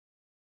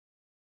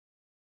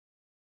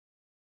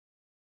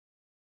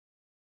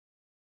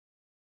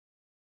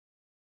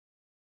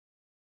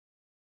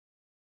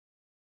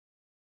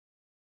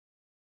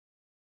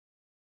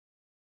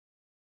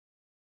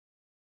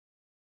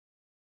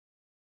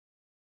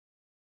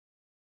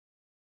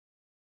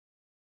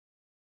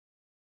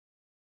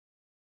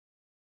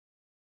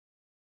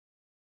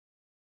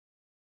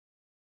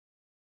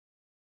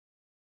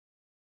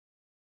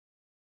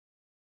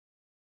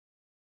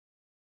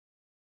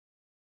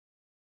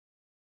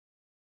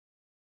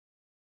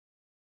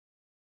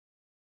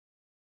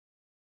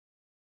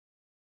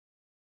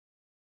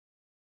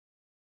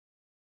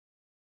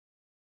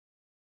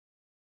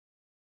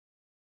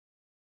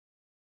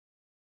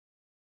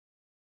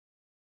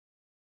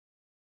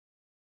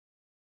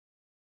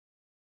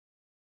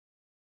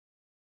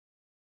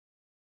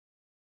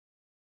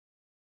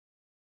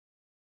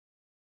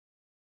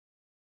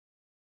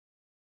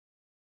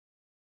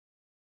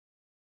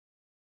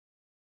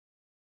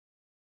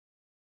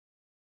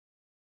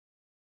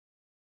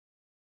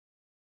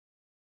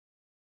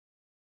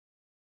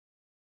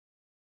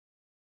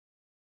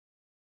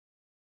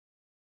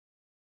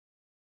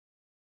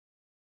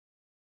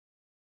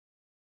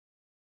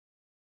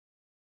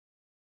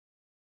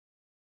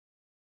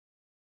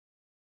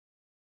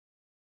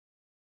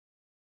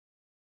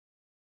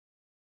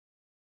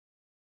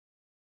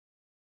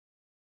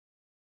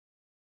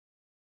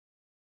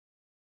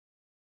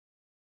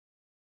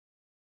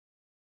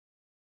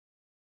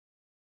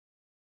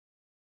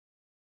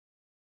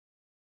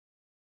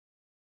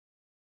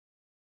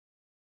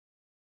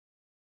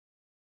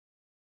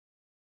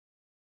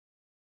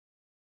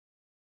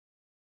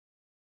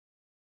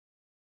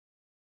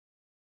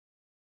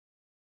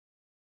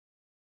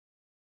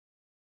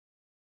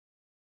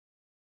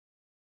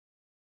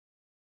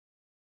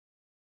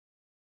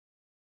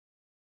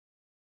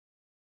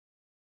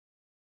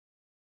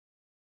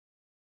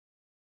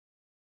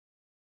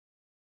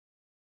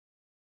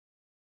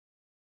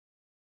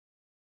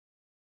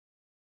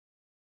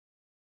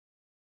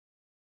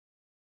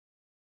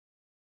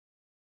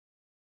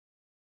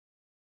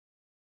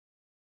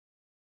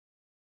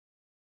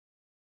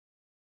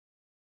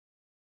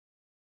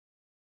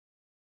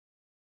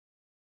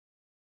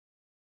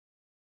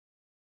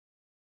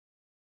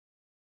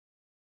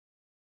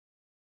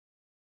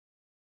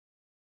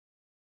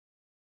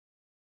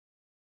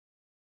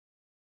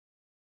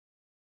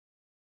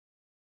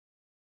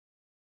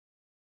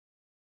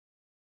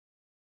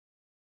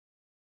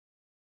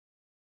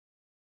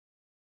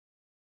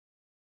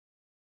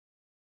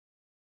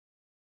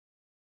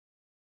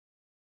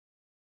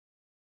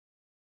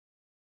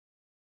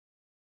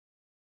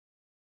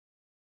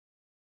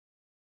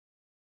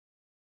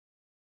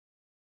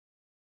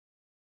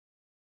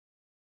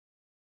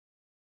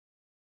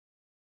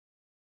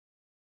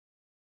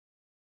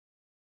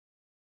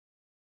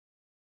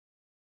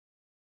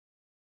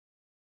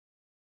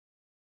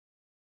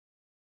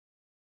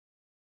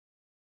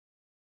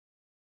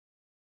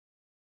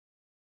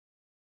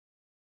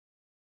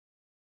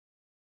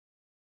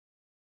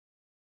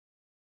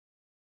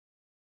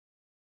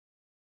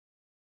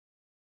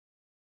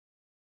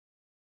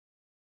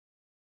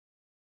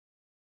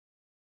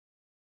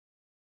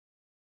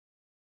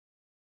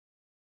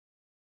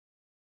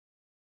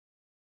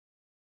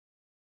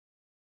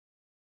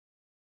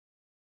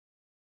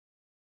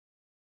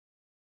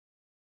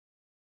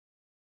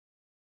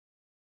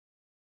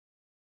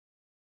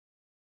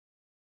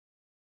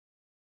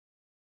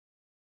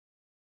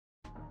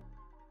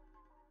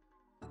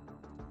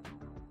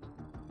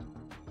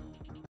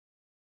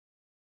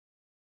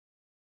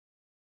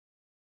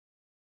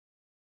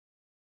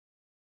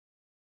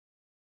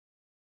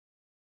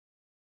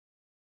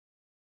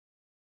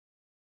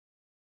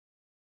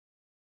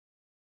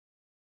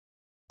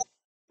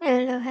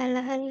Hello,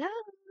 hello, hello.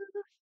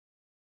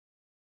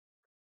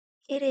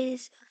 It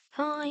is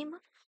time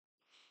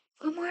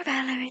for more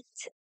Valorant.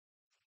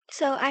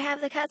 So I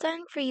have the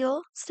countdown for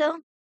Yule still.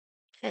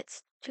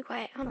 It's too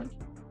quiet. Hold on.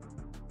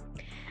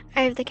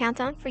 I have the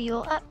countdown for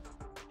Yule up.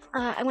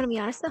 I'm gonna be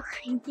honest though.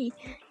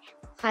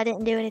 I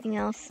didn't do anything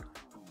else.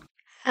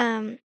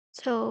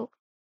 So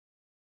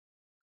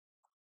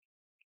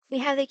we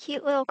have the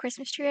cute little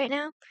Christmas tree right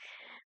now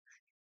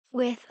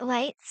with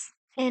lights,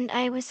 and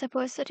I was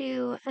supposed to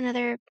do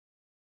another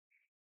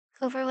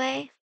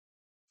overlay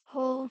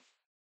poll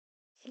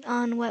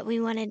on what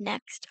we wanted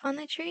next on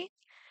the tree.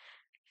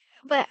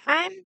 But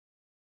I'm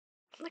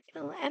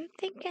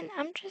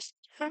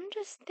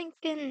just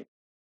thinking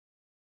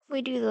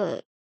we do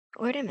the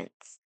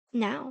ornaments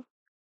now.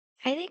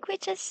 I think we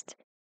just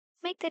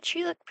make the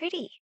tree look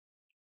pretty.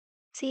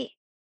 See,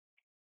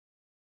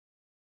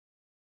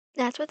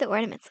 that's what the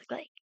ornaments look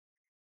like.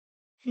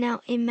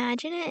 Now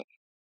imagine it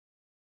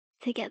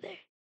together.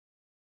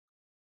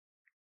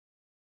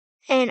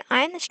 And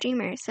I'm the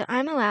streamer, so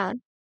I'm allowed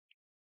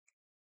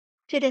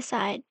to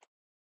decide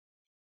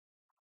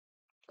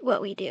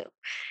what we do.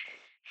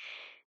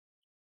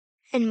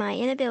 And my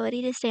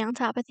inability to stay on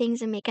top of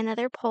things and make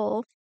another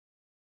poll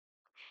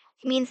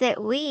means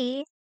that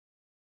we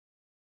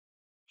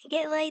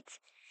get lights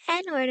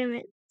and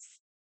ornaments.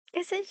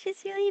 Because it's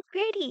just really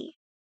pretty.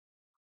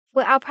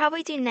 What I'll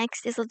probably do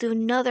next is I'll do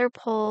another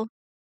poll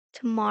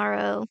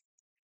tomorrow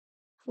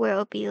where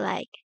it'll be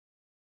like,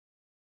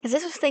 because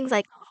this was things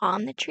like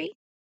on the tree,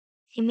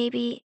 and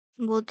maybe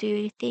we'll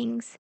do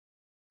things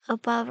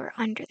above or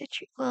under the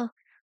tree. Well,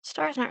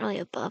 star's not really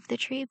above the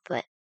tree,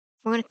 but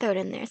we're gonna throw it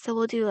in there. So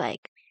we'll do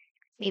like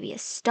maybe a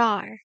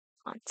star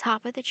on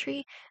top of the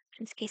tree,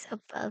 in this case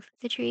above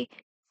the tree,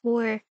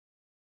 or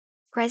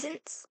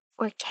presents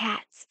or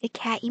cats, the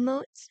cat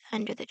emotes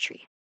under the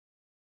tree.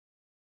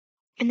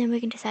 And then we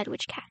can decide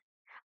which cat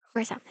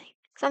or something.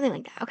 Something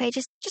like that. Okay,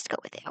 just go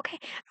with it, okay?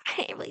 I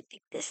didn't really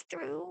think this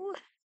through.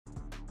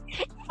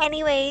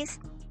 Anyways,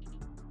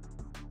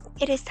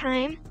 it is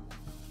time.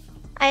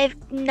 I've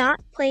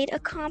not played a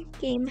comp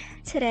game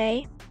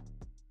today.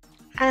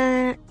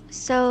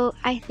 So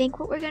I think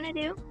what we're gonna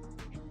do,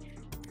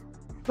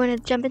 we're gonna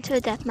jump into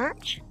a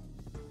deathmatch,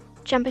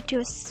 jump into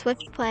a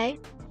swift play,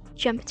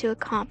 jump into a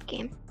comp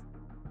game.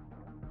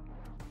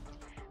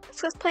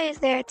 Swift play is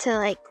there to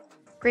like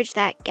bridge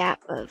that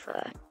gap of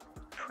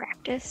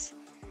practice,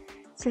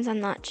 since I'm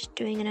not just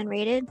doing an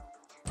unrated.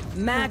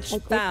 Match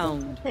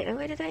found. Wait,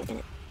 what did I? And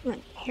it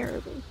went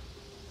terribly.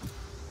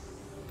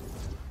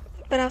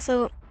 But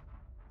also,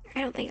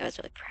 I don't think I was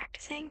really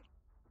practicing.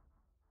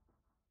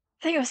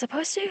 I think I was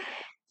supposed to.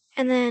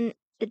 And then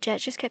the Jet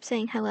just kept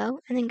saying hello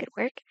and then good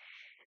work.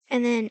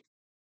 And then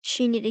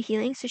she needed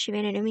healing, so she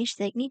ran into me. She's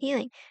like, need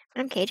healing.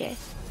 But I'm KJ.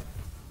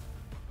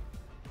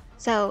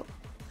 So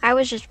I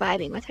was just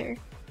vibing with her.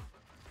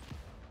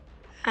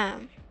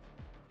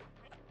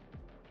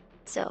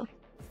 So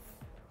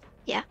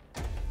yeah.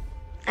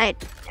 I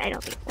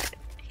don't think that.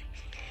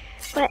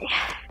 But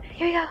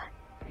here we go.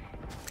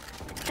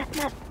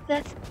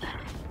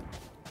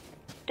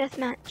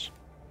 Deathmatch.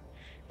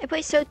 I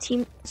play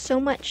so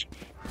much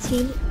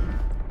team.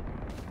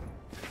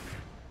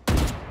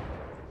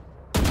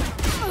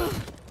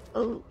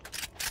 Oh.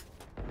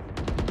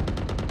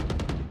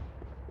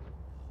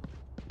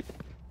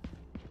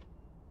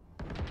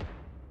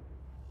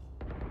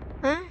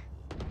 Huh?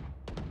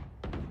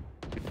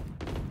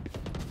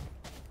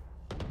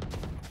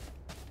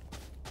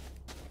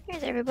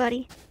 Here's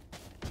everybody.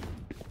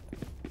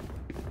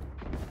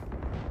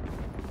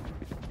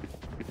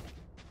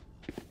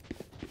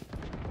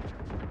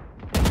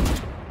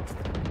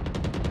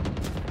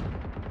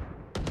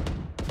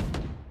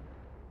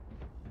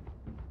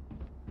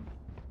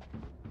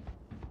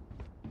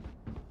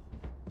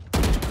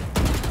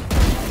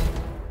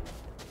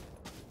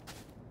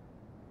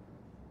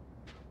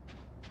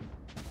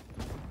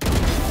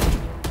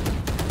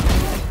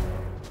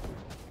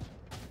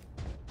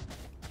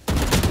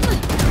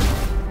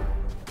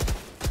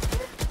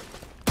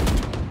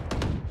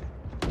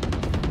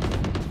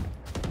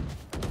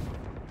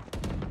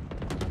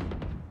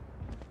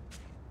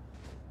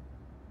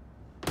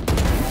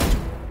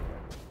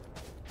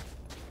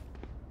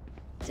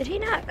 Did he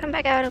not come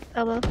back out of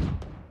elbow?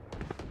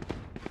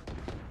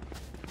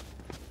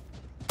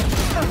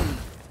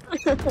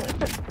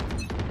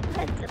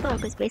 That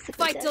dog was basically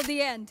Fight dead. till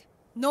the end,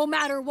 no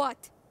matter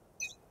what.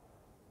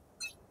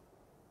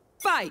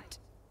 Fight!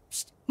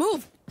 Shh,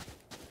 move!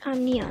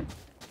 Neon.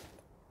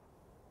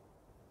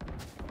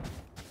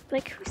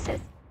 Like, who says?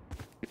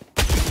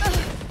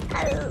 Oh,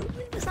 I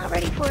was not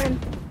ready for him.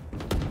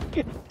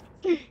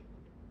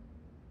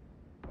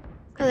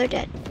 Oh, they're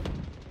dead.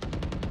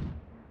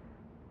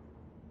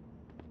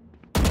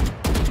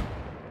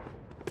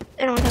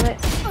 I don't want to talk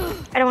about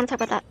it. I don't want to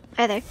talk about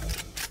that either.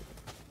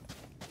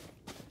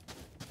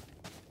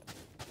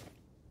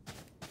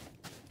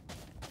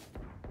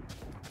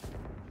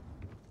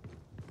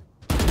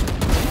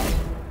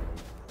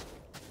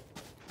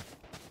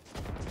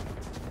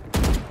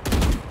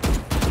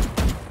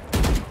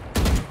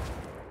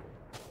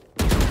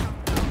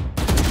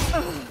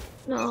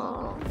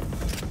 No.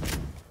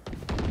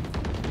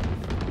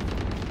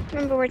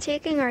 Remember, we're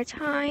taking our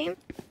time.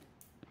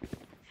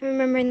 And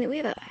remembering that we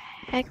have a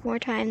heck more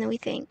time than we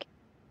think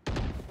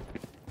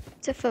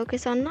to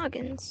focus on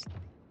noggins.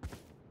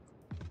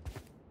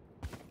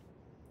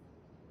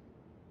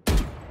 Wait,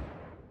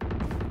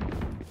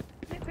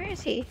 where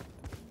is he?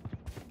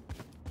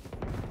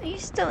 Are you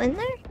still in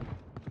there?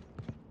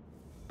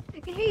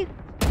 I can hear you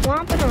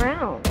whomping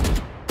around.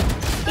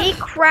 He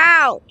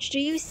crouched! Are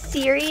you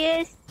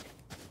serious?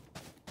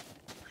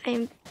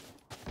 I'm...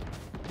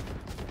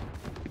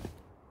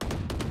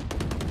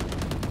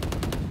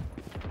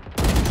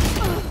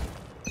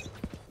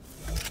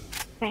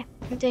 Okay,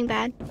 I'm doing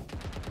bad.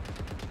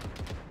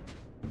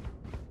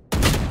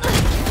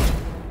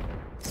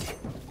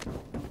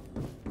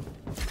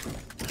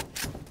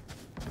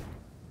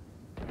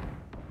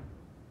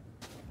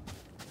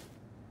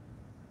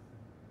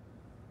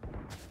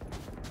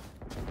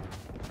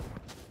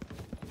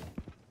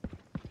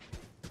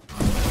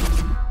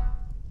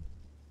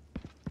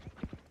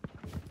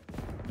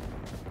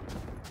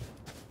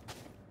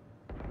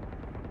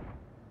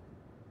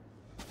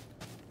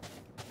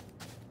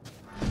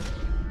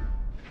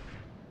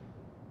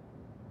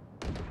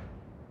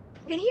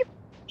 I can hear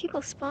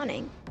people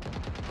spawning.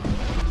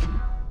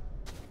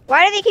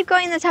 Why do they keep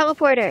going in the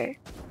teleporter?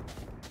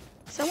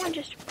 Someone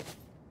just...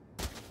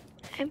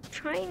 I'm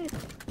trying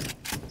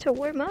to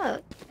warm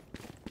up.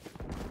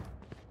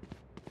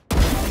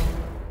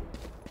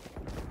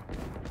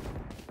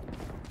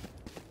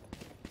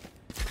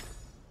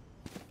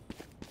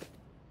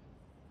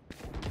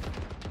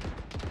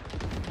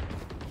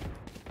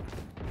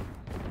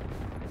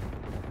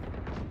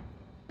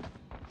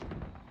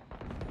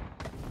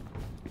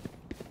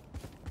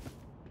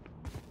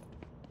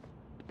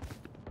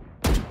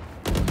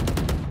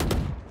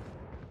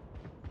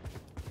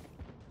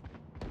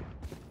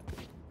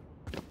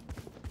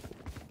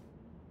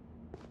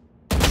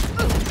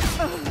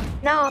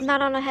 No, I'm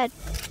not on a head.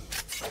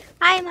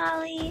 Hi,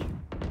 Molly.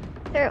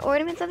 There are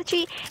ornaments on the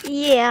tree?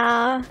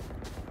 Yeah.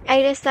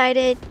 I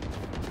decided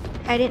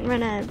I didn't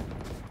have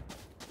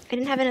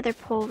another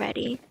pole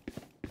ready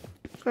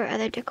for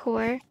other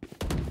decor.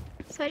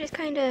 So I just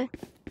kind of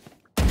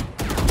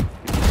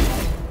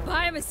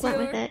Bye, went monsieur.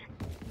 with it.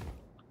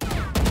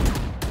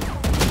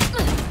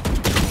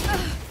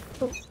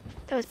 Oh,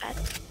 that was bad.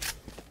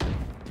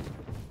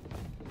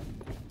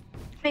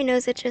 My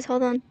nose itches,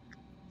 hold on.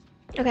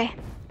 Okay.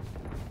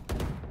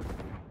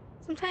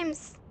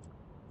 Sometimes...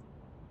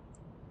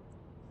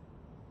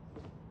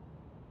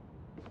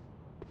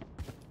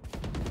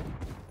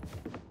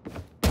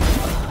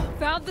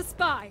 Found the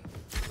spy.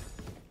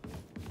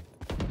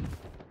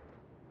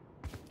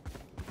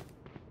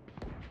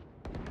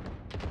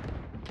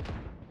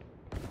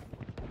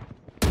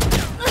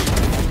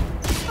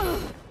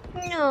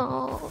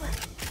 No.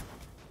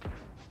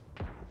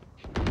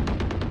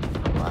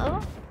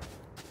 Hello?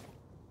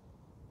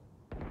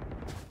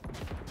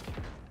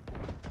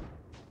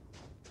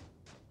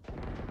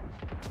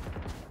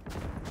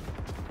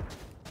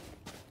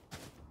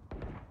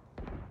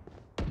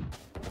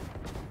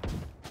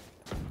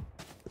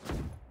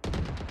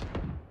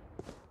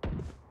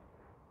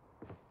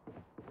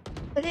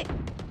 Okay.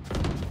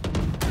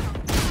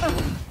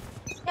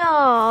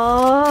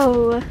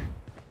 No.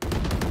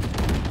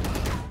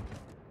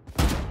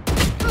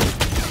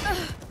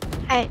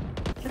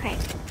 Okay.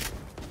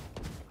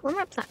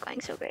 Warm-up's not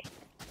going so great.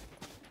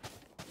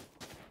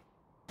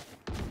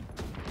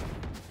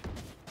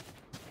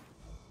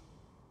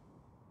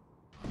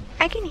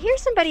 I can hear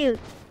somebody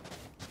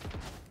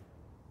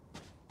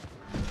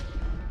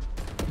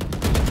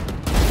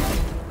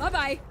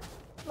Bye-bye.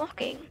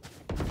 walking.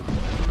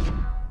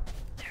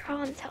 They're all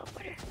on the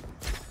teleporter.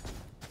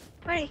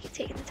 Why do I keep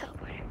taking the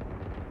teleporter?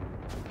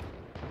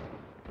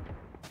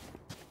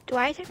 Do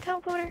I take the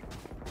teleporter?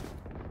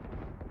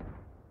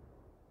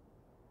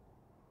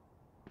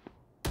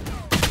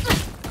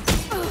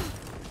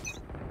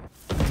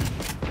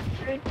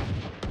 Rude.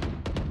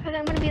 But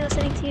I'm gonna be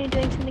listening to you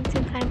doing something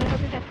soon time, but I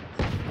hope you're happy.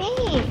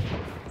 Hey!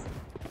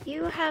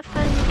 You have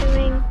fun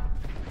doing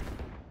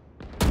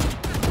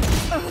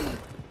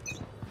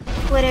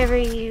whatever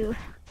you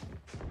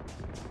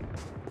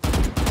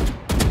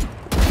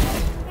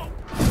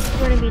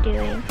want to be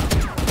doing.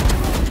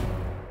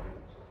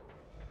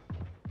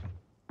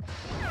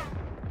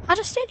 I'll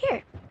just stand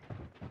here.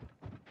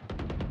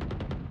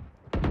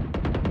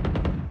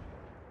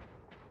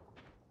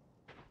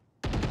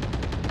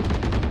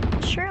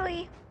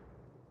 Surely.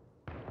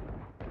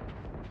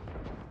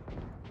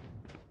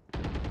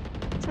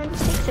 Someone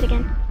just takes it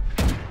again.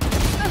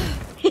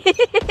 He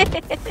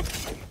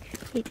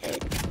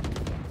did.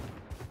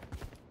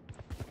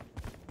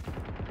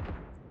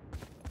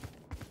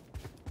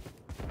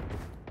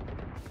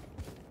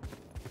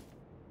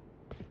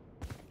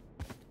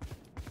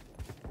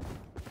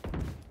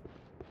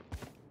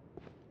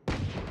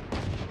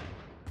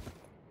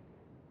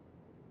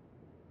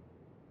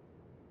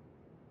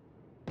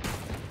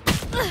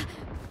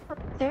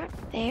 They're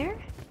there?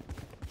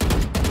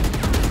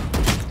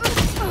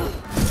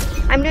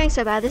 I'm doing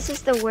so bad. This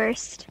is the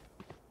worst.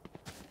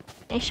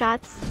 Nice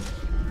shots.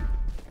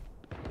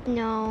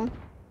 No.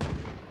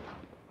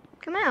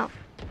 Come out.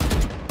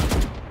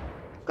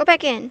 Go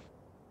back in.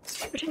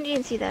 Pretend you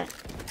didn't see that.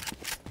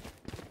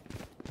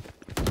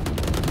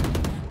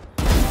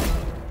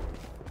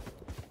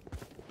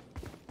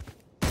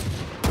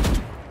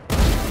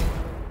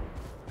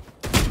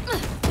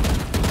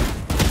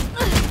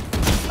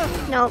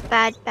 No,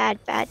 bad,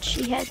 bad, bad.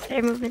 She has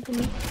better movement than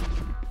me.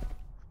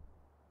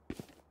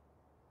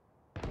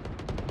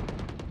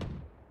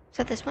 Is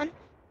that this one?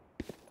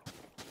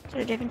 Is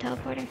that a different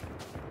teleporter?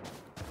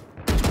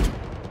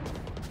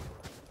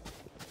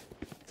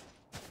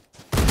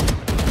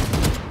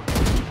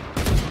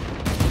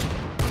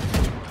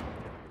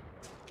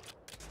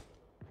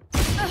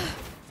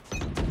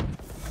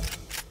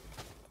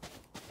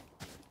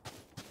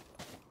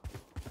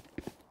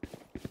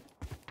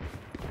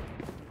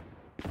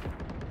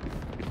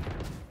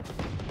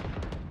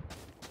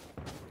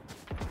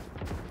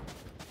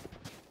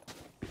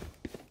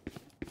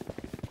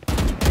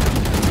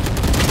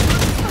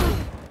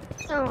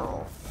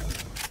 Oh.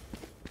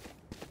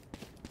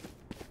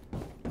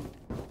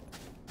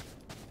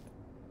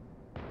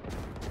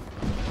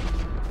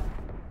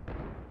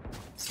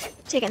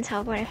 Taking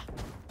teleporter.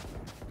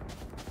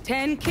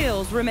 10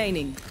 kills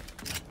remaining.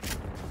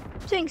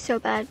 Doing so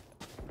bad.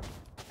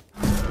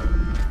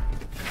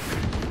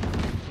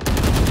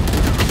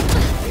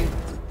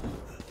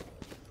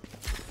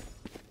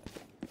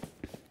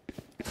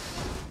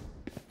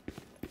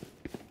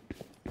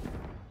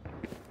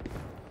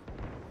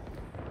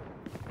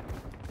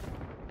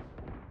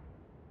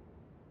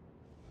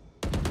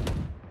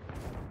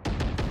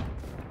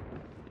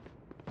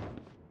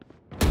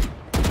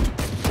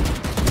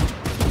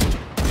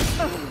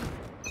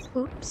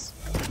 Oops.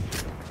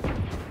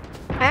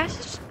 I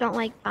also just don't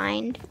like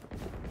bind.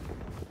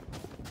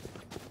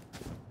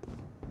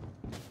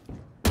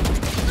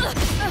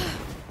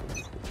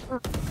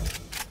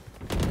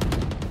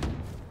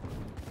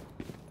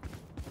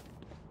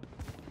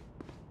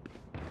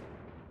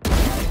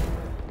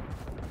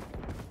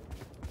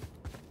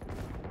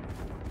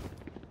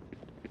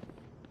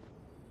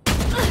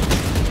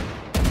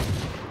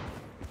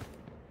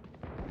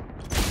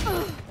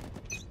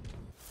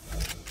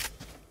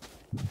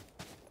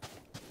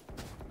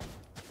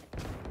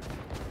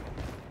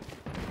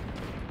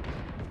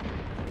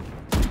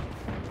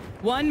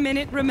 One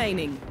minute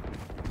remaining.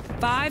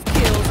 5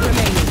 kills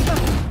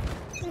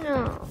remaining.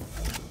 No.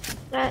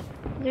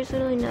 There's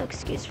literally no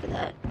excuse for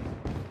that.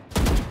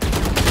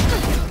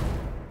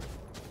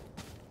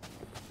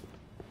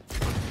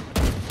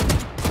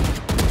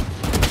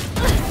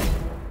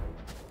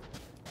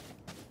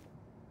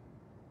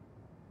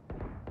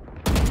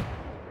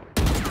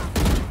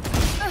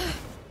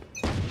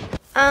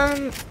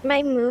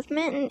 My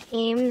movement and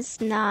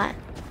aim's not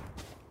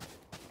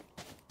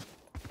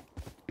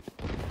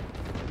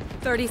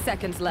 30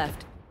 seconds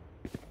left.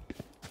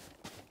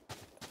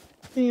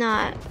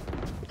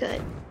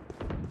 good.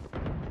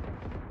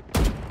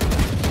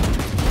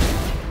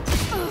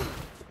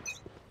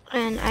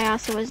 And I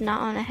also was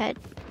not on a head.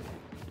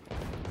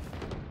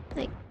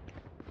 Like,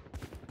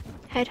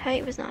 head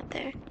height was not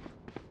there.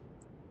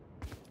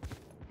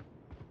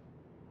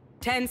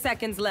 10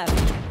 seconds left.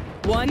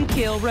 1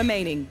 kill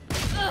remaining.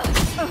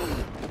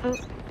 Oh.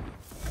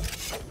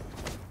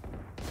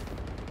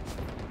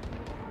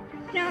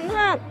 No,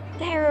 not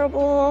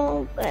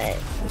terrible, but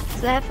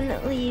it's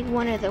definitely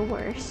one of the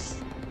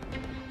worst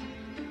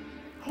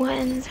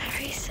ones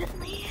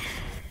recently.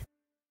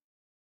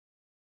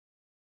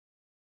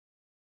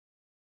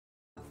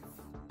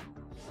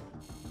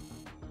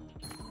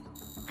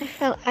 I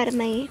fell out of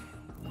my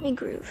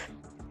groove.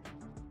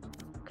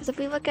 Because if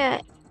we look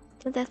at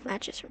the death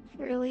matches from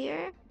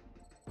earlier,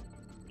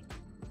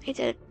 I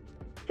did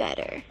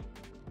better.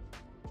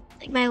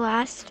 Like my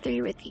last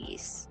 3 were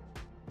these.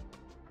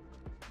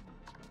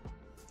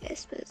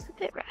 This was a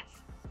bit rough.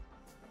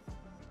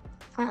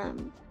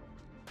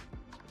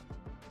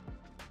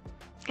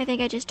 I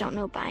think I just don't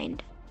know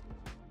bind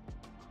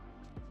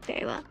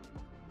very well.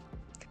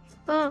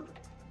 Well,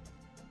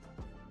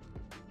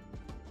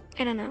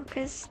 I don't know,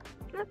 cause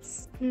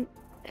it's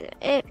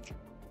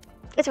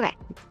okay.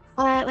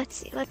 Let's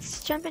see.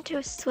 Let's jump into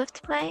a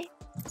swift play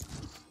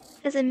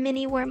as a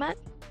mini warm up,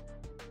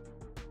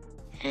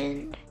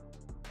 and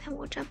then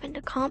we'll jump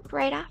into comp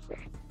right after.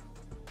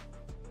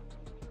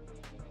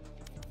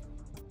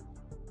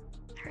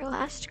 Our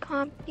last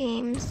comp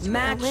games were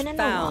a win and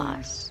a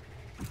loss.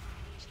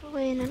 It's a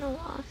win and a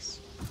loss.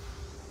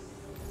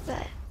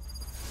 But,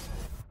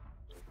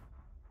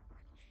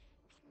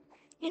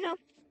 you know,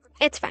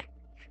 it's fine.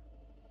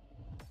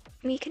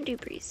 We can do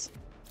breeze.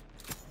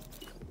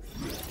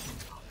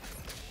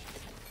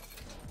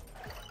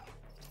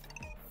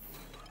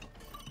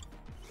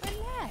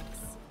 Relax.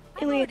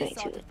 And we are going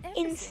to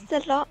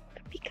insta-lock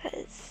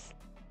because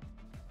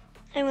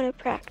I want to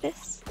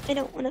practice. I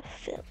don't want to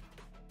film.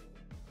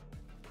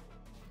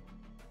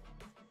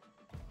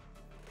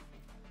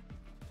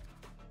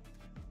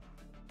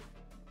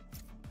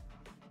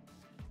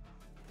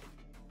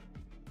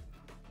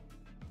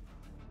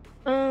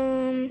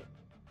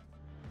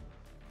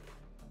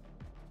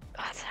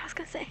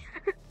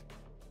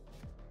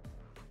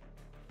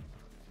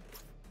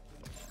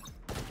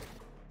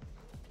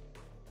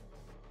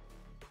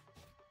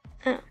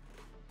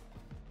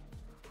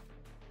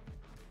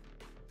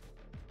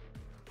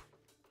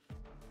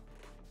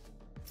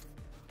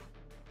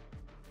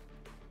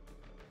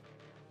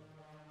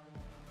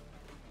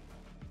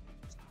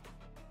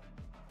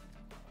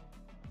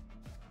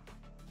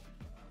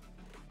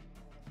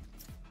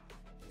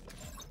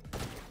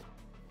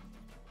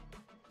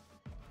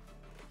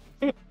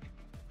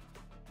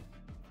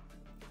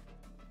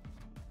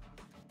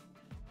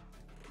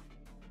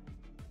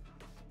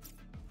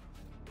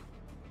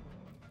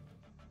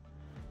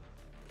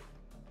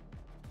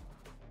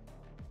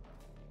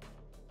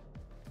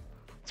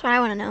 That's what I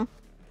want to know.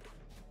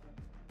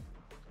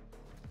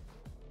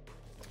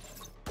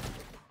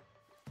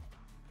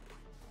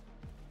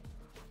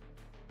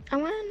 I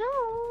want to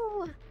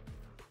know.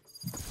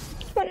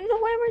 I want to know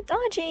why we're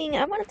dodging.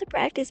 I wanted to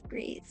practice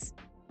breeze.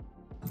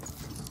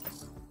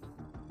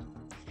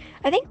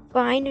 I think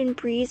bind and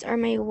breeze are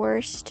my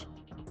worst.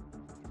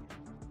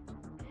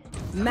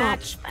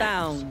 Match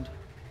found.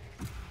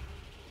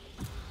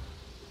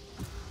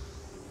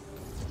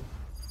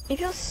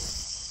 Maybe I'll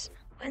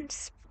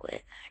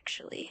split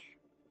actually.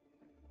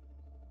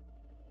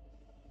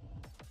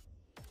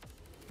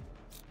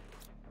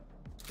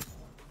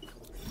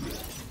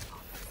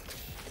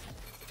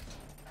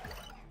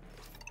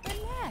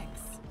 Relax.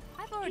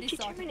 I've already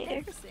sorted Terminator.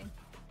 everything.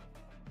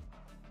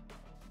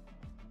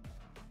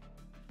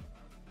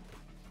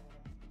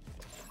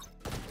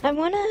 I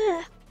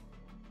wanna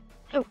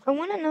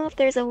know if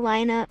there's a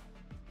lineup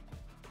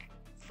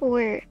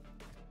for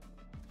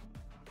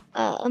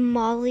a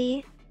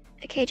Molly,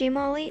 a KJ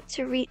Molly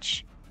to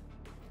reach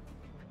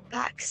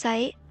back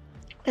sight.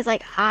 Because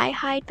like I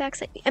hide back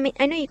sight. I mean,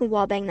 I know you can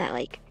wallbang that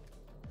like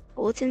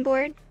bulletin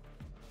board,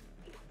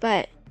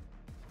 but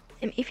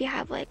if you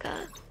have like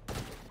a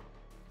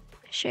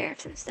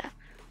sheriffs and stuff.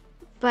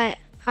 But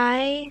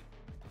I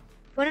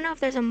wanna know if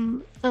there's a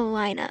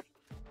lineup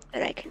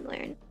that I can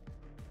learn.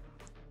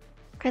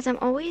 Because I'm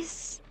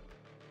always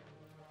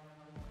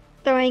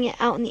throwing it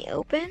out in the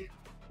open,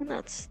 and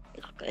that's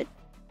not good.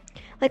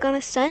 Like on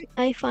Ascent,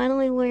 I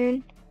finally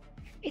learned,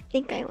 I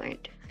think I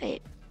learned.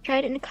 I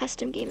tried it in a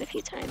custom game a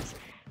few times,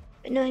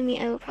 but knowing me,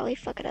 I will probably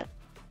fuck it up.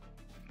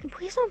 And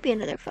please don't be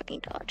another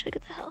fucking dodge, like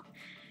what the hell.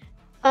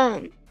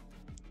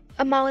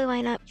 A Molly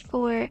lineup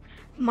for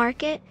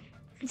Market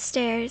and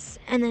Stairs,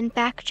 and then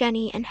back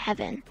Jenny and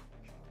Heaven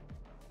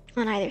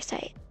on either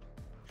side,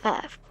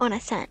 on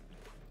Ascent.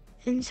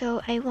 And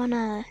so I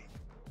wanna,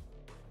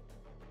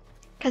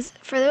 because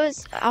for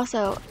those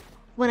also,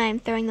 when I'm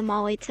throwing the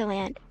Molly to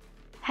land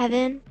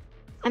Heaven,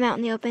 I'm out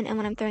in the open, and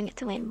when I'm throwing it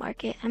to land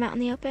Market, I'm out in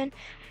the open.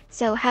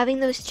 So having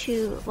those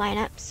two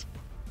lineups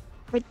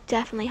were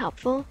definitely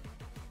helpful.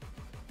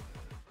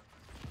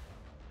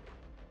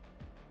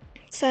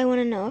 So I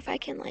want to know if I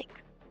can like,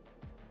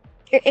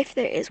 or if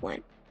there is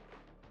one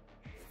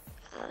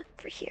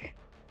for here.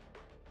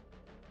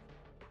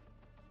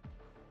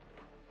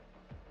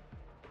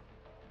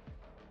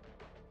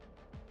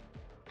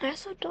 I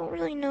also don't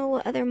really know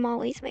what other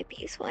mollies might be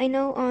useful. I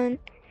know on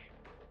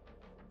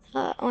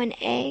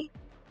A,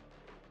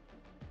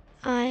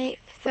 I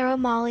throw a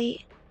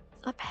molly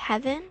up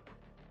Heaven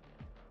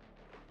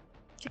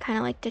to kind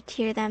of like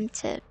deter them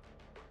to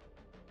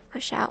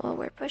push out while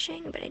we're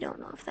pushing, but I don't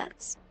know if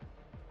that's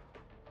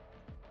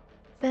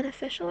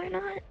beneficial or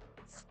not.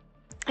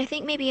 I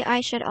think maybe I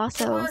should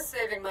also I was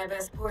saving my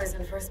best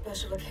poison for a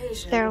special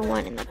occasion. throw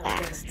one in the Our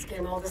back. guests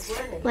came all this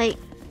way. Like,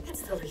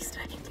 It's the least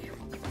I can do.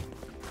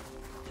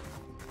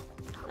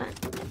 hold on,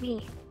 let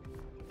me.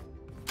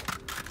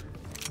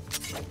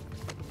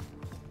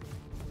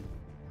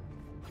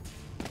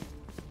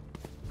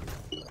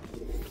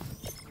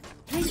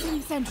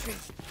 Placing sentry.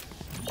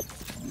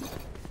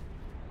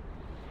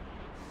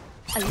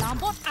 Alarm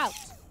bot out.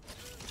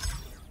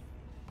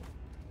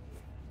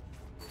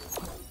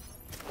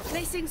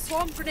 Placing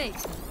swarm grenade.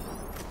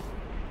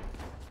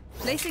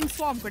 Placing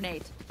swarm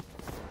grenade.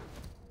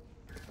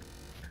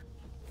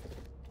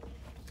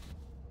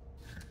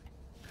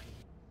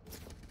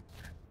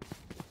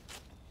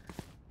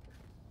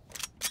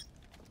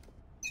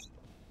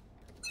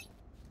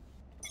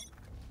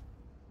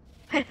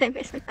 Why did I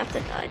miss enough to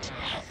dodge?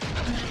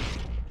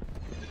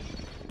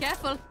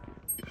 Careful.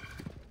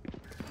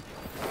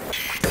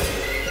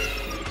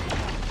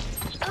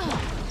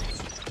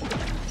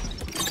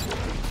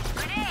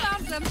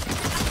 Found them.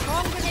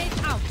 Swarm grenade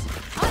out.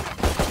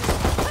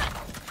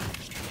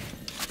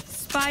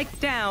 Spike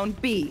down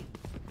B.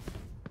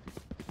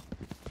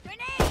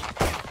 Grenade.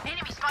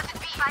 Enemy spotted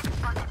B. Spotted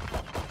B.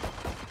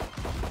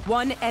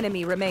 One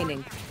enemy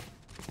remaining.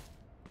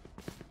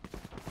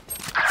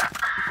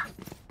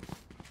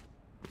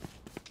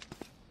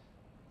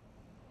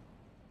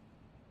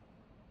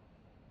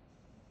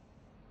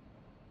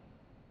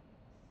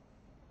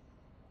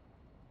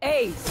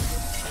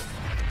 Ace.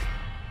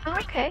 Oh,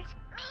 okay.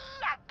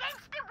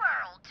 Against the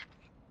world.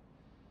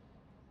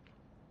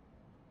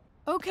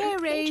 Okay,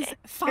 Raze, KJ.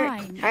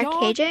 fine. Or Your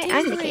KJ?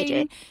 I'm the KJ.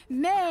 team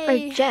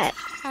may Or Jet.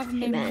 have I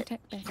made meant.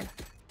 it better.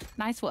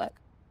 Nice work.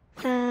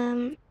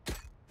 I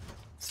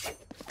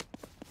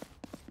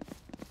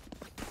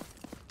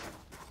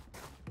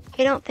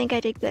don't think I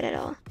did good at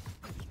all.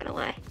 Not gonna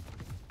lie.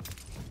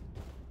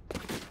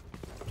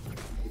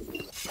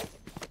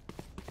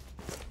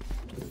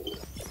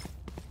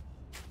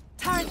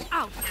 Turret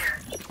out.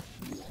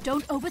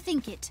 Don't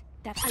overthink it.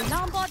 That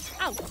alarm bot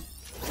out.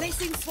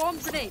 Placing swarm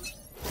grenade.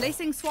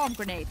 Placing swarm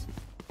grenade.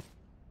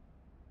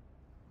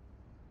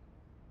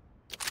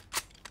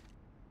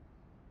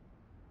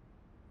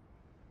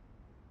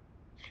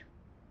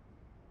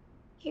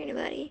 Here,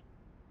 anybody?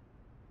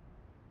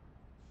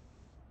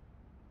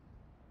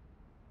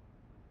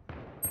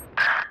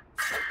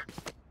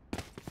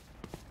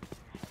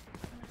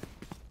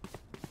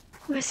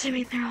 I'm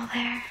assuming they're all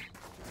there.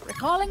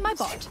 Recalling my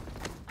bot.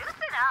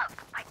 Listen up.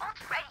 My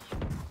ult's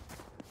ready.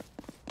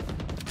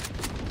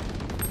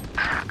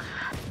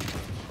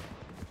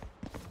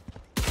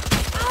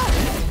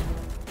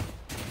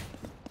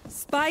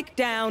 Spike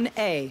down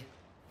A.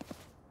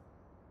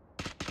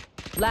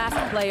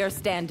 Last player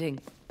standing.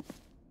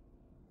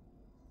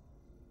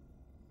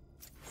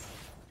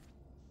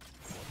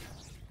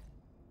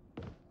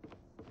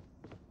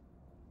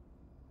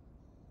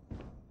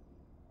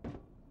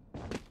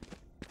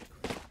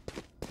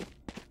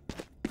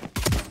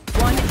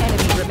 One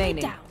enemy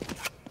remaining. Down.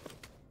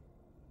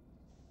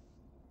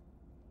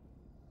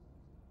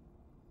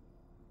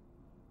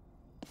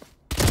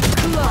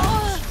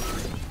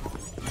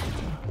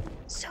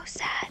 So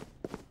sad.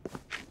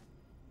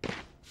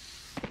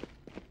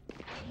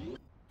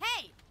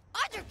 Hey,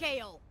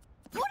 Undergale!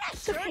 Put a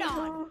It's okay,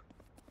 though.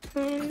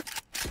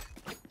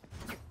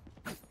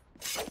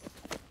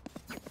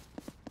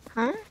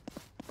 Huh?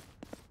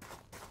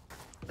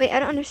 Wait, I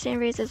don't understand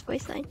Reza's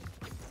voice line.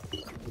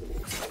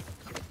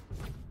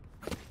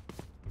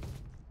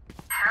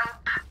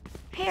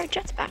 Hey, our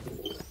jet's back.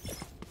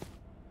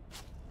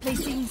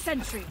 Placing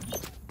sentry.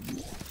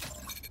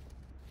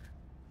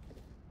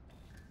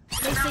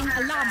 Placing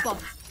alarm bomb.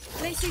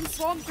 Placing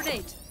swarm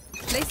grenade.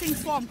 Placing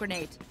swarm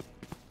grenade.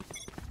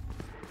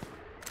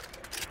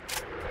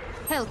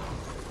 Help.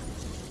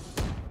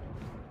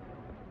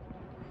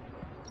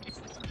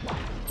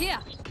 Here.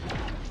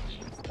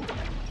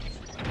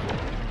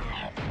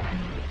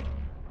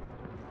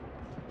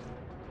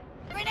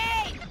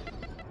 Grenade!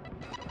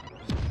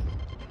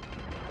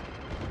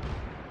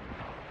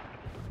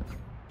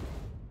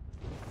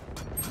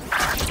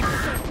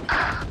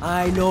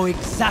 I know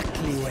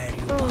exactly where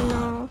you Oh are.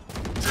 no.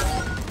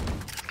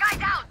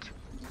 Guys out.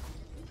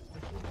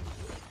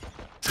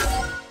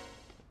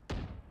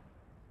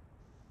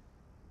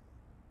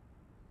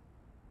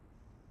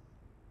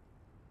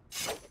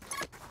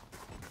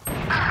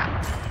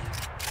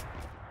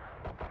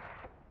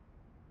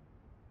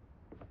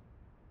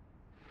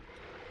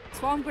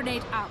 Swarm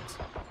grenade out.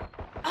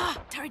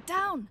 Ah, turret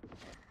down.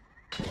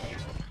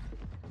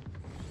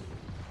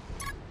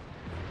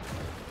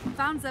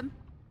 Found them.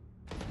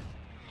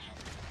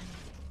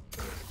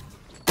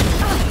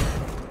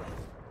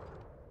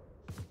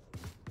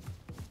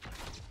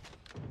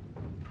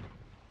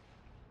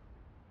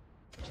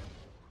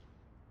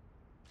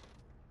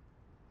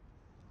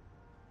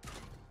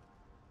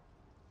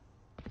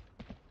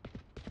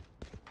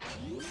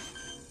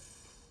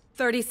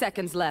 30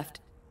 seconds left.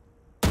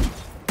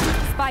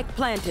 Spike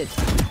planted.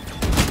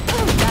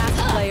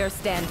 Last player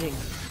standing.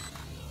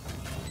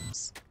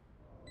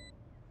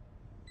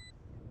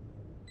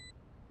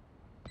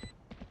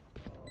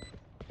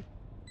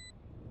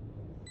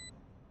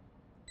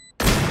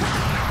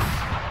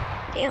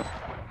 Damn.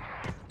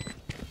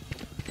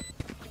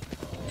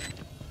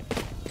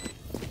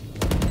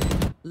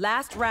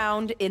 Last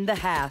round in the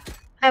half.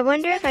 I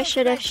wonder if I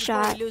should have Before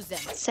we shot lose them.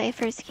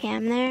 Cypher's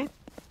cam there.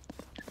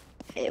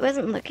 It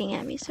wasn't looking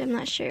at me, so I'm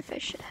not sure if I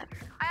should have.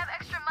 I have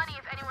extra money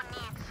if anyone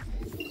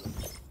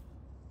needs.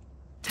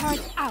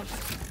 Turret out.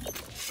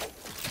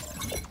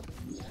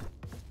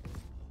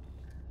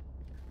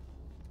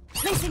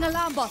 Placing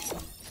alarm bot.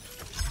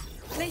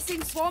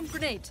 Placing swarm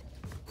grenade.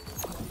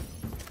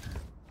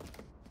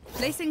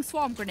 Placing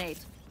swarm grenade.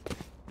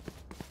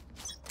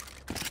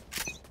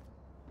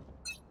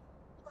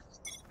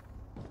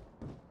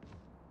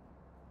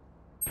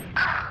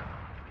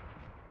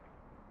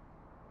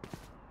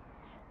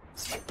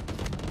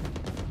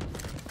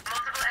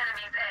 Multiple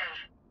enemies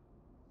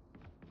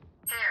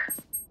A. Here.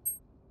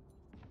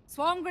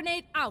 Swarm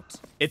grenade out.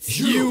 It's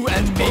you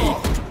and me.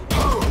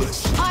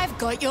 I've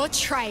got your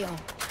trail.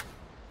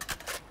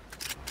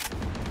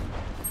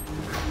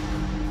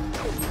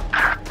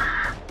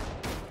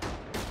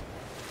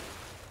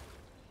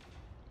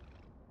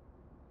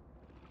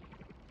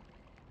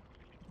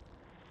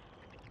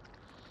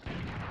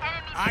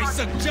 I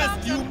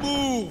suggest you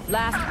move.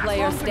 Last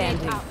player Swarm grenade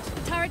standing. out.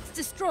 Turrets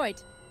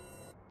destroyed.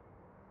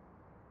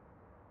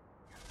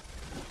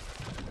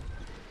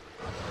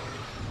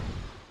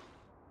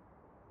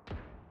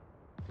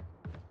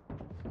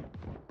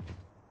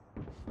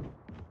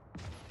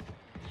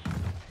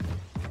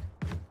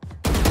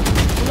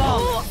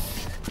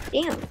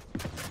 Damn.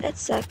 That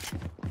sucked.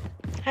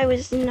 I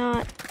was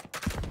not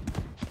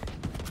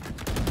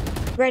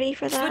ready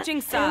for that. Switching I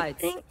don't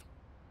sides. think.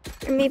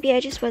 Or maybe I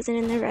just wasn't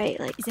in the right,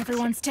 like, Is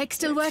everyone's tech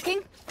still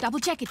working? Double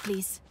check it,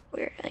 please.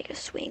 where, like a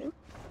swing.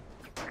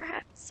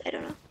 Perhaps. I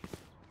don't know.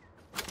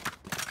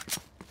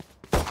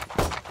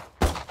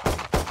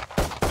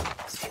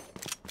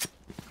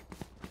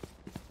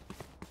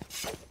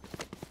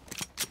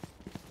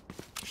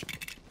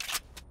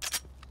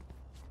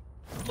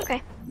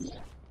 Okay.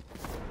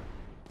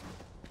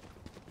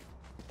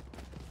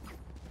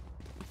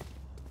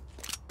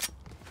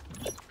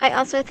 I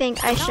also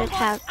think I should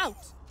have Out.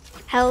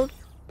 held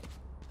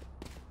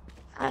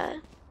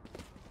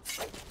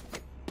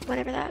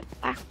whatever that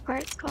back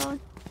part's called.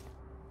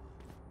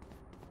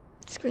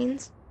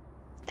 Screens.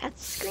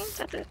 That's screens?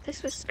 I thought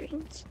this was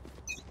screens.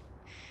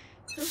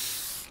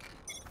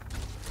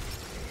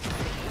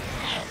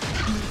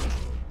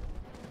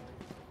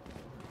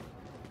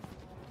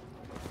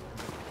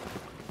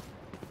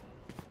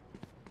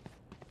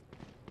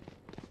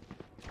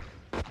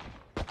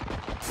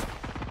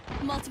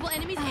 Multiple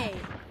enemies A.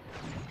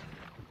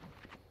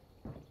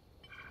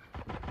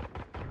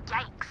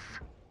 Yikes.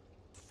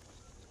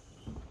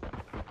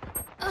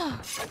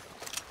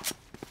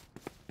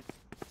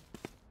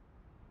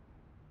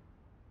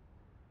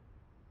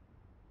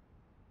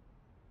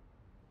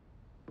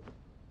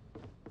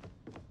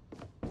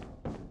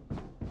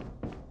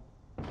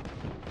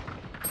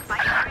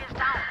 Spike area's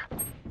down.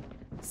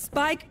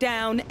 Spike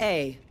down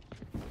A.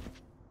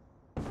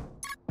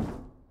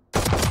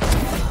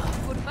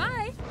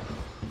 Goodbye.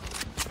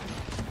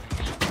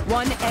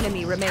 One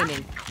enemy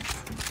remaining.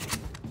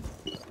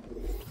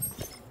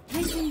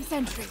 Placing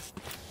sentry.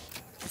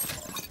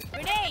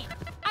 Grenade!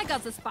 I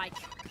got the spike.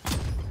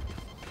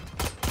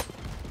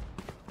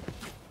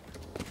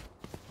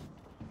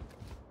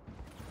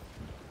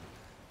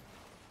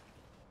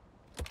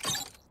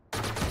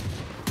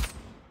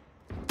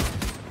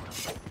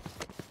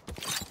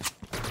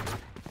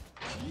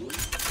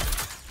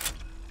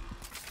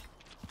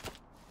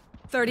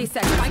 Thirty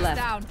seconds Spike's left.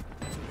 down.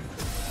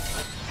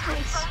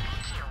 Nice.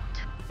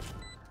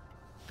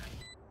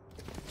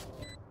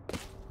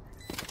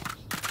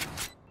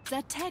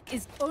 Their tech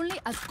is only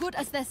as good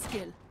as their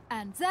skill.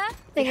 And there, I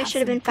think I should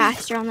have been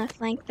faster on the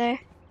flank there.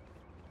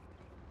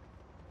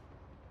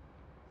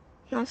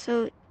 And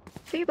also,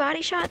 3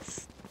 body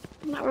shots.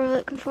 Not what we're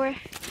looking for.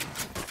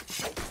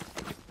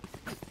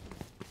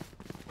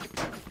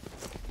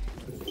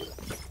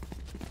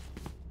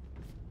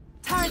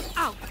 Turret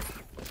out.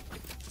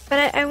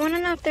 But I want to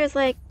know if there's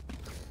like,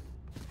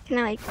 can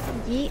I like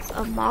yeet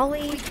a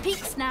molly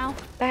Peeks now.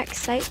 back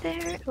sight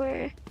there,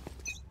 or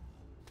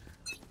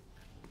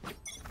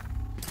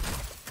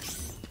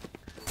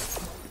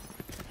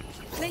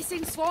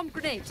Placing swarm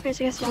grenade. I guess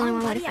there's only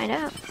one way to find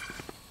out.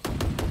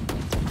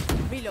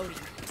 Reloading.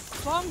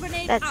 Swarm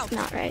grenade That's out.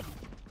 not right.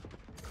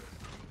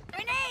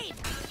 Grenade!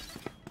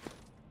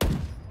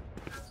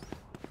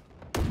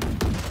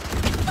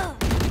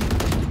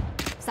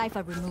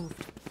 Cypher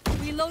removed.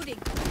 Reloading.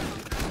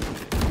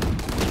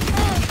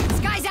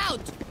 Sky's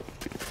out!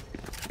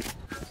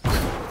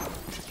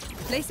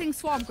 Placing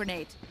swarm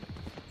grenade.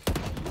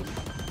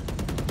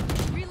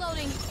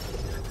 Reloading.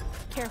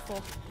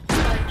 Careful.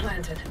 Spike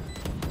planted.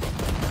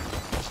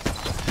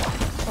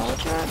 Ball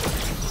drop.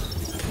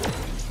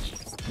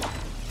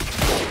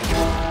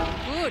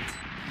 Good.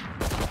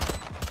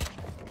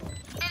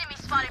 Enemy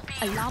spotted B.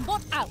 Alarm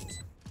bot out.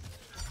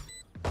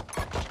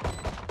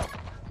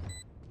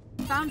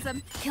 Found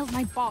them. Killed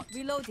my bot.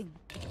 Reloading.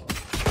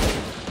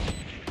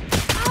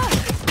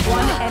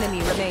 One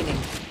enemy remaining.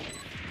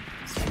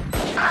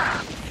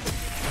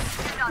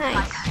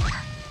 Nice.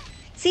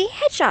 See,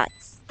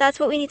 headshots. That's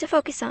what we need to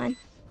focus on.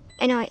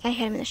 I know I hit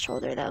him in the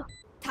shoulder though,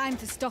 Time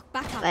to stock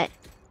back up. but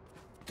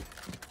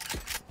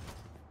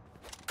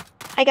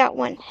I got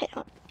one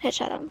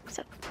headshot on him,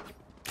 so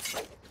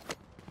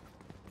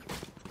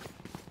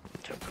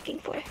that's what we're looking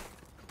for.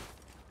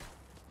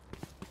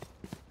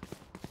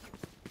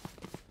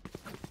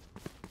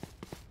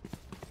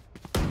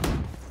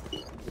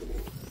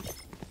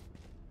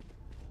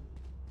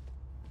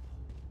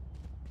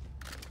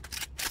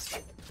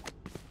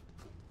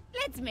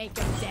 Let's make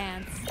them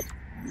dance.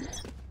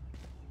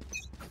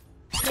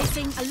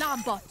 Placing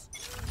alarm bot.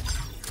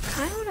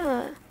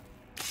 Kinda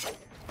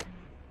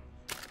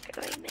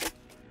going there.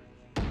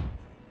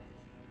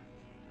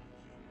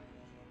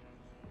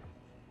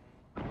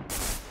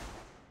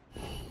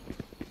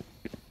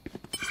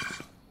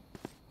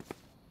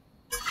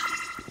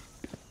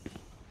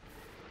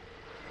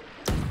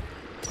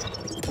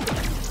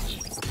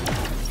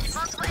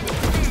 Multiple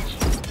enemies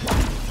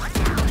mid. One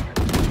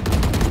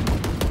down.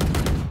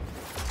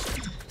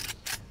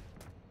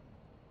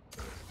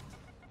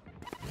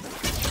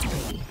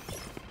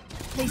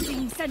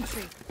 Placing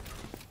sentry.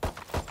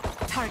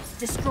 Turrets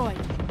destroyed.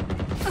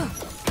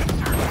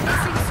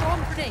 Placing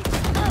swarm grenade.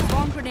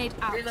 Swarm grenade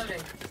out.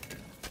 Reloading.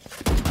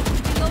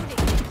 Reloading.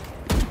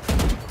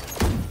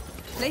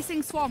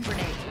 Placing swarm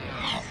grenade.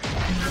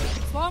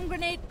 Swarm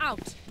grenade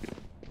out.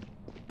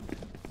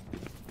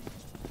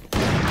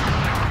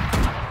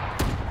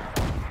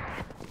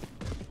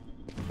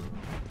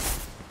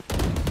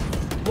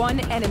 One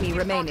enemy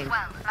remaining.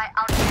 Well, my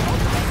ultimate.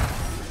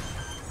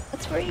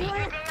 That's where you The are.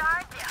 bigger they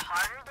are, the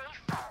harder they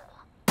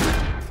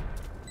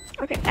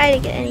fall. Okay, I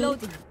didn't get any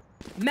Reloading.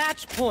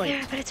 Match point.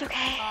 there, but it's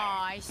okay.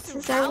 I This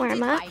is our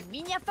warm up.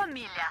 minha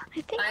família.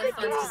 I think I we're have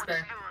funds to good.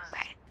 spare.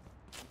 Okay.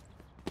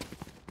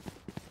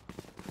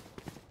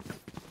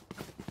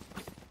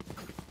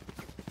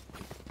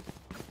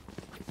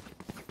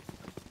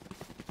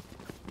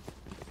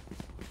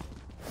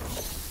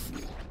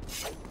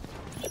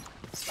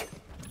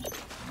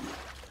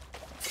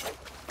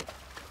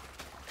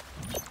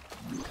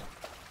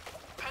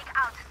 Take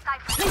out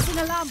Cypher. Placing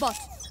alarm bot.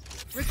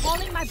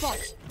 Recalling my bot.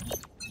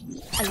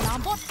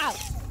 Alarm bot out.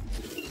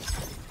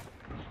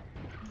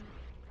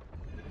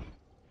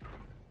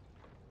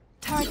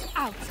 Turret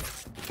out.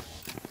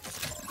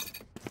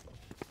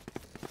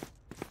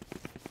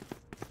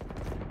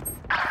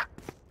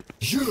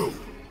 You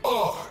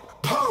are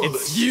powerless.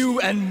 It's you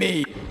and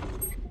me.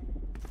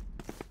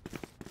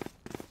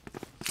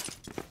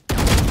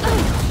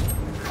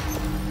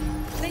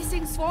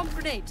 Placing swarm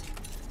grenade.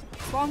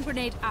 Swarm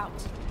grenade out.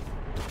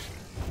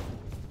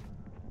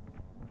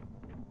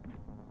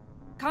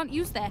 Can't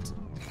use that.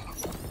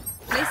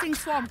 Placing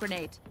swarm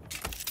grenade.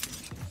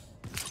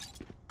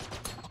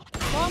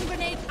 Swarm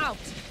grenade out.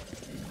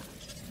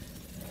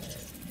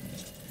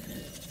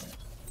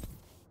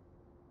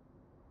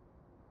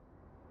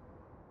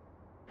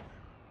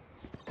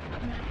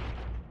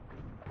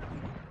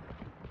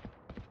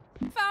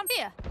 Found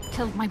here.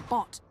 Killed my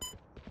bot.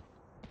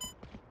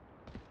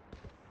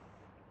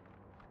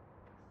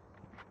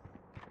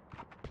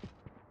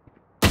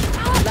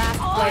 Last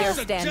player I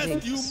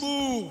standing. suggest you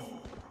move.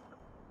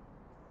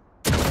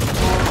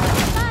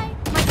 Bye.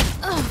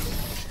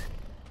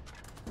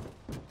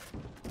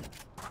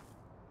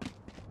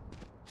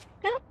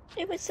 No,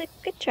 it was a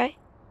good try.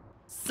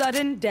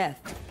 Sudden death.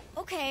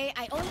 Okay,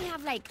 I only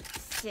have like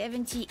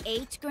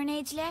 78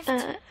 grenades left. I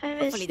was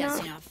Hopefully that's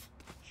not enough.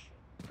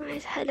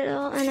 always had it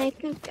all, and I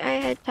think I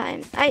had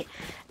time.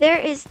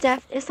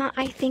 It's not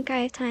I think I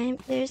have time.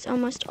 There's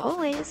almost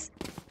always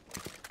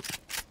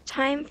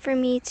time for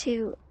me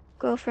to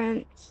go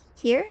from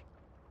here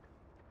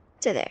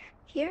to there,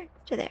 here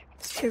to there,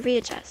 to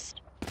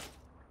readjust.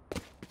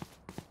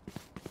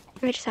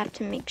 I just have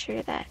to make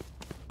sure that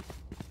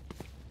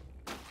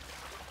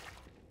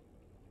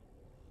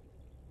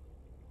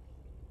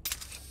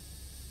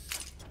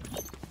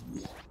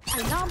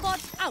Alarm bot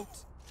out.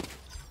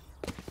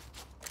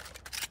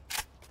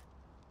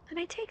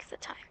 I take the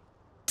time.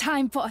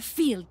 Time for a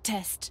field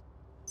test.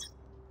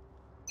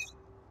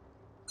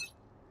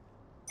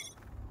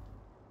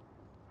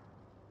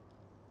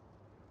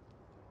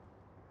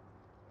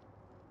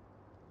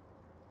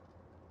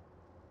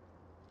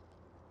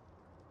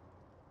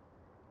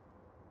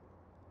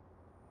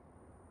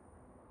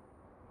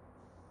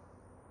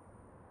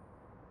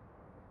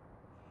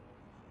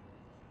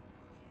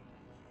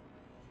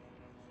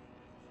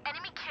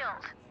 Enemy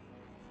killed.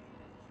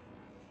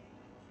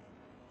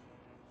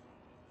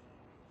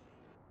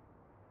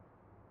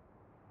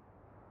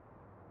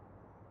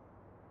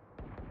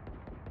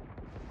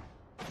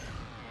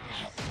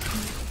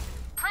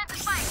 Plant the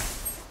spike.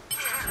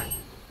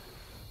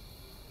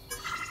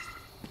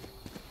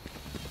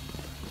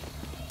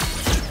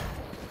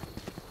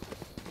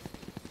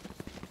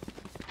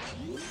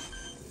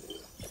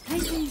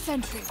 Placing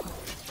sentry.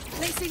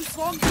 Placing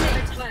swarm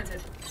grenade.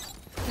 Planted.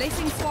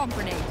 Placing swarm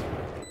grenade.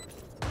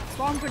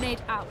 Swarm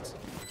grenade out.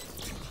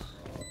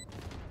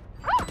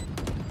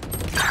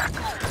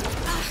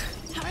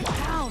 Turret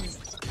down.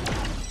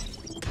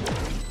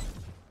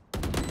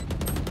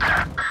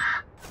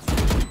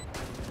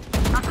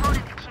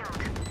 Opponent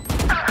killed.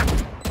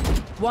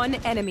 One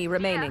enemy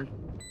remaining.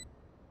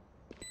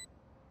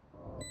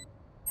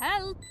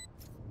 Help.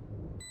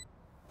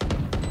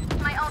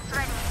 My ult's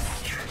ready.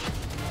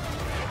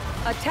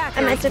 I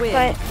Attackers meant to win.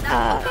 put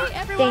Okay,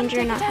 everyone, danger,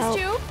 take a not test help.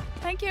 tube.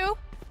 Thank you.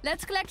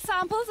 Let's collect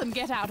samples and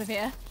get out of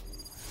here.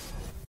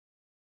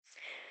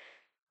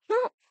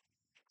 Not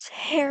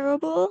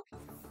terrible.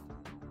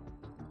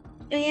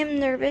 I am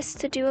nervous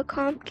to do a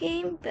comp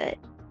game, but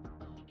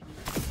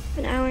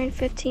an hour and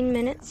 15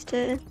 minutes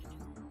to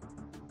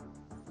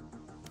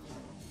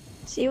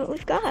see what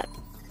we've got.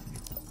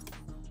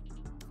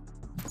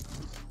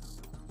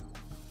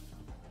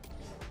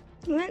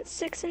 We went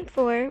 6 and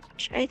 4,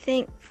 which I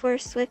think for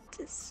Swift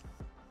is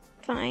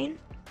fine.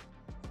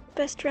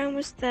 Best round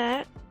was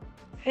that.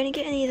 I didn't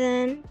get any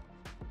then.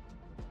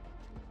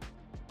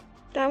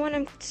 That one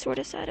I'm sort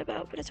of sad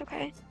about, but it's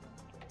okay.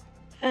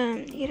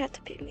 You'd have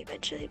to pick me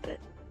eventually, but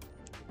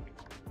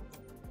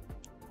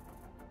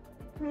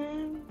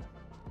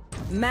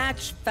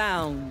Match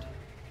found.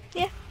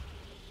 yeah.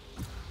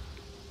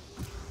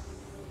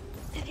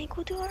 I think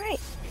we'll do alright.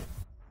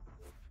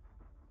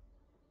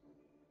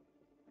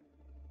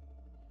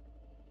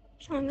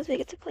 As long as we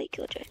get to play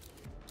Killjoy.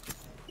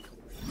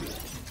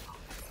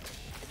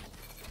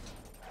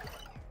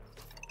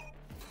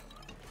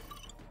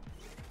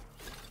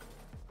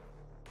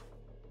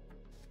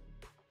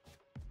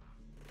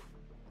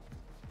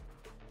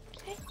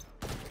 Okay.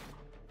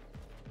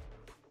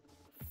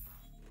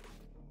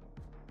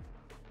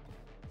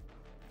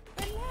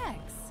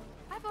 Relax.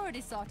 I've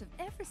already thought of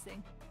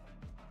everything.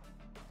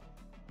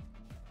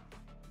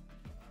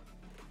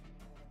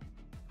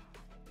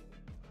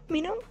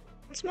 You know,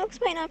 smokes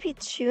might not be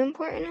too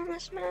important on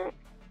this map.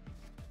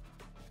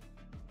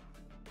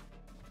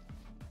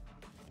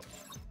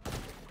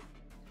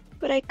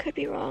 But I could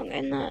be wrong.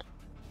 I'm not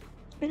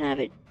an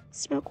avid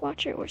smoke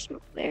watcher or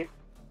smoke player.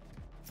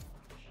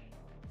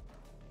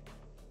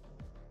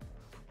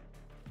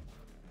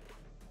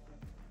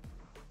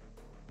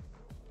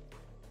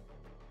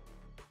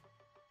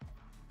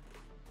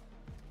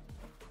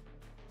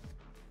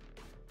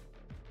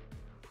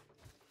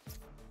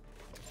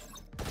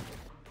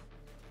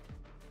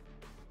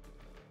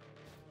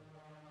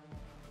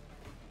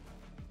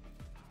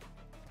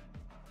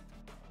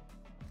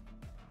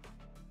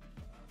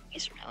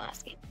 trophies from my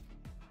last game.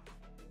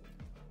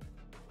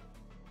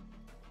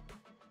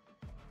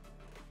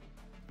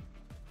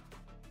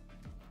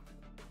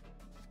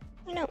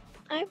 No,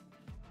 I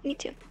need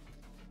to.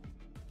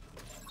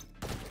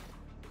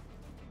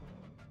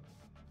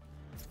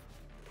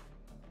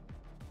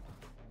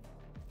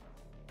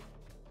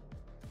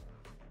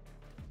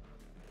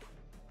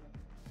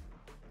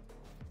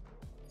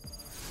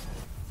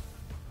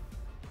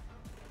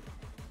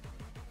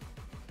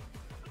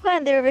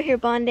 Glad they're over here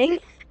bonding.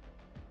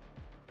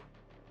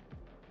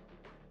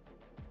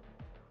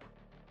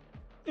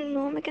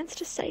 No, I'm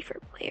against a Cypher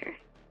player.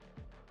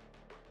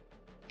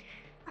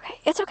 Okay,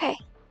 it's okay.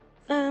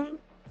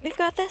 We've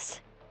got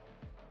this.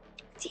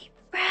 Deep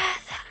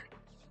breath.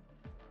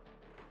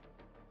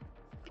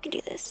 We can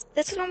do this.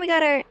 This is when we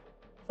got when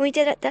we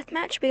did at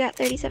deathmatch, we got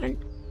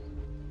 37.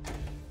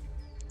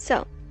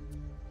 So,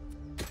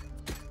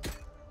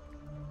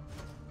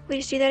 we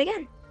just do that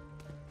again.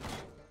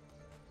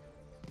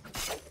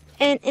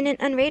 And in an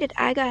unrated,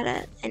 I got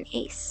an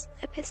ace,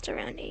 a pistol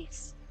round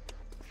ace.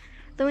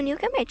 Though when you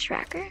look at my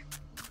tracker,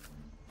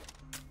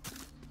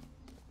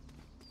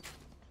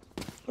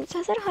 it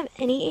says I don't have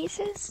any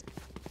aces.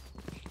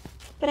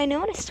 But I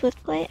know in a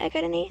Swift play, I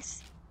got an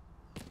ace.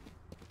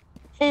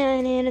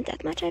 And in a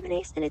deathmatch, I have an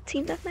ace. In a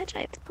team deathmatch,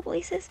 I have a couple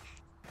aces.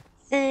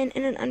 And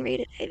in an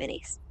unrated, I have an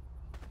ace.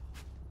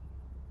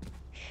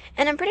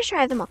 And I'm pretty sure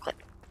I have them all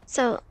clipped.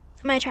 So,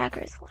 my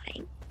tracker is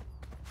lying.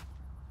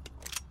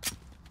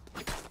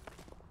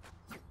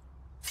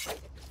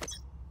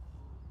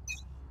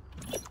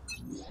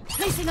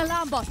 Placing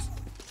alarm bot.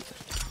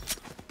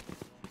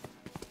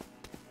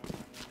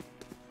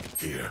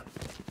 Here.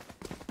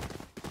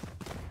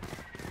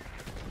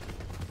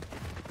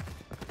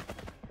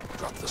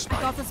 Drop the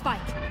spike. Got the spike.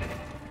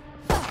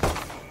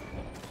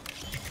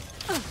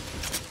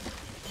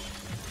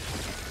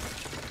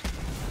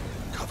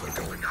 Cover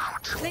going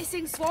out.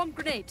 Placing swarm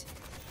grenade.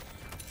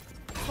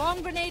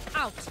 Swarm grenade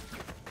out.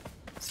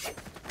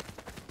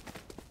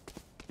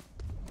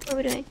 What are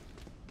we doing?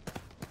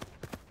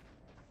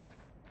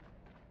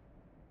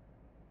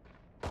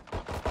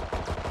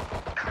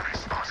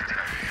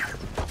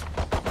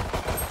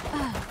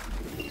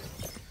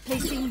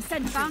 Placing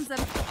send found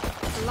them.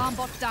 Alarm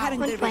bot down.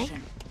 One flank.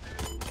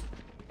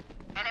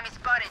 Enemy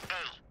spotted A.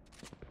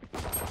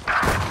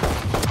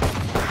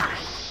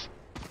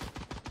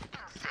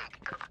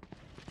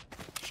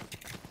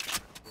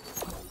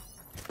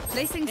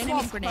 Placing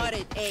swarm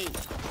grenade. A.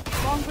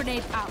 Swarm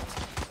grenade out.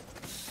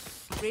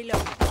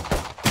 Reload.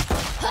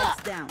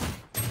 Spike's down.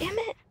 Damn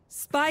it.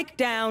 Spike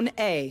down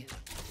A.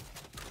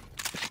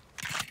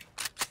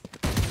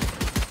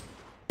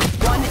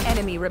 One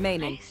enemy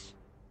remaining. Nice.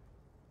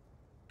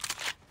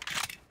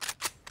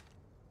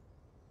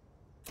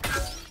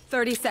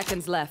 30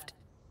 seconds left.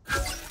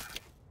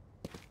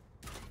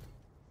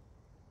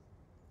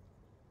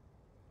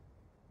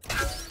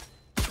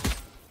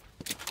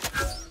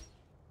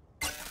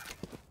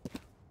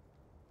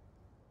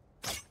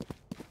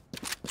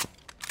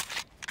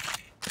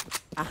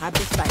 I have the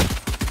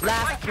spike.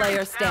 Last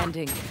player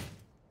standing.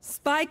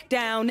 Spike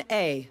down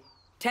A.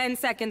 10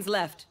 seconds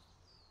left.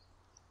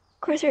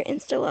 Of course, we're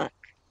insta-lock.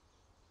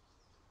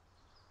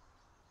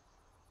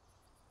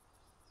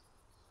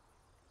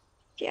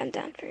 Yeah, I'm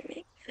down for a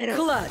minute. I don't.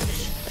 Clutch.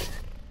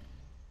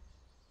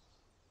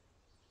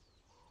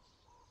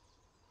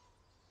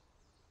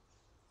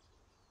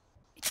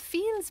 It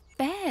feels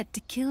bad to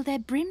kill their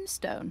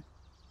brimstone.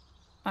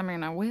 I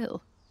mean, I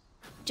will.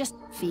 Just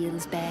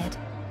feels bad.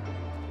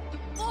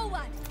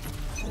 Forward!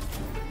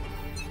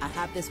 I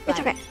have this It's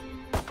spike. okay.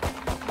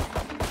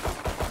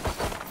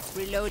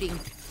 Reloading.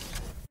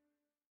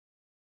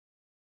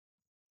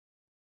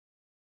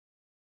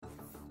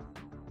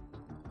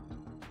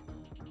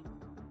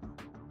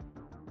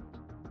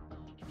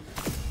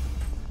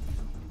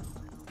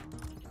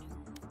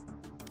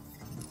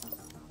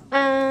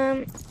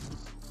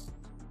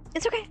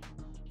 It's okay.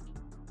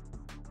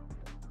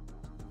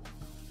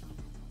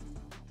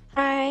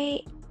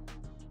 I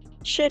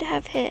should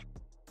have hit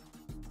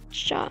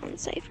shot on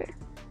Cypher.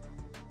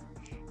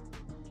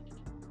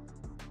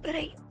 But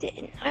I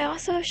didn't. I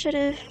also should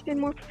have been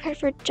more prepared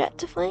for Jet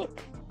to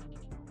flank.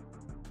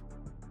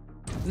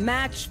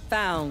 Match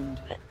found.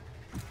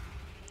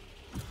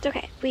 It's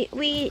okay.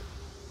 We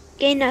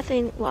gained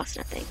nothing, lost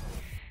nothing.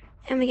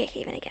 And we get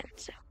Haven again,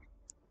 so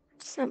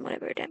somewhat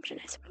of a redemption,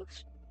 I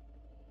suppose.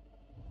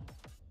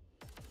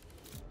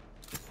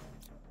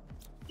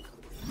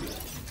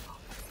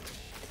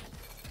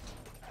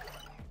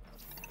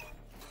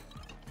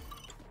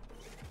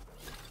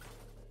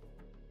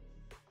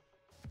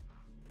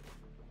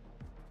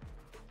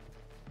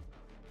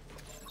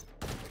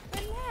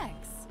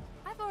 Relax.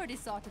 I've already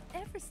sorted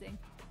everything.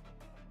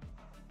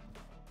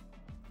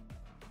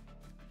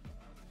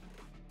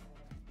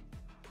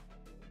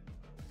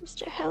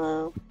 Mr.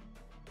 Hello.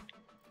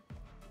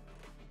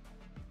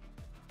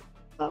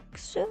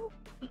 Foxo?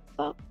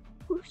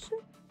 Foxo?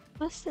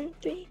 Less than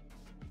 3.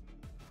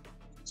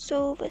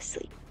 So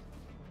asleep.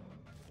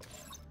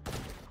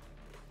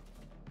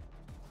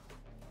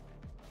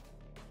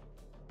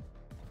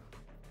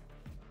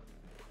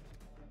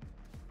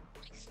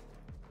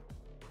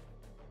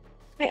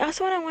 I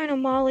also want to learn a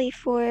molly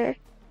for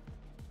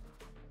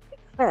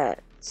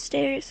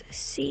stairs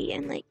C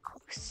and like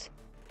close.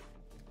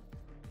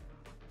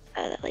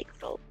 That like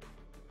little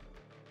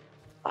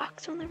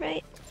box on the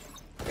right,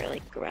 or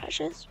like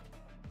garages.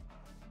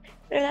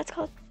 Whatever that's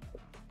called.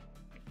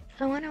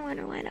 I want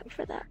to line up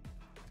for that.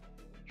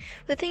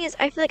 The thing is,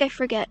 I feel like I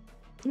forget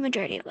the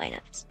majority of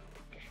lineups.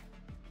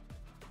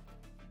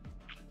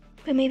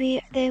 But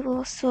maybe they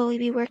will slowly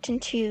be worked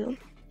into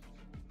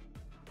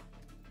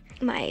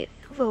my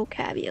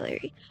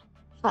vocabulary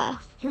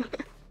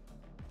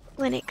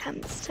when it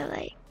comes to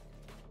like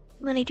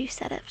when I do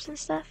setups and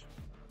stuff.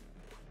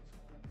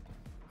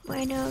 Where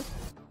I know,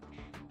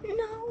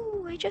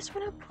 no, I just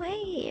want to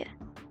play.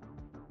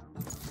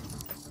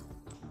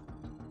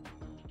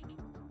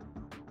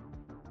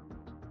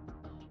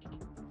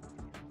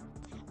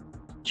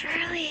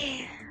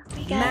 Charlie,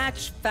 we got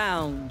Match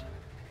found.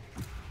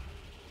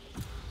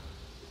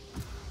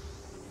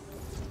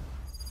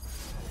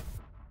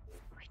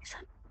 we just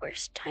had the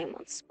worst time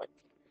on split.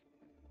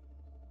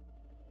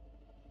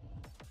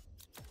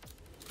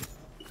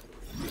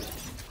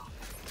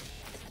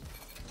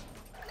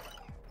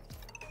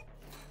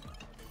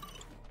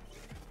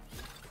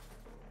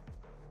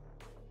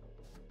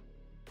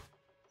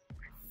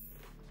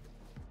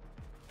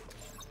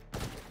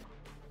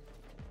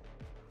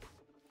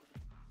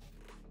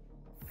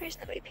 Where's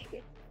nobody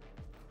picking?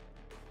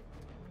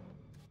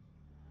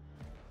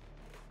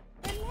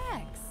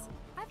 Relax.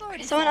 I've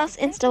already Someone else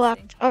started insta locked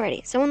practicing.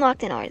 already. Someone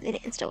locked in already. They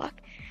didn't insta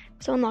lock.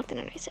 Someone locked in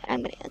already. So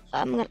I'm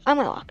gonna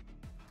lock.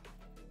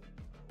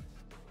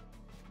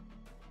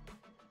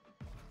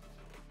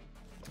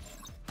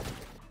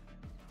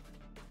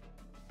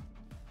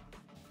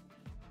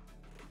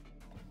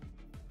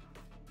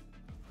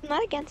 I'm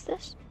not against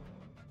this.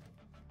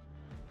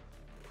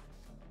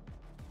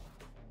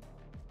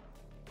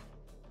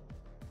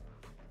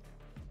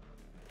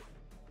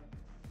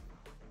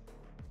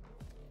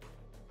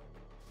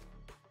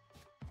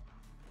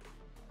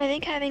 I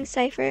think having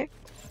Cypher.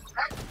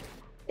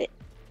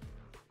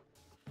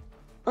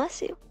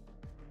 Bless you.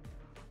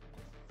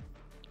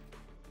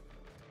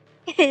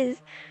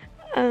 Is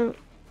a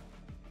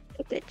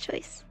good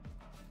choice.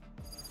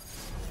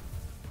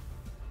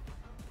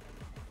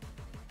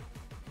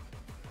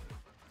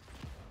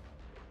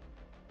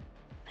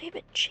 I have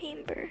a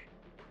chamber.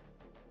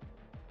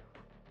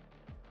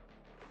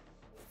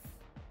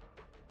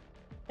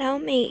 That'll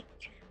make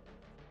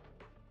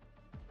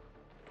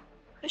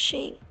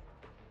pushing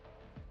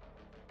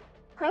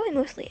probably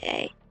mostly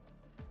A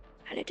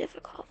kind of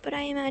difficult, but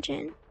I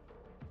imagine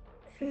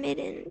mid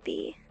and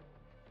B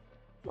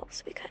will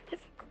also be kind of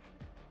difficult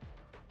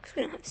because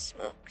we don't have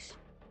smokes.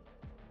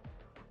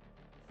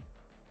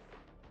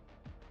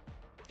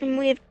 And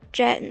we have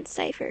Jet and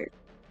Cypher.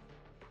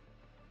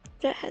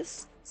 Jet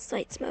has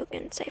slight smoke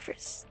and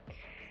Cypher's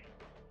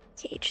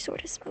cage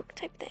sort of smoke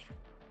type thing.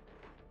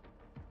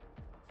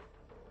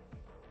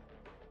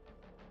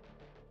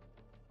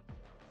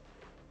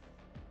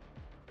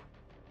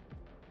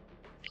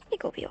 I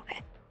think we'll be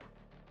okay.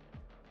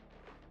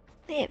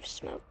 They have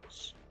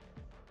smokes.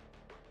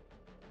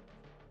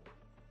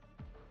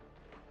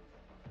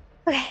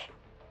 Okay,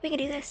 we can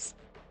do this.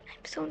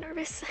 I'm so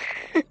nervous.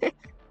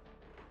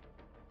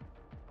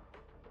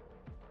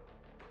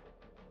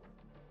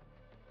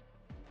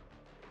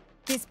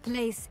 This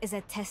place is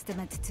a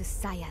testament to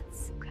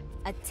science,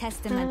 a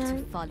testament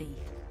to folly.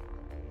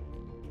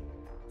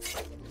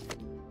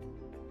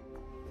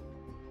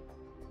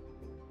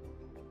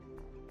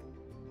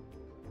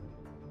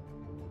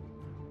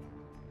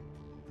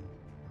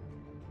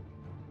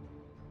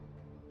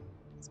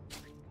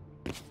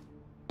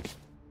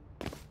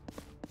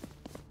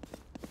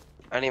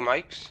 Any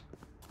mics?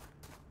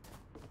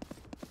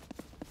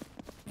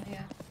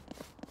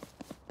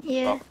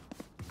 Yeah.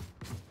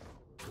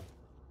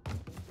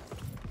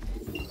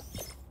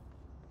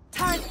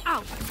 Turn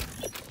out.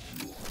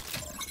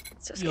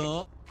 So scary.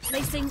 Yeah.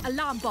 Placing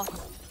alarm bot.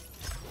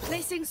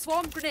 Placing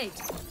swarm grenade.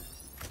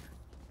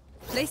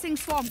 Placing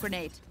swarm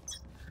grenade.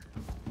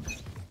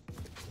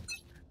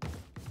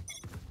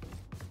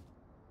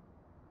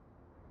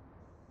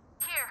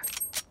 Here.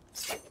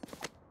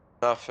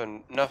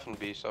 Nothing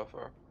B so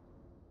far.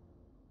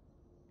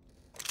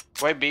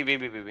 Wait, B. Here.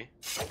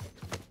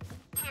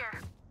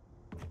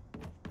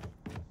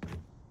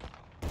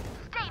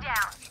 Stay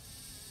down.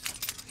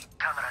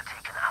 Camera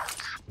taken out.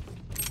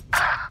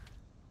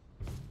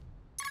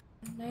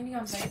 90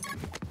 on base.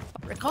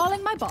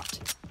 Recalling my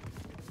bot.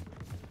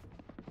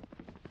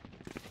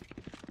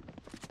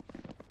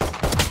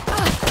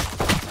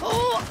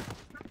 Oh!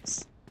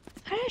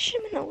 How did I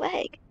shoot him in the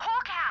leg?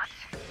 Hawk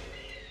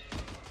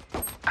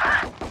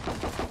out.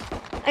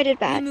 I did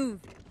bad.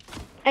 Remove.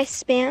 I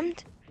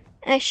spammed,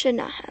 and I should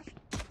not have.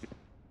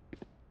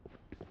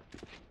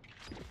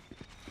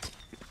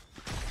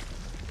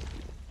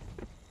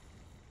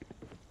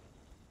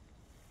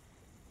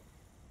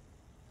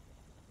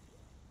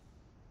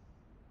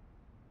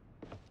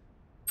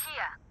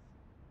 Here.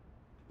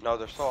 No,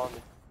 they're still on me.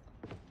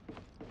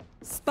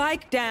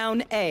 Spike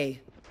down A.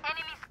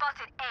 Enemy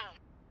spotted A.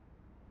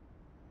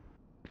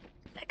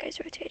 guy's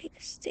rotating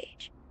the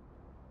stage.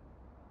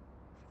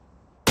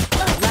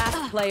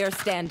 Last player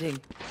standing.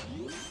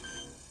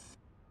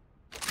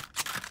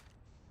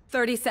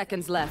 30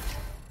 seconds left.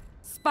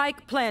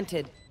 Spike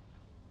planted.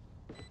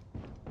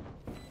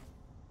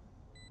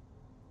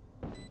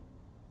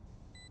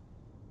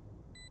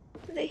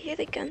 Did they hear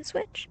the gun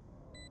switch?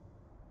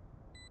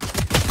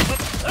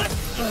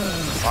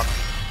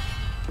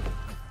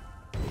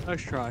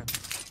 Nice try.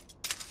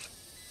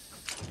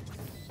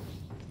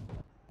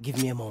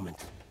 Give me a moment.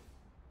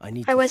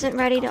 I wasn't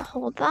ready to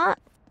hold that,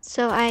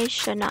 so I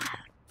should not have.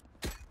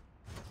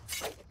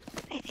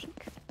 I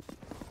think.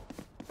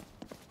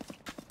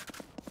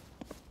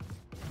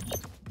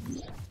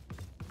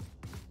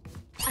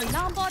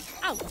 Alarm bot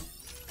out.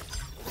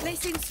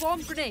 Placing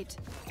swarm grenade.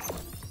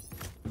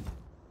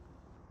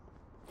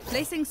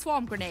 Placing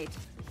swarm grenade.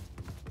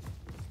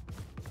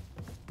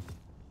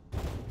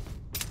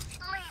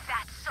 Leave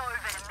that solver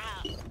to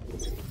me.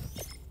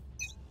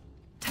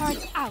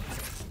 Turret out.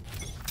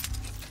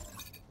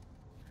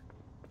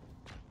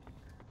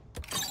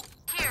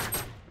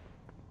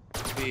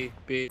 Here.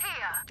 B. Here.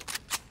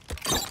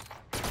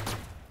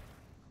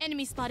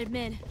 Enemy spotted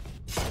mid.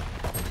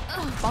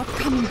 Bot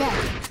coming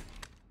back.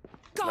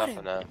 Got Nothing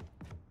him. now.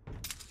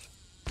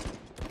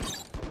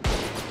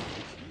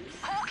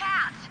 Hawk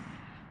out.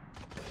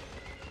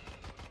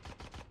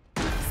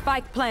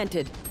 Spike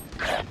planted.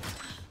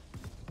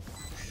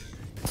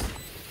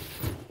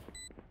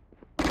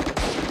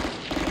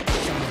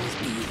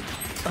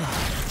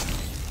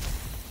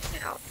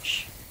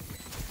 Ouch.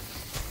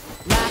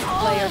 Last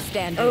player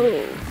standing.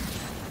 Oh.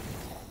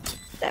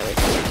 That was.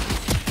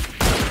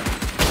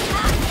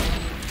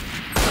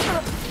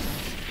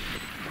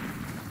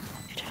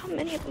 How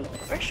many of them are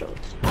commercials?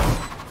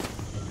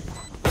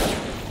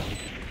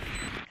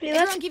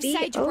 Everyone give be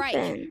Sage a break.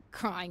 open.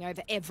 Crying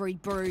over every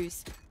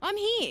bruise. I'm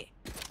here.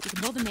 You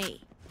can bother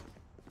me.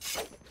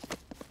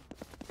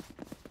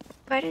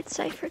 Why did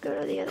Cypher go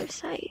to the other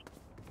site?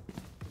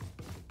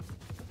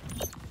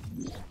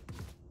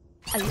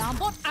 Alarm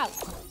bot out.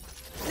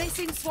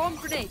 Placing swarm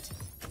grenade.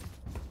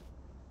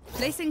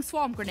 Placing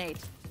swarm grenade.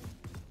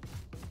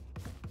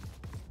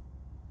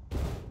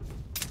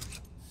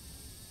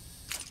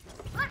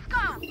 Let's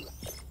go.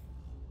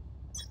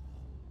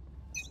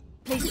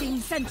 Placing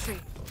sentry.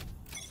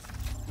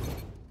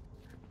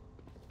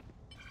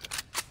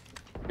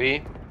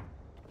 B.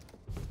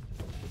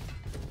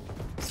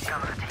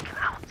 Camera taken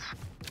out.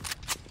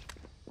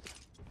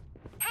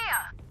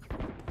 Here.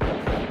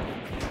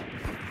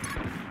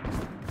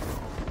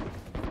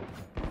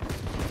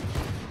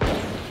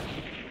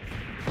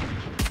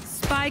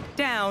 Spike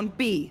down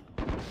B.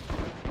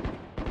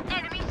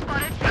 Enemy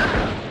spotted.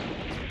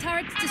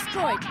 Turrets Enemy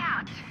destroyed. Hawk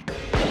out.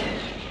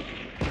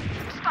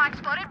 Spike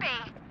spotted B.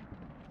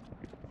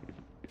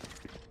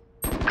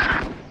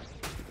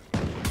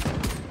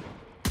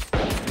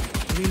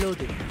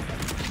 Reloading.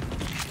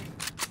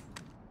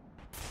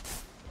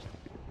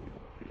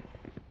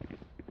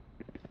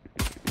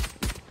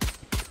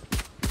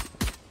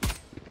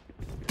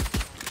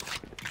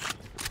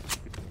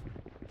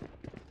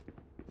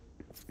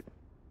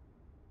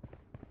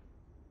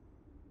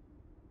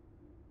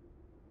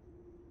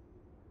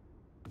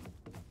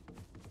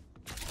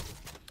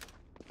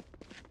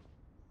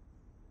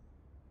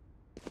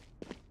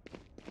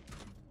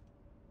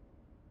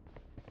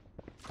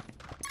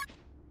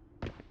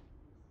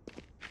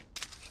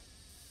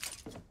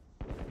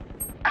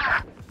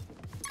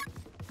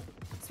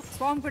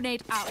 Swarm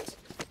grenade out.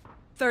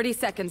 30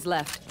 seconds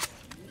left.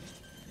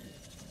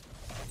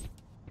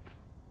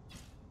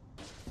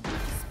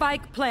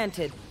 Spike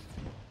planted.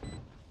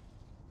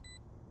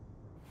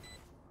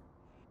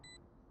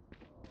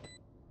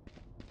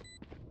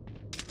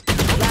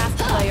 Last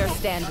player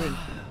standing.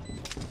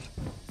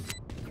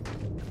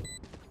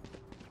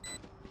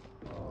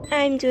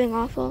 I'm doing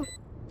awful.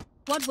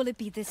 What will it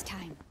be this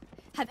time?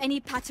 Have any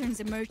patterns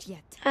emerged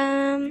yet?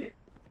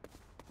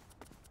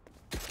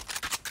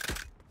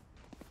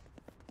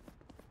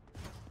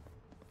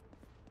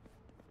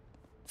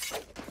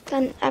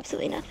 Done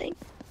absolutely nothing.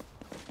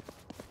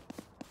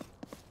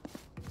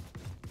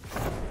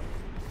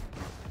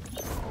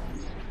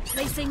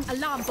 Placing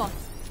alarm bot.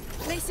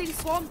 Placing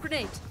swarm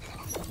grenade.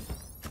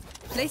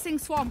 Placing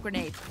swarm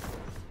grenade.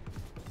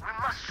 We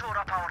must shore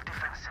up our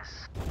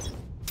defenses.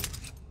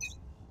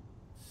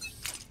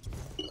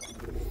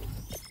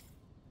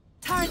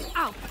 Turret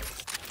out.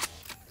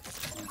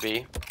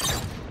 B.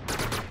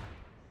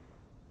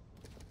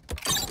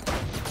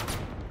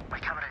 My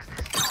camera is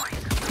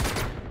destroyed.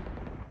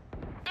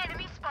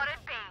 Enemy spotted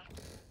B.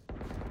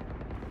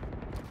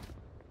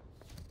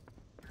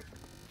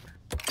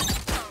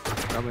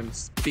 Coming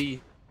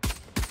B.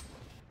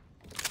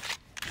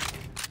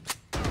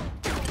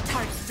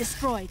 Turret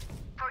destroyed.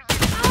 For you.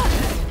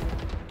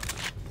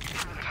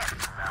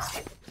 Careful now.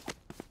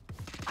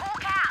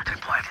 Hawk out.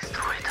 Deploy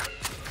destroyed.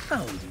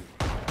 Found you.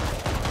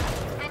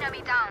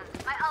 Enemy down.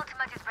 My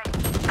ultimate is ready.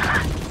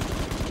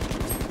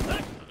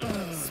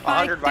 Spike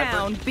 100 Viper.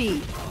 down B.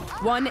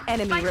 One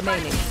enemy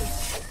remaining.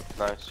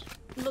 Nice.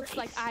 Looks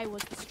like I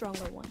was the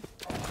stronger one.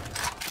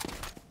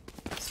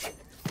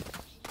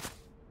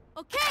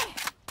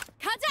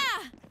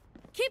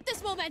 Keep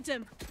this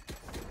momentum.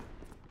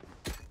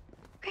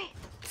 Okay.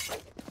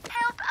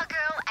 Help a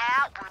girl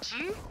out, would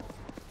you?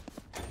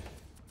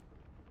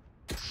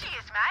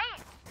 Cheers,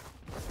 mate.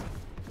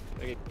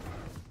 Okay.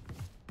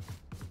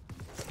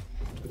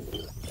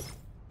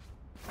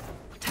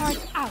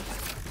 Turret out.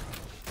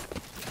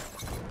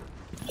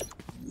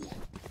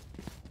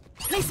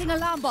 Placing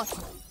alarm bot.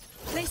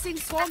 Placing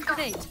swarm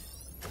grenade.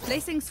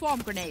 Placing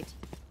swarm grenade.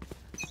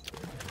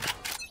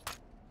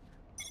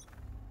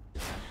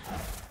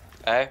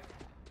 A.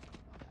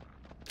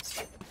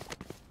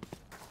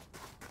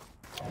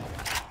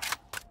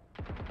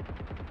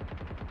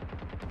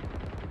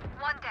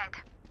 One dead.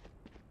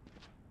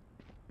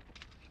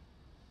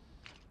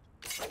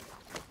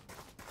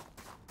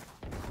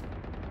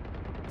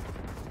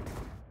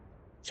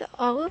 So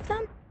all of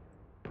them?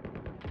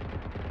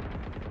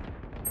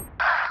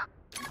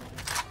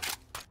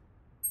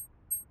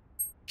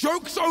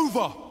 Joke's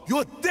over!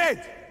 You're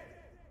dead!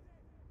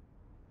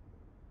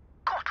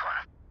 Got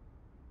one.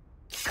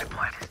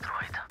 Deploy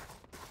destroyed.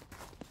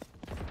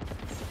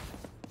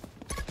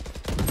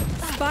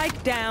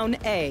 Spike down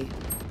A.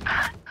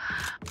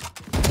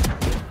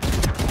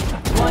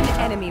 One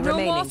enemy No more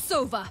remaining.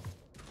 Sova.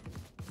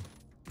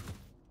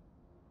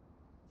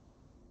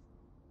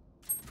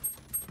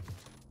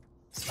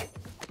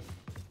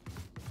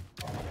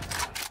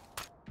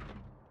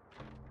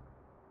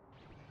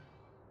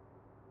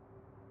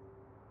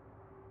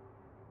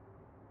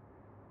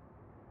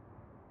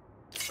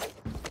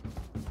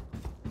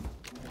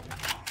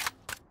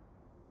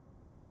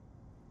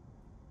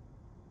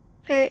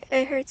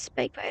 I heard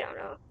Spike, but I don't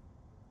know.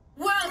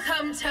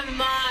 Welcome to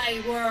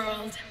my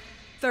world.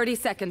 30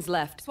 seconds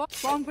left.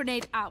 Swarm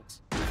grenade out.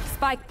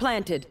 Spike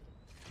planted.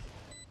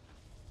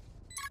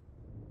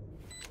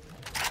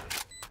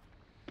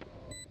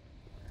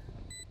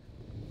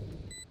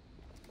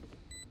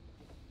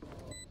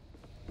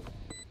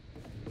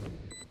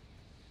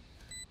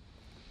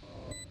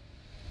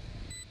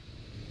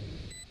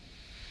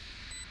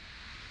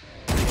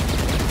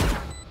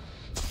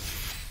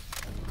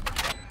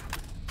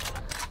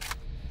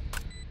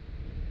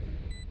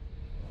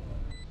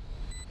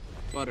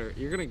 Butter,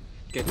 you're gonna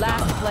get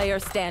Last player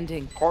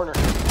standing. Corner.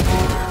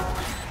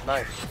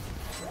 Nice.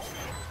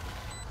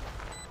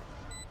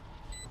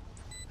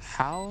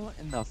 How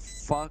in the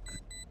fuck?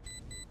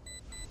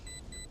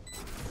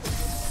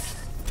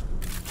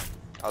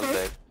 I was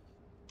dead.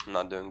 I'm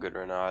not doing good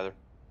right now either.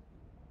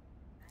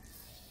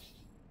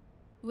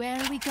 Where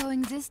are we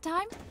going this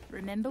time?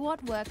 Remember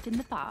what worked in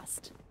the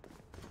past.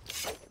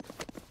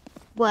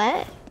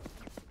 What?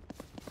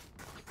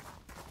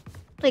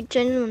 Like,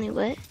 genuinely,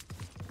 what?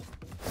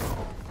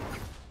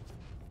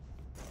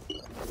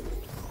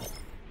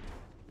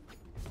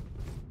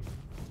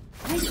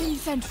 Placing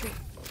sentry.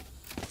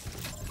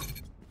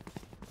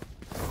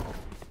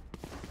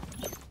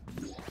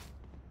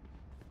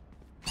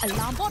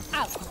 Alarm bot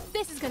out.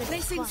 This is gonna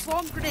placing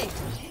swarm grenade.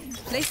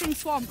 Placing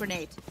swarm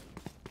grenade.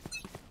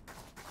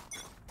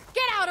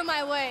 Get out of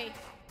my way!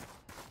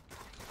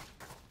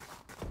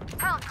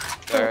 Help.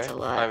 That's a Alright,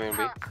 lot. I mean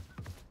B.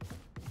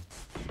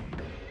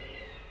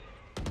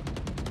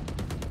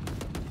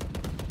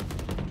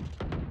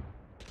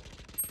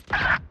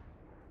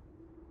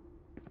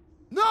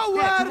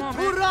 Nowhere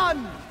to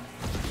run!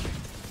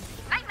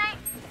 Night, night.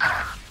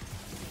 Ah,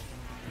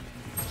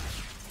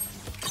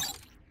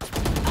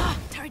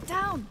 turret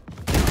down.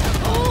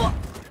 Oh!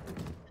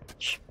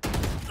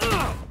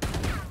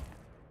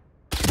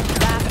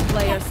 Last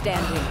player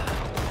standing.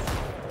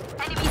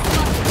 Enemy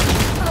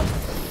spotted.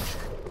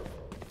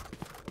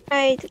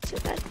 I did so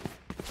bad.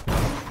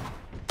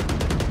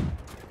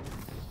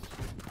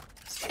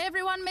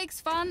 Everyone makes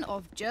fun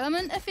of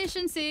German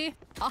efficiency.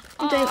 Ha,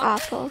 I'm doing ha.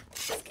 awful.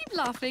 Just keep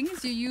laughing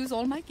as you use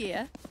all my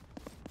gear.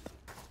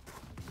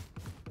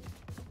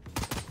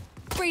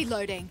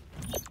 Reloading.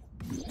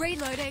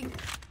 Reloading.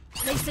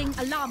 Placing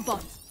alarm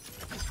bot.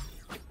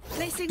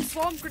 Placing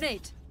swarm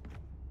grenade.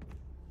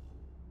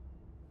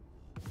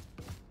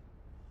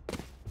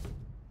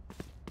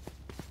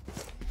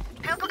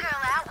 Help a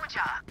girl out, would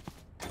ya?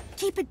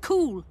 Keep it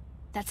cool.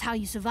 That's how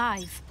you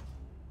survive.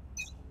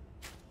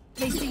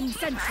 Placing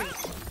sentry.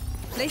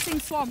 Placing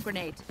swarm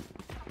grenade.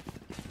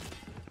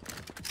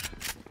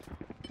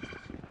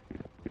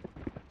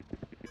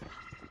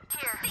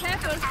 Here.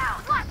 Careful.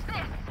 Out. Watch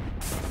this.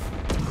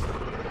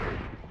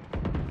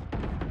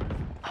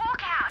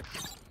 Hawk out.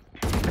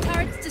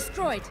 Turrets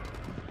destroyed.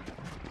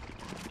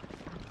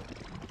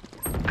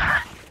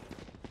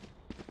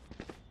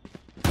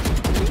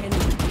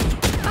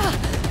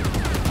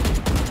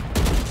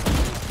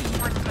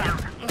 One down.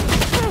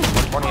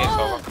 28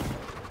 Sova.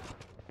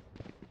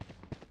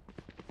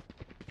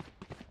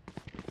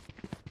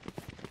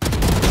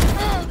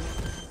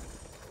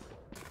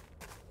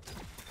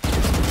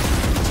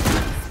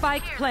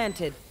 Spike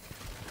planted.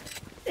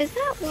 Is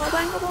that wall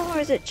bangable or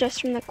is it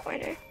just from the corner?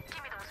 Give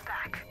me those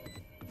back.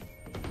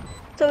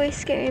 It's always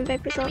scary in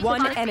Viper's Ultimate. One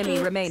Defense. enemy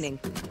remaining.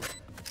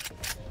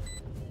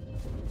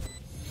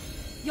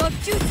 Your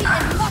duty is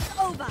not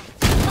over.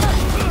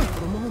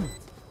 For a moment,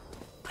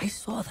 I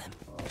saw them.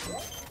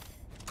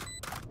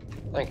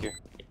 Thank you.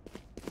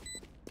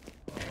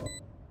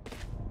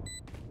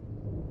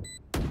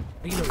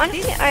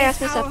 Honestly, I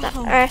ask myself that.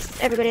 I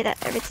ask everybody that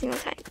every single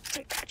time.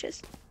 Like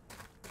patches.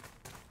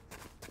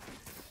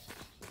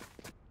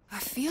 I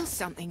feel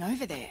something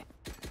over there.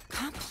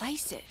 Can't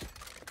place it.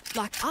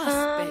 Like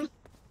us, but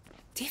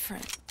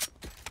different.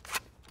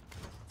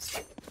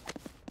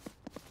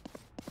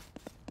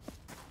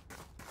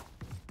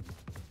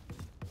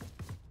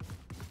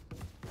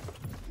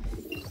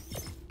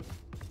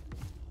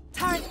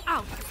 Turret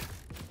out.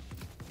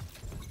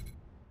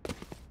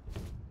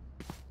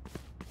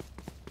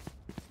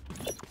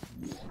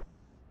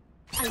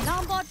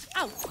 Alarm bot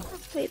out.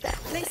 Way back.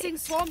 Placing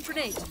swarm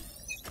grenade.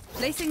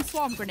 Placing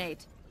swarm grenade.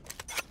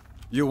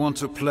 You want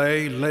to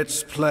play?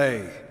 Let's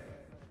play.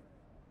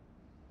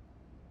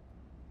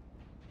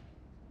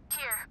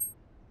 Here.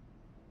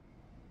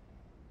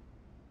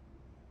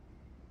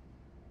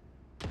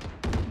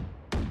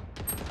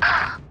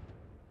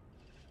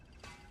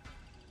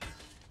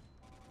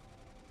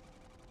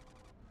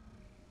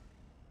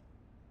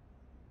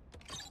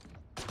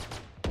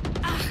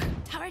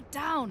 Turret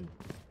down.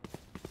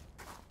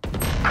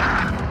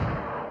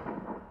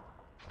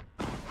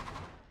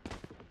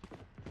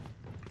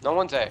 No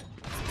one's A.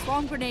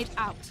 Swarm grenade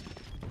out.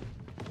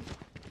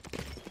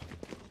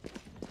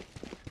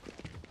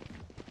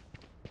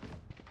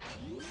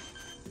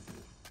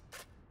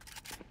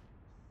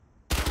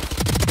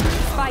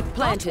 Spike Got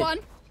planted. one.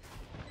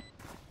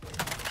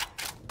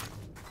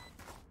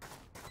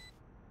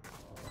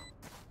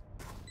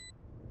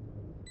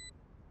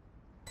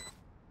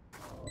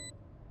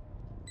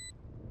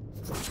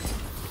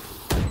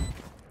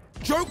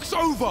 Joke's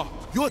over!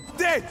 You're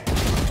dead!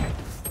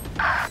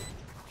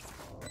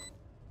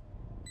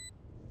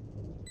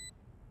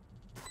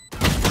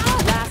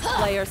 Last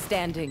player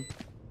standing.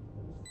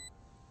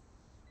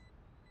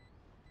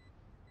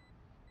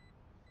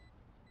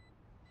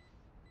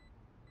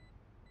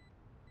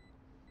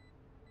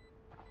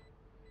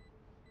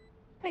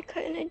 Why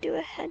couldn't I do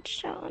a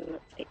headshot on the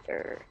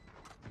Viper?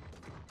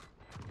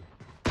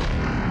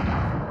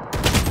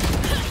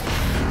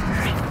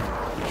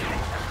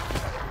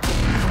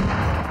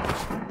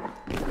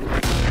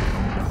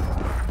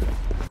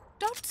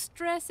 Don't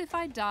stress if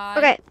I die.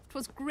 Okay. It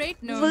was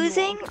great knowing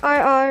Losing you.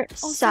 RR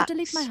Also, sucks.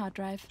 delete my hard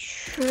drive.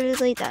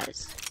 Truly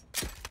does.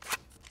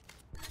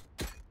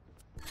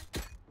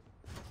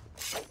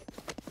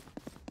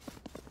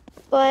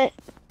 But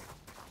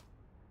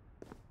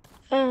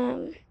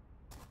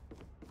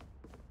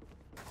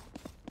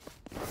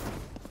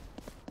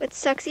what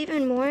sucks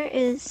even more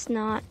is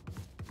not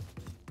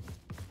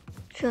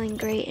feeling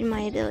great in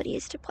my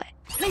abilities to play.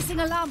 Placing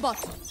alarm bot.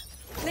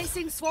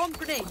 Placing swarm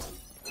grenade.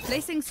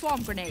 Placing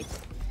swarm grenade.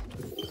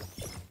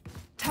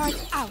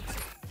 Turret out.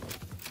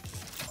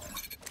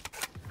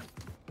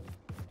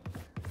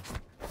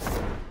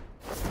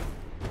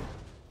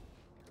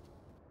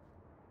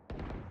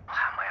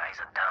 My eyes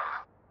are down.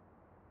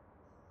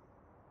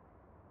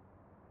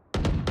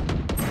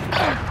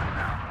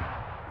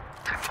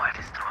 Tripwire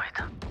destroyed.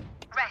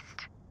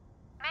 Rest.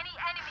 Many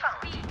enemies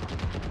B.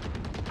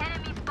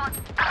 Enemy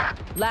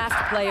spotted.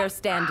 Last player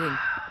standing.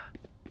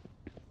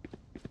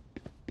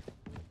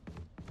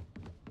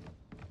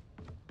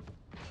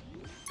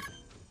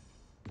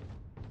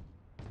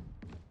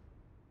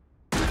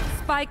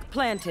 Spike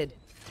planted.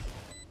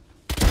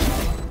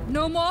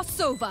 No more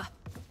Sova.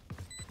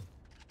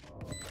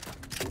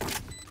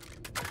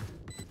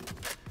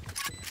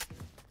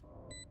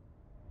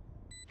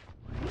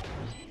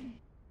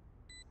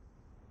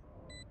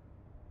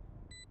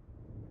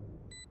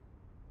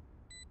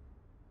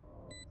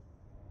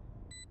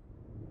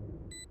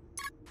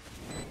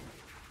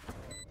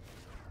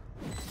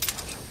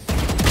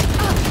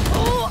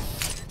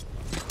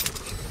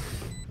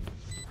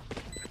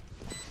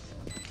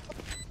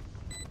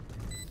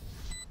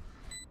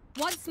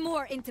 Once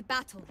more into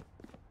battle.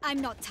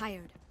 I'm not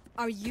tired.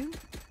 Are you?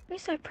 At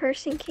least that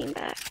person came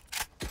back.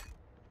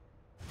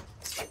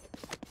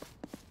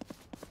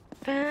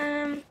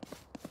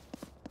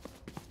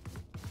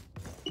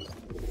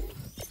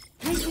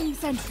 Placing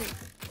sentry.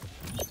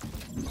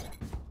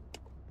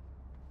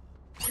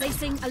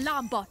 Placing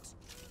alarm bot.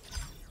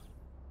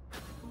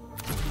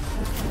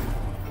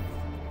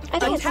 I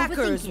think it's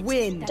Attackers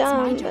win. That's my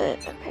dumb, job.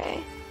 but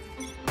okay.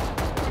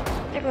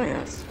 Everyone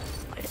else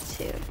wanted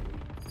to.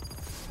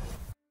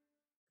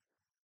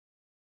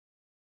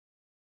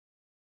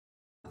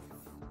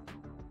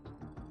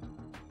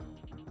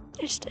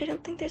 I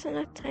don't think there's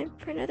enough time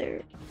for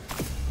another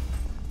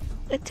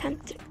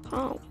attempt at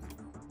calm.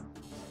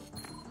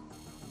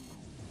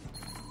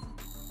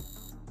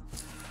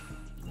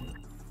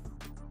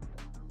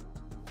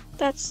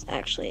 That's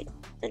actually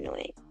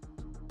annoying.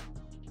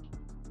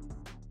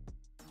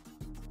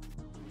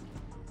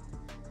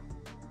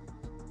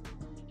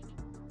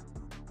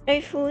 I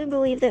fully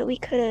believe that we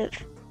could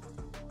have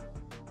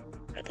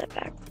put that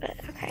back, but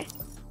okay.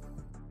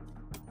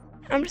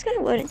 I'm just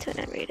gonna load into an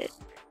unrated.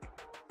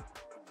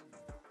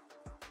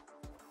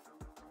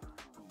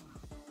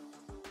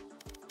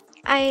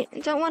 I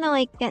don't want to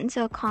like get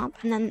into a comp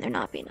and then there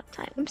not be enough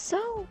time. I'm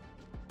so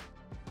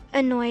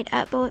annoyed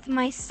at both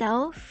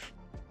myself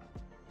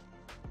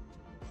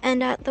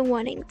and at the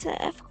wanting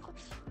to F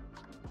off.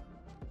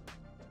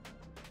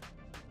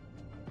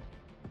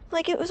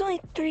 Like, it was only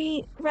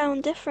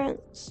 3-round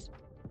difference.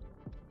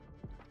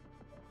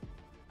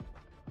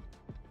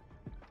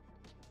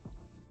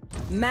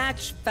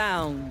 Match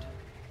found.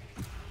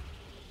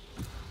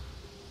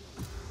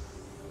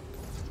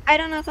 I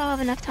don't know if I'll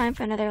have enough time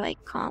for another,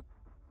 like, comp.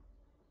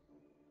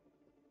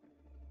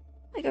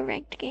 Like a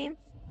ranked game.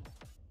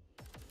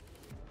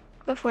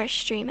 Before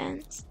stream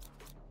ends.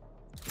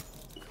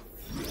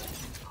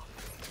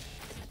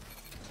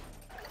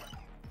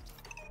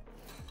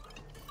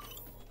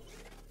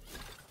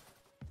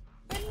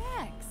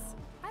 Relax.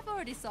 I've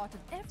already sorted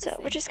everything. So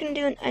we're just gonna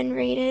do an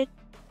unrated.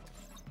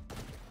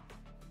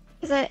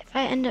 Because if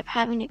I end up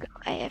having to go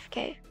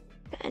AFK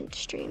to end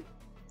stream,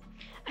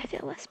 I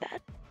feel less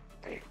bad.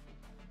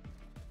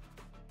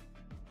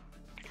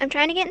 I'm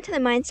trying to get into the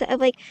mindset of,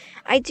 like,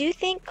 I do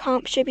think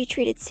comp should be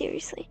treated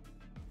seriously.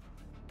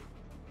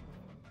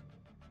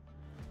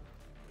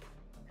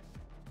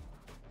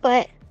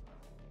 But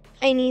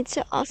I need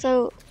to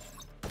also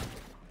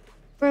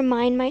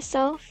remind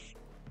myself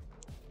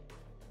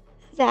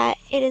that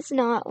it is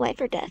not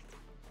life or death.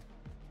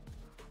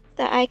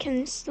 That I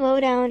can slow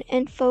down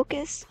and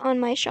focus on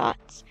my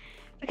shots.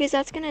 Because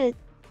that's gonna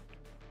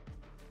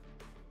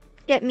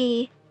get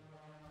me,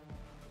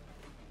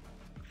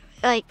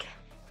 like,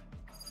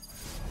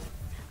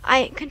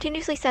 I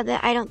continuously said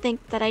that I don't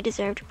think that I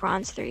deserved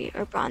bronze 3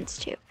 or bronze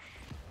 2.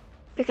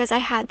 Because I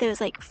had those,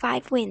 like,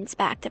 5 wins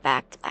back to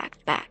back to back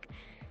to back.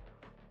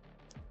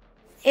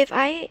 If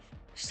I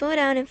slow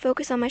down and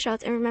focus on my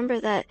shots and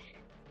remember that,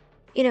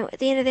 you know, at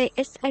the end of the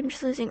day, I'm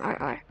just losing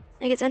RR.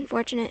 Like, it's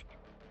unfortunate.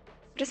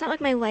 But it's not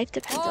like my life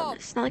depends on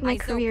this. It's not like my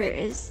career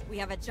is We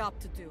have a job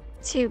to do.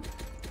 to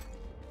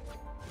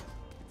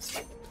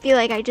feel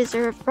like I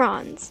deserve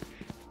bronze.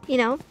 You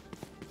know?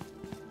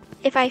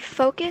 If I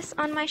focus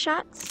on my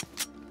shots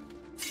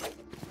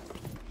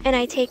and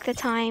I take the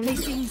time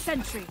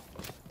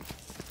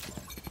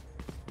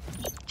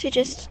to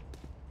just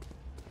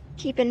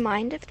keep in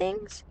mind of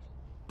things,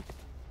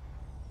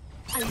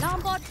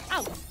 Alarm bot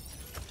out.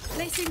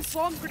 Placing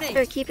swarm grenade.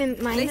 or keep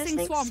in mind those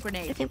Placing swarm things,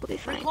 grenade. I think we'll be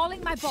fine.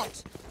 Calling my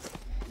bot.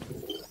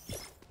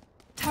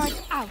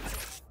 Turret out.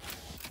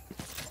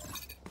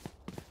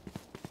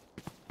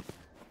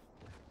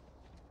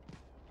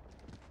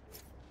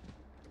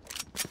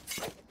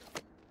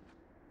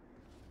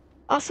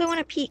 Also want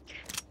to peek.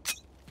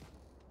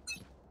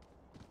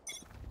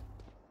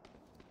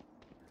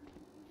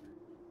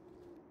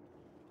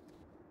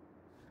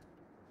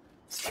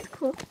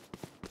 Cool.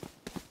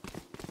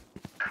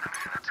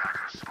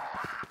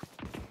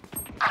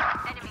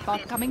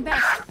 Bot coming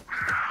back.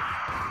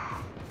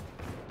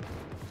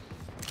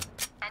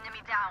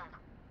 Enemy down.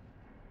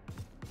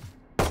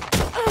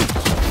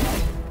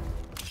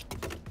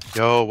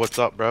 Yo, what's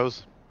up,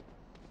 bros?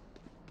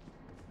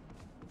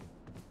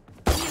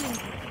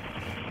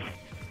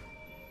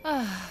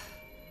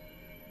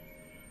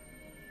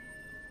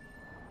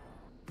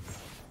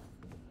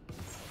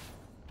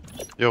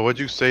 Yo, what'd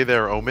you say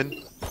there,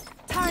 Omen?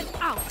 Turret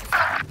out.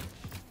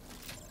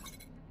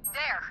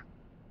 There.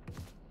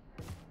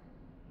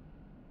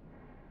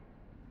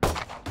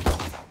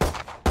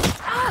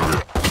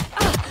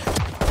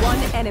 One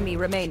enemy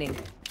remaining.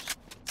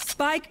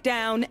 Spike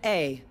down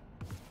A.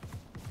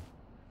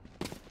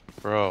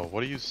 Bro,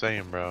 what are you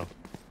saying, bro?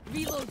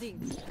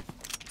 Reloading.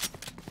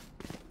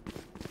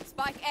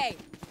 Spike A.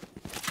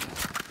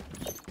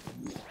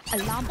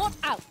 Alarm bot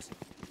out.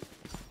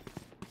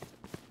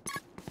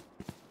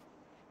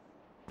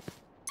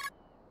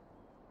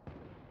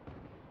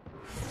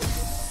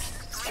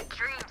 Sweet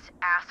dreams,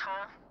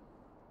 asshole.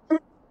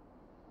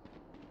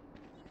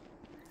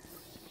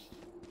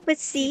 But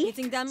see,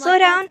 Hitting them slow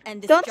like down, that,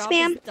 and this don't job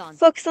spam, is done.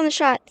 focus on the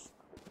shots.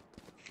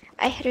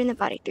 I hit her in the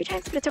body 3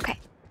 times, but it's okay.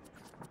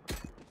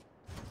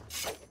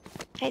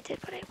 I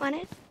did what I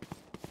wanted.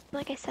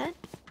 Like I said,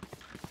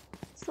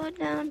 slowed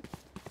down.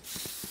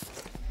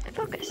 I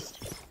focused.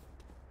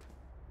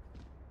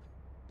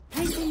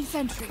 Placing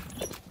sentry.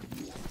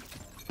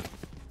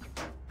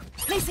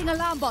 Placing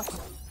alarm bot.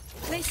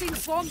 Placing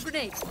swarm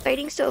grenade.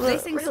 Fighting solo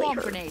Placing really swarm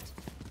hurt, grenade.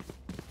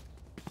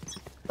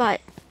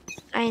 but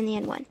I in the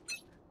end won.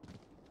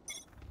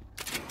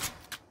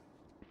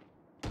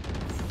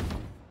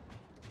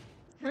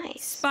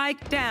 Nice.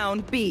 Spike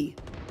down B.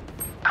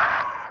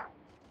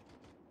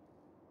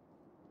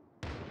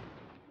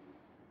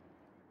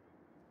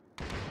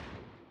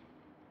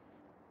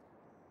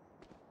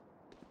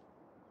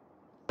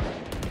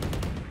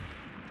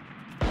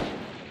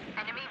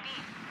 Enemy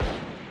B.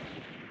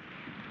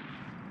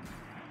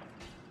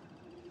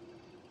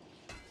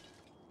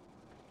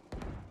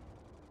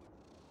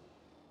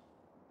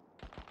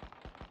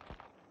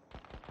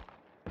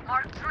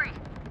 Mark 3.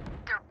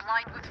 They're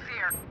blind with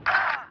fear.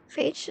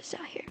 Fade's just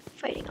out here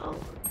fighting all alone.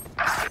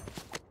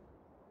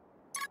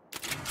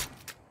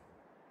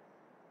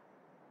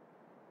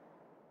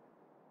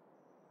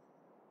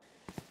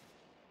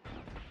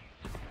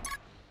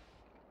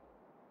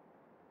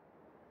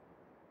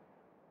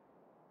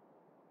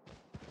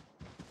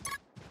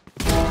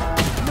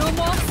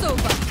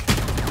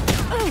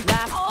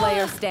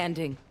 player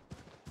standing.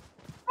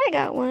 I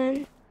got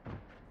one.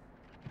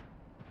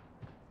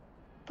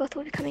 Both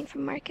will be coming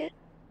from market.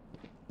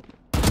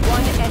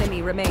 One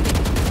enemy remaining.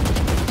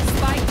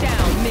 Spike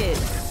down mid.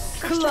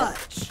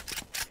 Clutch.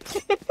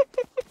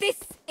 This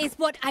is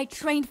what I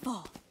trained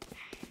for.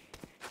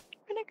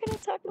 We're not gonna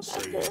talk about this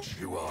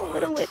a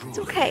little bit. It's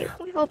okay.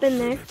 We've all been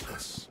there.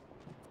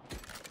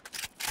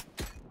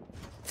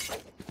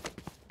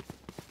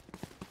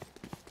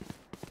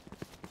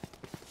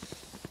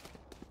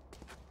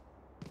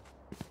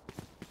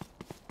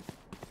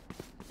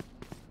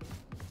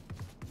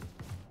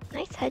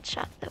 Nice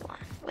headshot, though.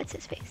 What's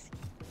his face?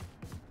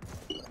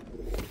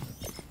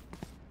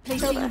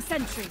 Placing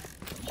sentry.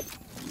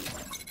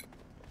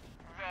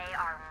 They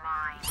are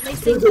mine.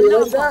 Placing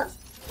alarm bot.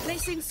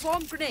 Placing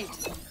swarm grenade.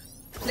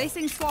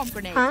 Placing swarm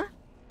grenade. Huh?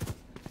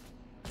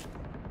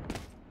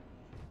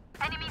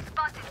 Enemy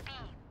spotted B.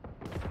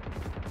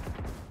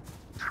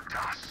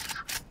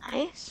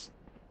 Nice.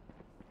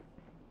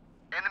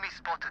 Enemy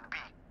spotted B.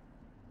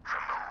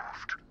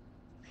 Removed.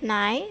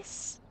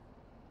 Nice.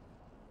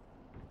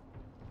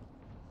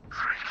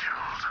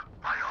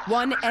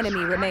 One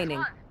enemy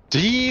remaining.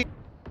 D.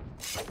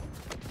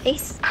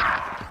 Ace.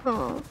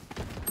 Oh.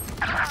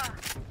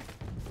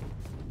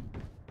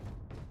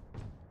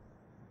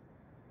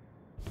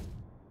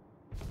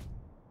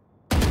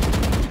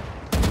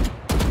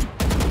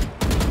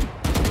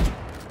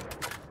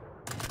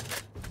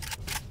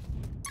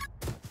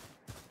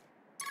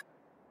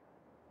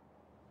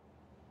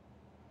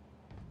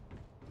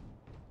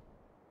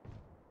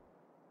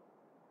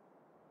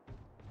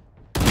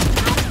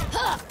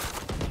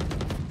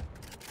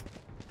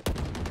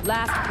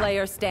 Last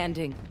player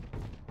standing.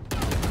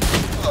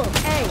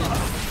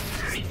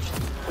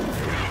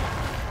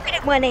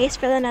 One ace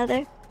for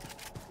another.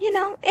 You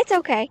know, it's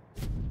okay.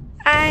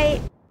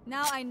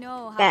 Now I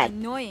know how Bad.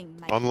 annoying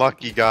my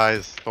Unlucky,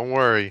 guys. Don't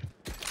worry.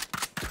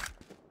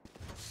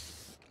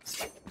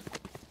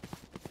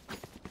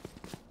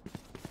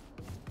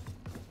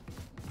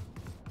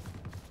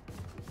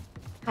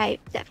 I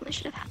definitely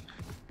should have had that.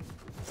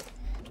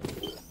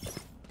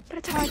 But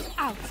it's Turret alright.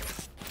 out.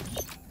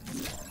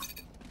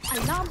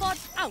 Alarm bot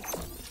out.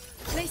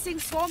 Placing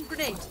swarm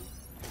grenade.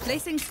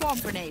 Placing swarm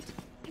grenade.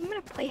 I'm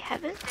gonna play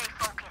heaven. Stay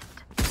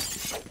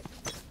focused.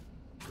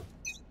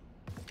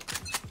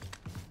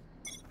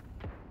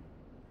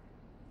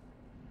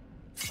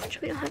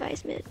 Which we don't have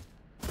eyes mid.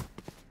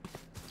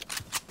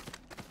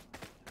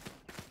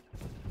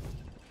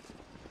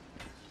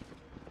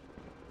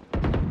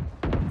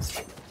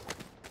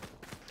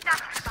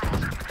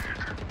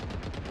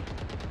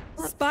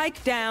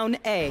 Spike down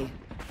A.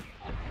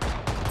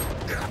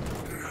 There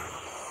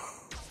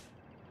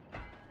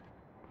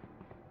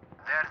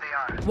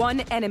they are.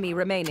 One enemy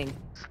remaining.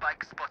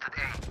 Spike spotted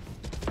A.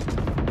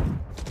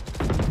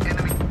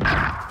 Enemy.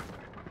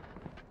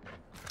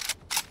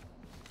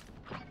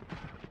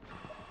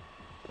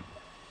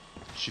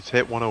 She's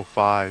hit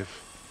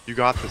 105. You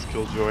got this,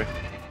 Killjoy.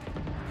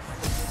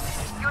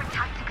 Your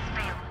tactics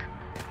failed.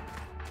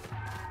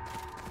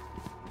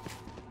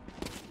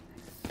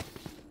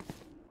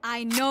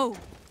 I know.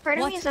 Part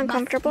of what me is must be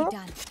uncomfortable.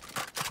 done.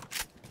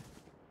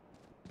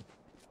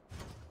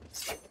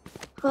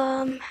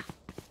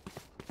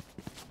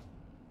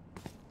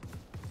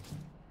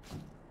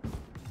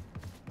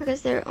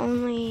 Because they're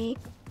only...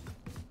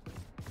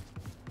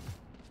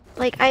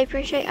 Like, I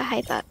appreciate a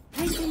hype up,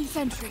 Placing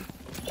sentry.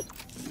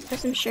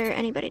 as I'm sure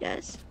anybody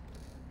does.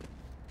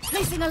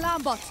 Placing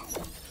alarm bot.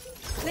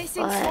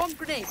 Placing But swarm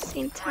grenade. at the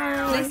same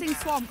time, Placing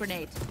swarm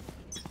grenade.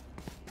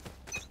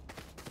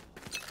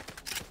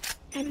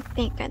 I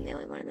think I'm the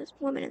only one in this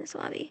woman in this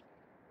lobby.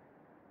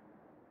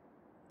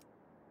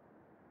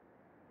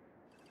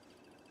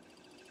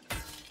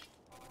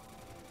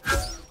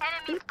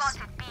 Enemy Oops.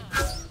 spotted B.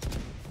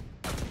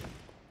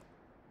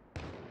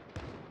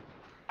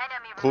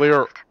 Enemy Clear.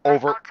 removed. My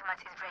Over.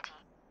 ultimate is ready.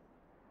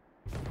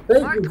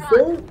 Thank you,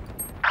 sir.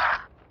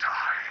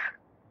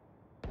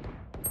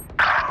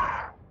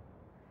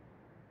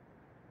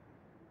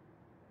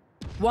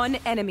 One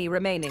enemy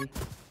remaining.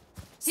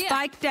 Here.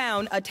 Spike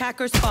down,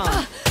 attacker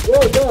spawn.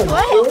 Well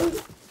done,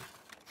 sir.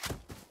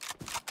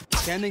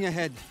 Scanning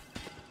ahead.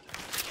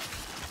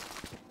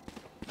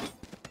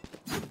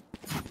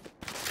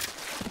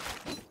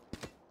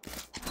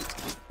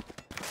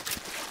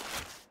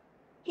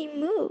 He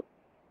moved.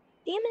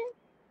 Damn it.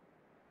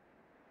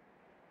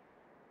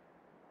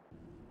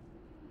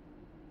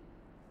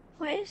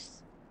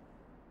 Where's...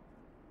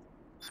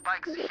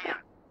 Spikes here.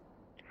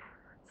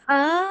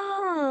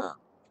 Oh.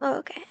 Oh,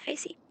 okay. I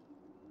see.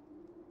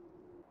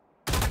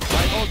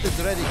 My ult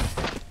is ready.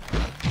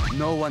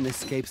 No one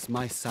escapes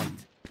my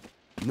sight.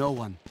 No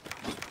one.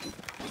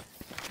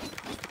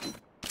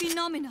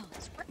 Phenomenal.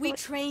 We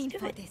Let's trained do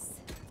for it. this.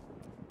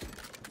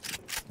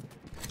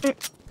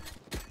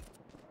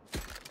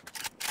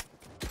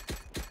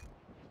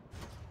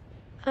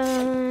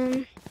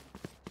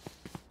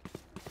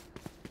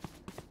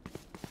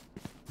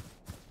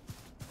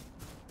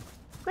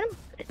 What I'm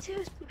gonna do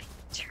is put my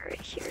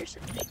turret here or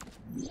something.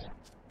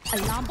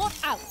 Alarm bot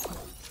out.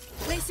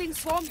 Placing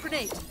swarm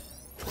grenade.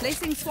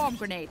 Placing swarm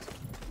grenade.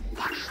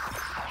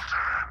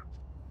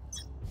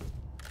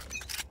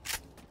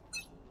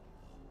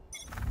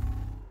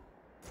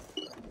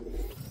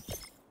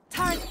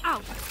 Turret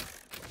out.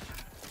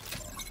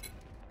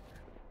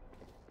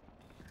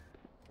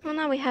 Well,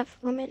 now we have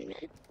women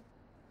mid.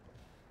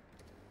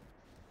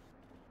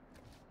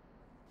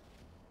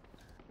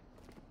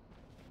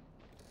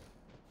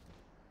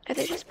 Are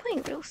they just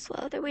playing real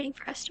slow? They're waiting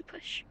for us to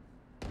push.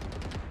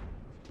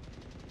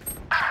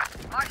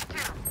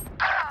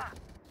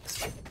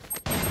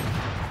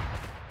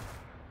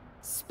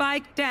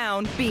 Spike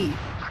down B.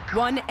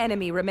 One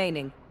enemy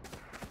remaining.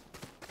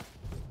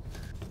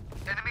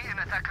 Enemy in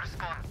attacker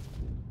spawn.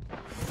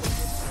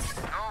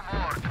 No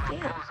more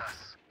to oppose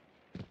us.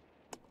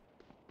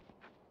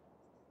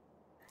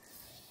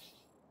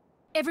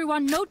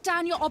 Everyone note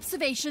down your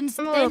observations,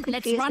 I'm a then little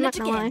let's confused, run I'm it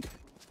not gonna again. lie.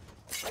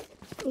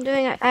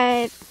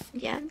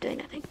 I'm doing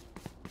nothing.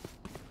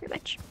 Pretty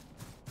much.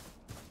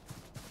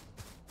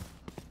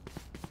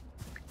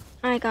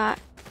 I got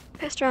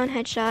pistol and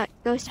headshot,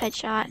 ghost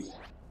headshot.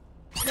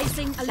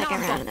 Placing Second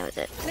alarm round, and bot. that was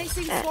it.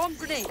 Placing That's swarm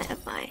grenade. kind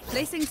of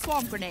Placing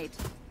swarm grenade.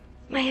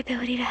 my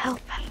ability to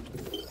help.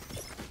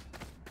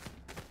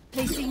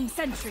 Placing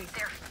sentry.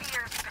 Their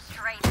fears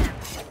betray them.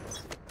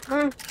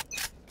 Huh?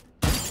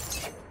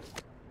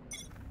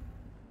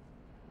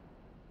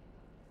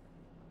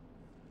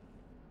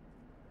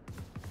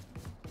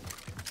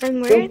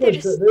 And where Don't they're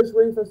push. just They're just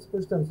waiting for us to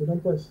push them, so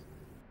don't push.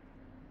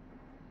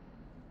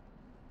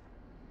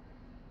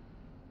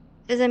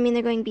 does that mean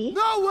they're going B?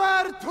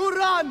 Nowhere to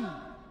run!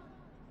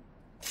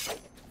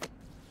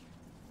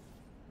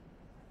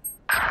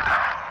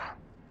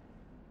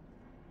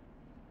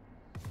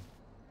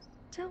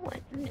 So what?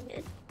 I'm in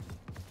mid.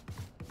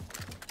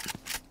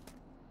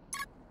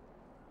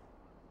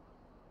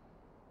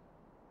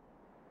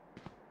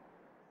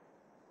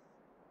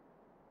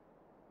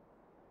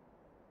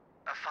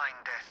 A fine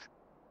death.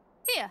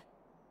 Here.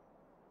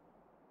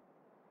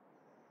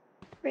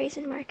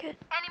 Raisin market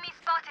Enemy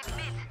spotted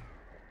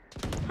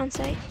mid. on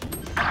site.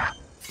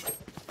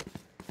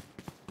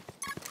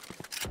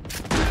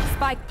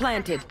 Spike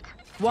planted.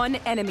 One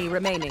enemy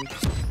remaining.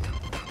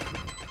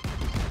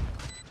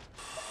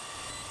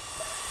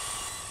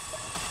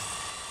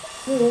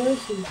 Where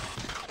is she?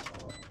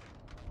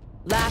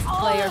 Last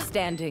player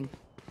standing.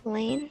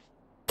 Lane.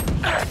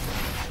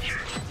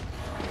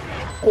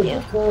 Oh,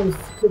 yeah. Comes.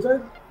 Could I?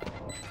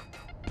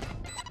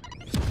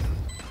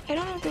 I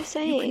don't know what they're You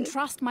saying. can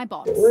trust my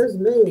bots. Where's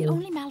me? They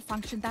only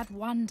malfunctioned that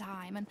one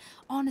time, and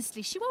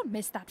honestly, she won't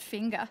miss that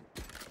finger.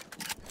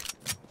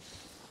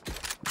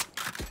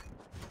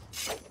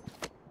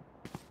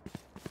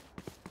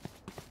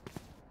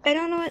 I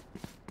don't know what.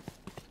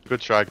 Good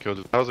try,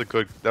 Killjoy. That was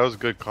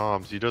good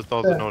comms. He just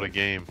doesn't know the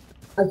game.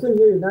 I couldn't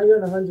hear you. Now you're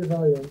on 100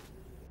 volume.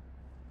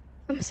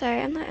 I'm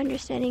sorry, I'm not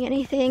understanding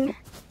anything.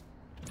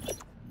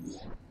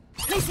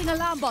 Placing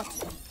alarm bot.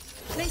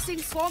 Placing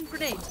swarm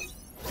grenade.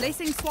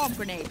 Placing swarm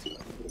grenade.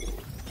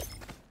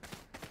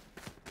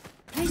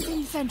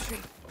 Placing sentry.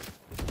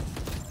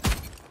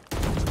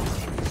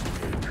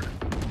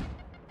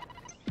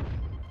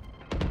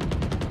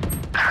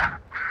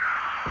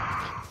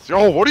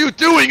 Yo, what are you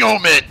doing,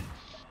 Omen?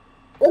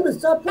 Oh, but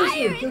stop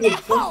pushing! Dude,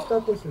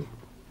 stop pushing.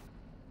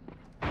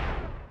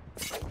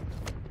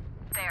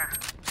 There.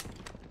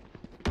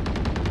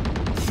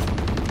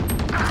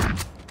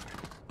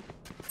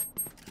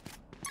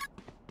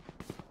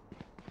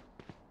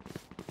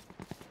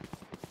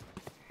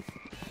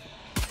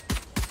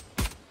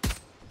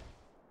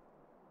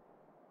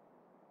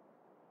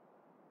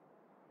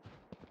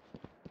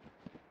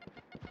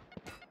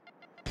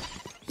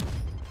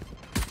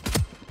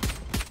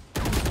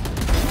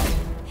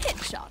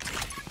 Headshot.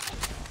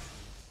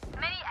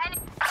 Many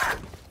enemies.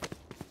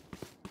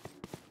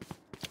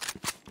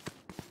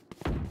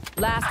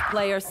 Last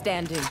player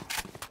standing.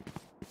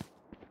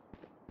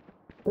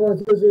 Come on,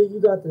 TJ, you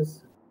got this.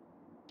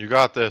 You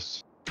got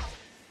this.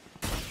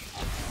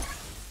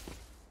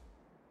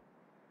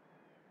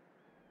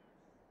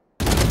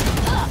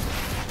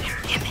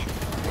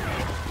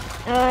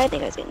 Oh, I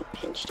think I was getting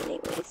pinched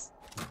anyways.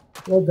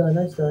 Well done,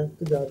 nice try.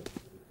 Good job.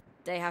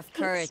 They have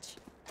courage,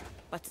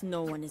 but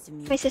no one is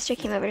immune. My sister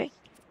came over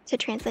to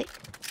translate.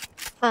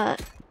 I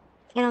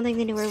don't think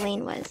they knew where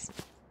Lane was.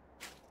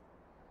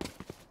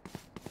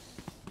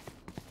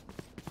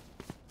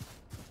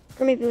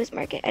 Or maybe it was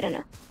Market, I don't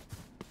know.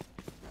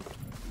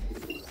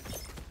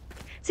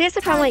 See, that's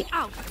the problem, like,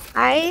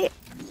 I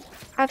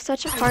have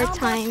such a hard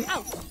time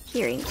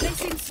hearing people.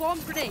 Placing swarm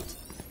grenade.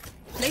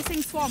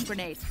 Placing swarm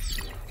grenade.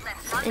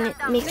 And it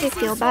makes me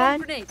feel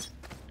bad.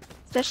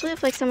 Especially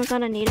if, like, someone's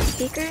not a native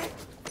speaker.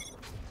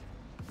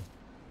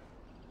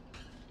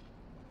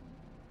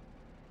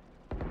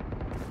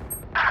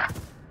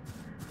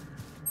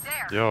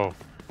 Yo.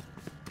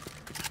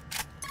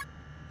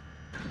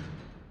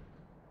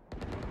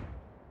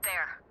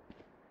 There.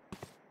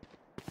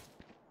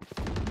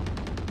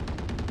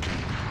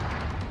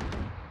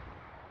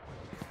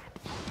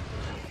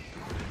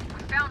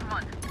 We found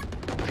one.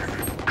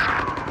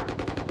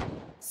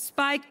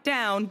 Spike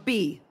down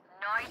B.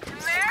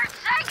 Nightmare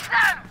takes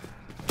them!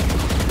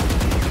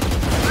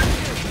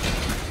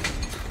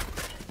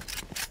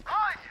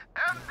 I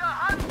am the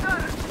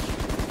hunter!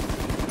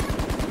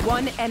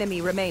 One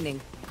enemy remaining.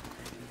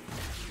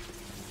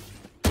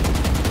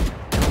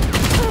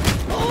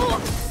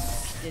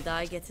 Did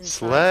I get inside?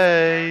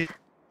 Slay.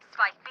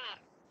 Spike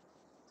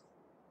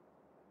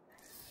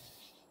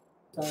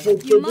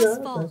B. You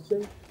must fall,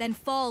 then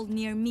fall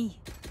near me.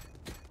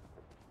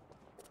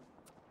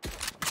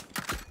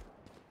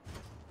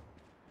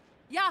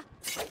 Yeah.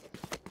 I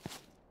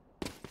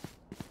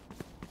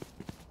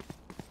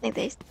think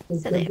they Is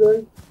said that it.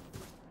 good?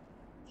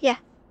 Yeah.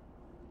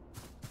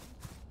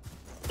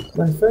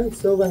 My friend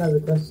Silva has a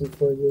question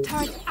for you.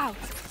 Turret out.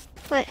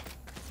 What?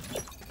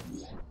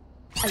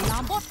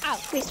 Alarm bot out.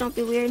 Please don't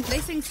be weird.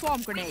 Placing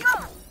swarm grenade.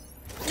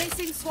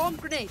 Placing swarm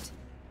grenade.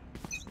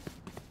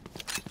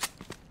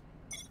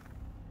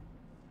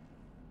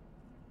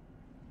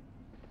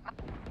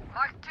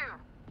 Mark 2.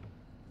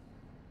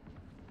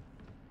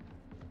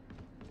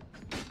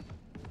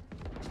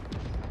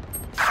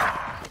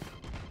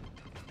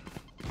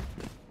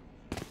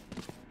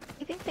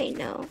 I think they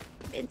know.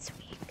 It's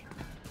weak.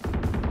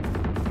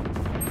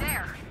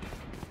 There.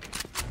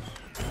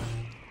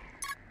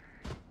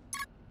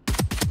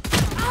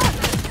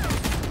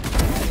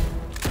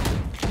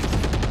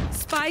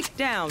 Spike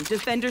down.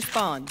 Defender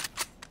spawn.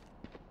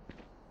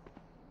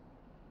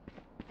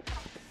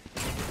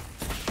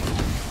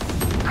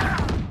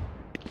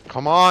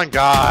 Come on,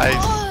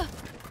 guys.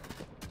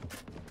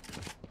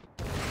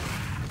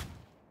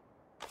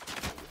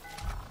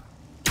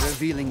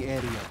 Revealing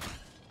area.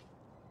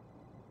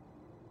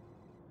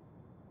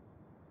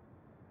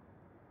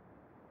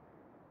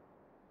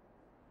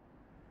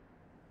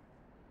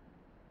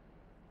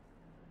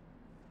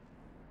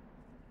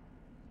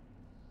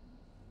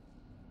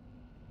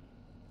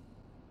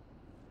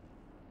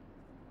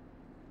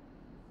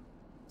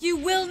 You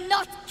will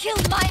not kill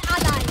my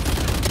ally.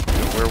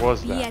 Where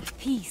was Be that? at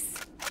peace.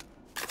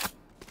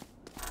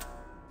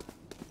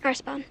 Our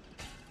spawn.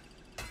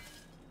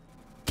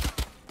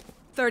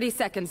 30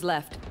 seconds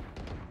left.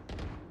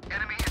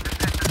 Enemy in the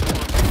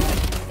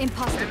center.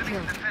 Impossible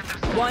kill.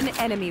 One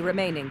enemy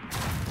remaining.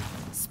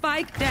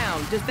 Spike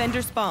down.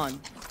 Defender spawn.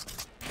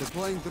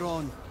 Deploying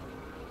drone.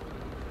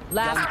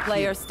 Last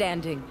player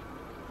standing.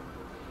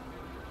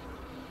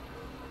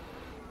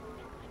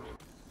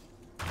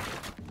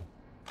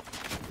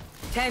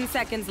 Ten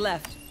seconds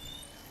left.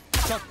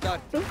 Shot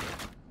that.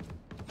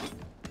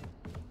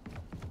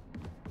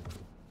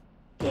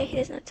 Yeah, he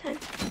doesn't have time.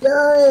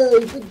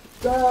 Yay! Good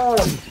job!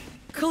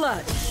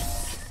 Clutch.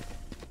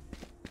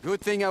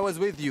 Good thing I was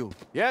with you.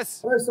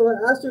 Yes? Alright, so I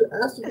asked you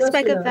A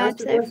speck question. of I asked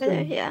bats you over there,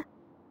 question. yeah.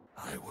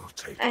 I will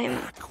take I'm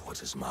back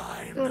what is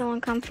mine. a little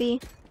uncomfy.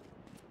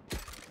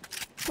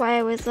 Why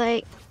I was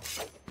like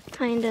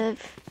kind of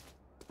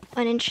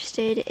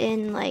uninterested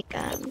in like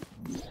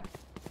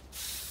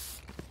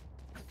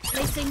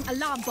Placing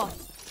alarm bot.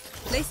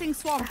 Placing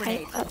swarm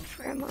grenade. hype up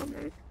for a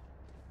moment.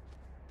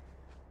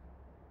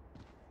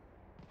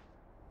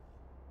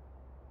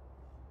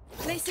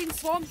 Placing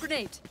swarm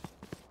grenade.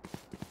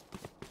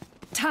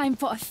 Time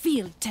for a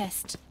field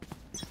test.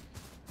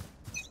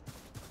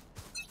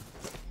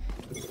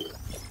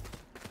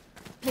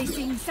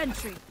 Placing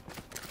sentry.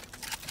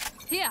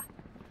 Here.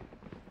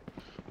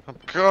 I'm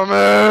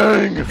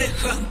coming. The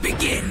hunt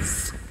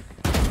begins.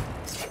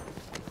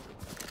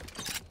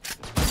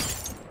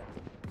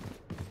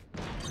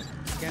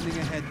 Scanning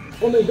ahead.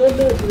 Oh my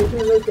goodness, you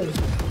can't make it.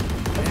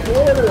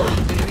 There.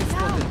 Enemy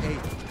spotted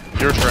A.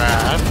 You're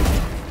trash.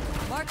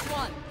 Mark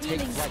 1.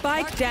 Healing.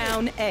 Spike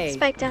down A.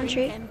 Spike down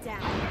tree. Them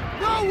down.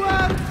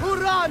 Nowhere to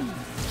run!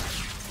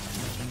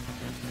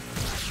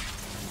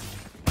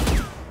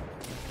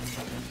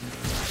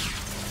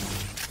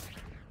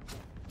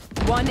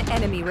 One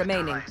enemy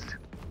remaining.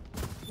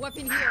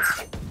 Weapon here.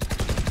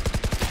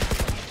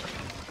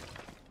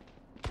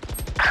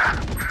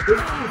 This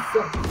is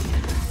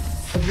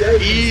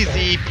sucks.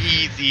 Easy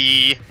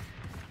peasy.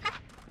 I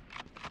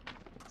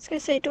was gonna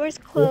say doors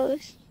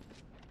closed.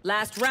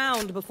 Last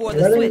round before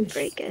the Running switch.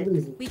 Break it.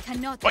 easy. We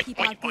cannot keep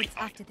our goods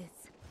after this.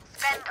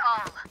 Spend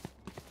all.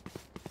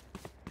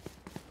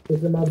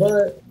 It's in my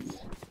butt.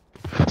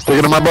 Stick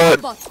it in my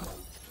butt. Bot.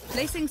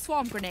 Placing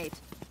swarm grenade.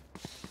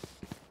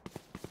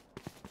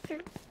 They're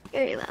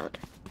very loud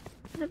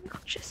and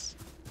obnoxious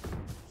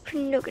for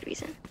no good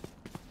reason.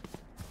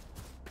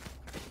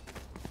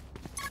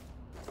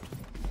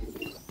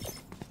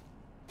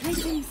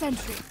 Placing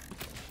sentry.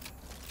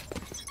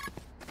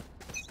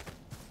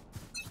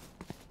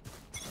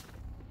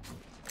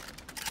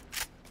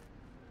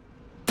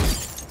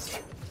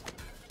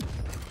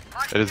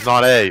 It is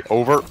not A.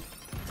 Over.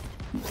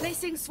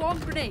 Placing swarm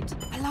grenade.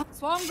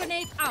 Swarm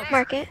grenade out.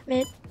 Market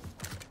mid.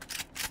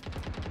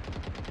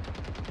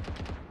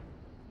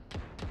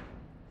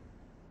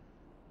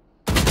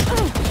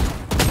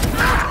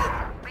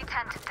 We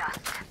tend to dust.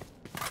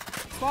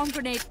 Swarm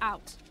grenade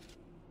out.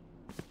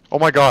 Oh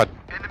my god.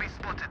 Enemy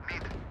spotted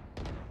mid.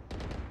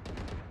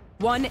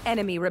 One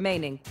enemy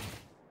remaining.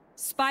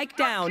 Spike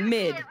down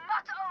mid. Give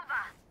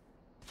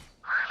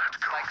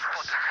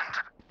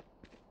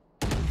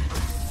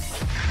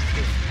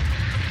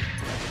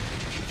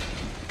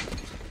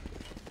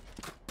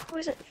I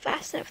wasn't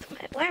fast enough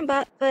with my alarm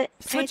bot, but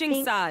Switching I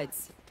think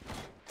sides.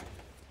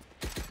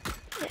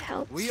 it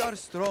helps. We are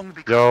strong.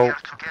 Yo,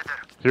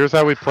 here's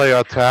how we play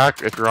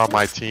attack. If you're on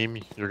my team,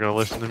 you're gonna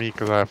listen to me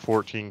because I have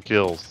 14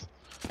 kills.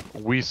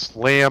 We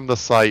slam the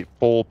site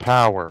full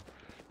power.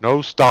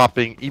 No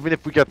stopping. Even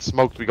if we get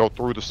smoked, we go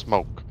through the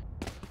smoke.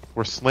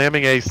 We're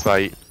slamming A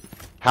site.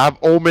 Have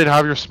Omen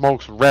have your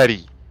smokes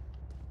ready.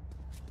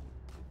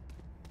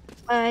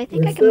 I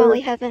think I can molly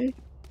heaven.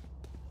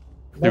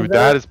 Dude,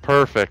 that is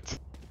perfect.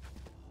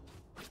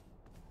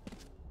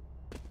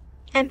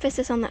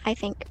 Emphasis on the I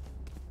think.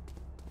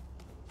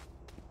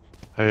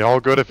 Hey,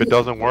 all good if it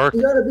doesn't work.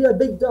 You gotta be a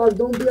big dog,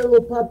 don't be a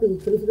little puppy.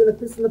 Because if you're gonna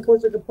piss in the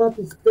porch like a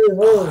puppy, stay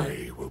home.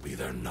 I will be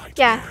their nightmare.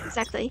 Yeah,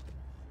 exactly.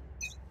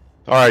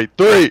 Alright,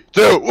 3,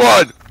 2,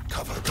 1!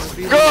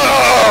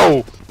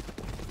 Go!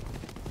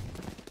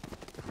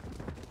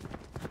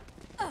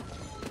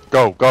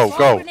 Go, go,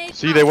 go.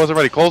 See, they wasn't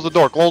ready. Close the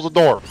door, close the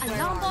door.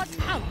 Alarm bot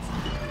out.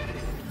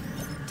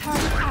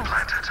 Turret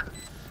out.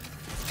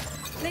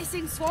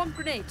 Placing swarm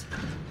grenade.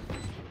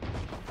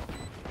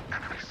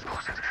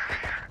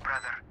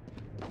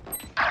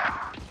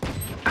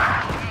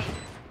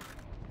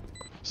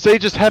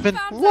 Sage is heaven.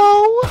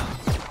 Whoa!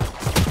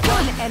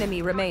 One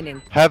enemy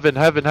remaining. Heaven,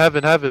 heaven,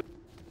 heaven, heaven.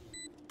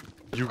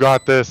 You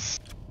got this.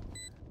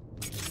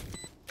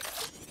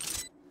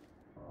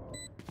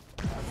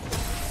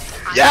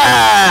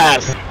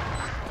 Yes!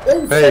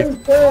 Hey,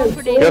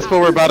 guess what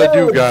we're about to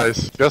do,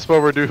 guys? Guess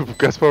what we're do?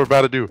 Guess what we're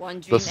about to do?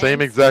 The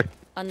same exact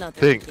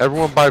thing.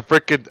 Everyone buy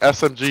frickin'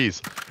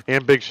 SMGs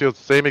and big shields.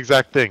 Same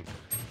exact thing.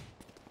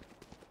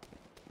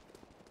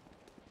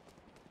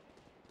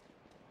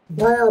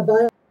 Buy out, buy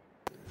out.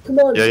 Come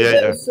on,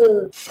 Yeah.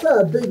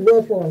 Got a big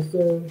rough on,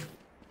 so.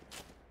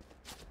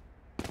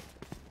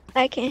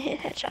 I can't hit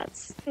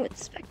headshots with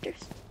specters.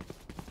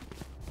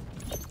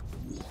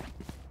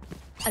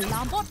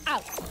 Alarm bot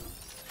out.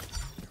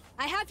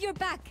 I have your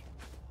back.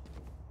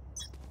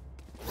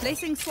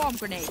 Placing swarm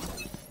grenade.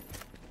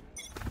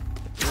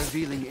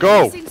 Revealing.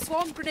 Go. Placing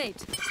swarm grenade.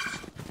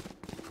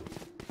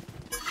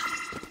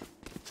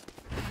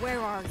 Where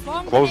are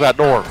swarm Close that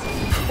door.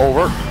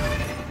 Over.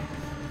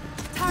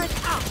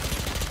 Turret out.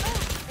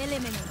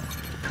 Eliminate.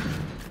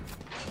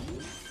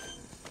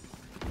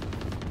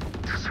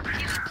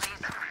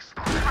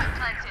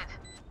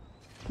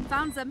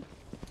 Found them.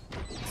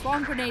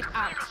 Swarm grenade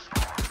out.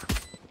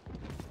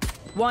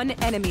 One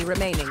enemy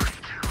remaining.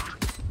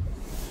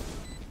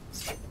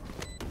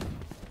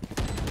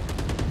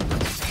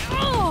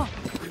 Oh!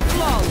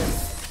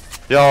 Flawless.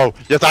 Yo,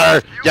 yes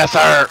sir, yes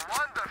sir.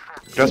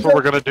 Guess what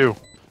we're gonna do?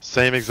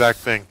 Same exact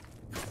thing.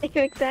 Same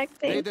exact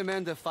They thing.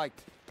 demand a fight.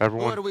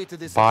 Everyone, Who are we to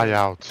disagree? buy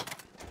out.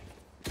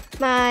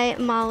 My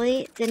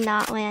molly did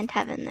not land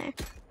heaven there.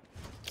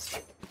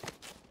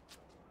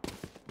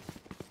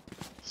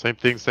 Same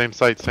thing, same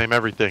site, same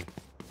everything.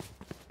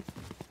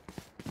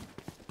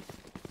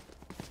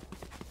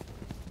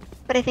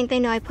 But I think they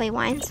know I play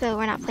wine, so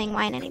we're not playing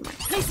wine anymore.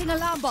 Placing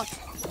alarm bot.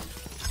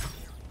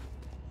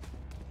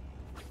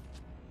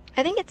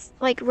 I think it's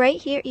like right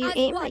here. You At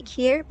aim one. like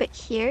here, but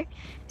here,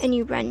 and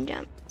you run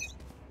jump.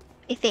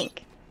 I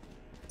think.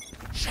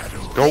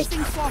 Go.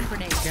 Placing swarm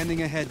grenade.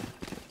 Scanning ahead.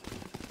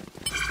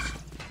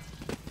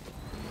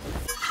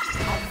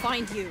 I'll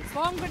find you.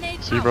 Swarm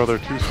grenade. See, out. bro, they're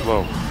too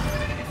slow.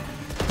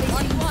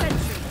 Placing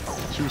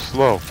sentry. Too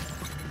slow.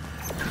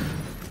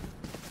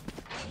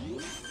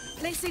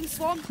 Placing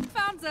swarm.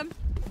 Found them.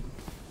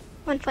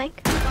 One flank.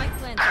 Spike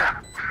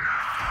planted.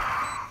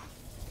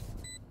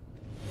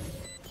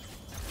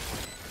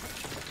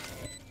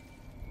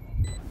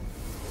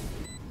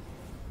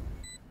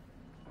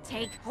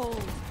 Take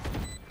hold.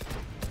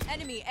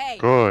 Enemy A.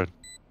 Good.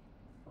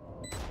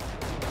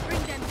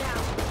 Bring them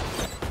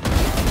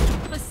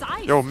down.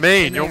 Besides. Yo,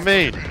 main, yo,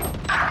 main.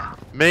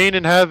 Main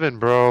in heaven,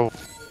 bro.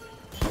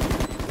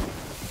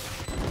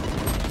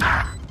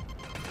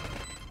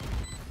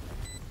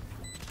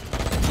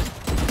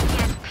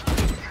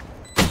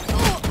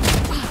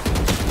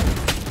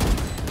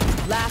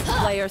 Last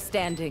player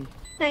standing.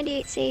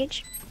 98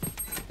 Sage.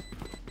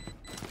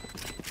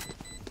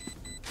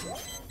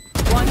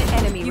 One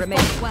enemy You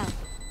remaining. fought well.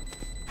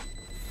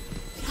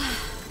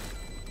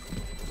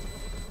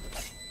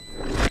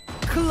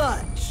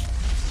 Clutch.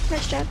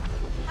 Nice job.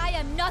 I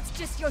am not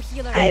just your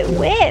healer. I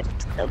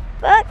whipped. The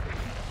fuck?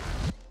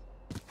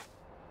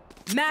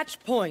 Match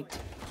point.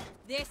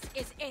 This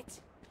is it.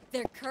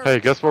 Their courage. Hey,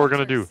 guess what we're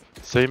gonna do?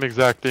 Same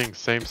exact thing,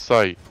 same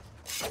site.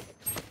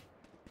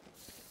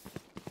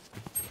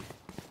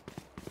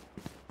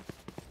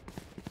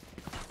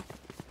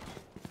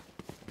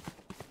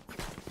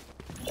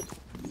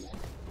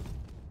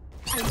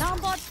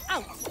 Alarm bot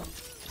out.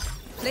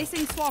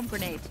 Placing swarm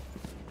grenade.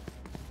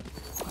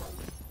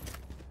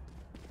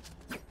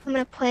 I'm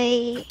gonna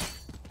play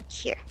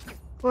here.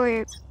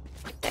 Or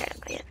there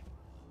again.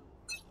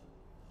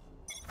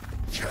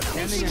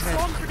 Placing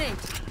swarm grenade.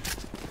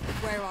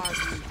 Where are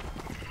you?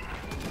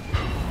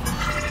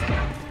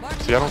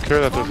 See, I don't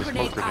care that there's a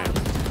smoke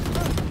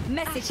grenade.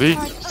 Message See?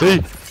 turret See?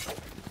 up.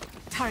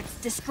 Turrets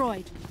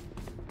destroyed.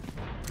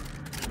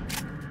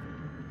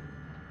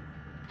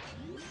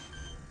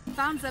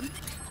 Found them.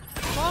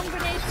 Bomb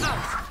grenade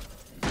out.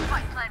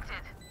 Spike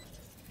planted.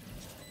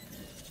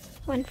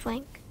 One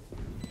flank.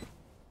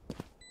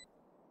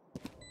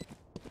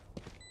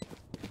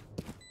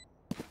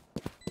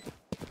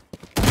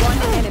 One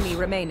enemy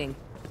remaining.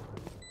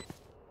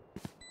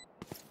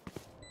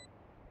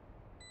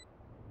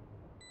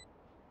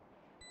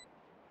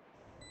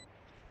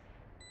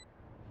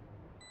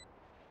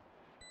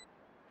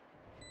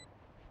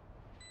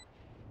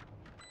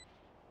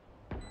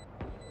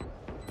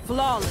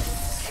 Flawless.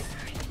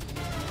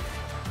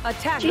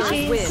 Attackers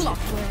GG's. win.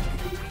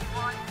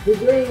 Good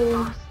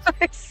game.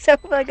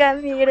 Sofa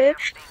got muted.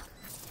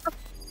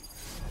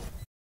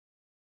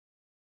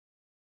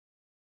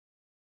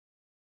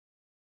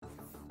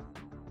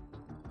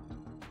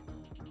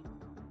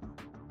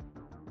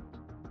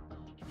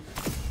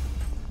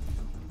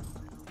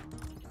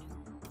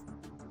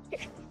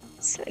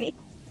 Funny.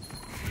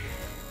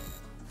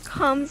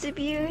 Comms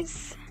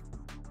abuse.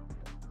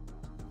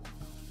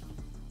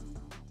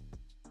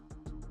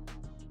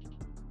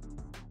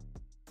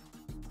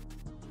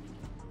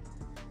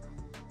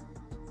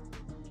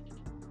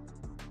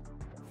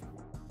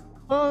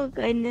 Oh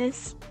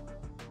goodness.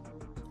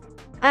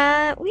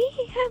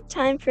 We have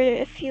time for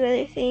a few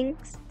other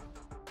things.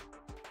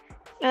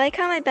 I like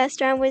how my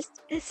best round was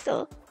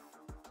pistol.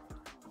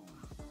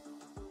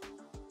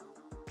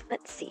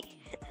 Let's see.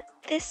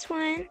 This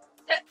one,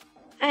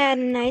 I had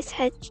a nice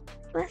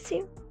bless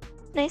you,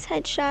 nice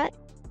headshot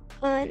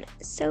on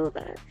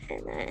Sova,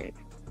 and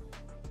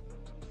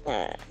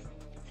then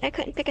I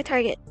couldn't pick a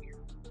target,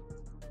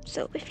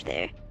 so whiffed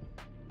there.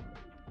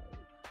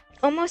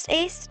 Almost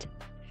aced,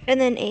 and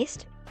then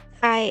aced.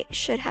 I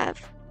should have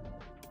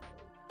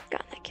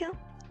gotten that kill.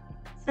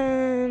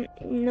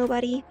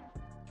 Nobody.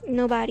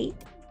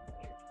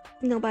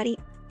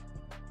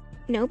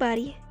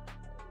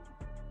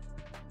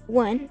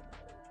 One.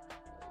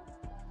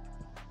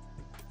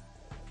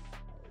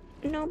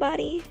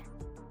 Nobody.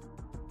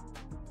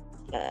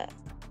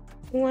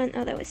 One.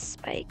 Oh, that was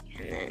Spike,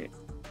 and then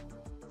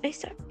I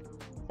suck,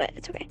 but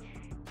it's okay.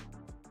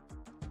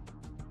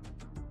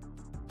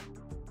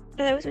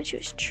 Oh, that was when she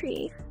was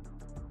Tree.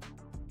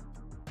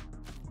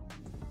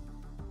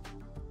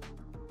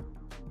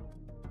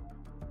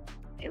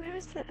 Wait, where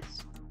was this?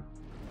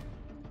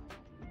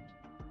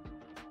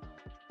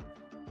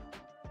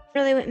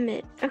 Oh, they went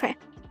mid. Okay.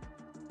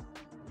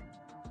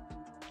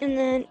 And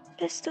then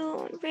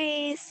pistol on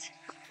Raze.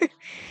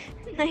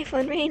 Knife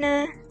on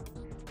Reyna.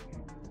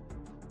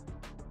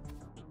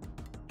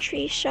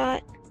 Tree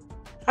shot.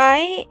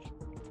 I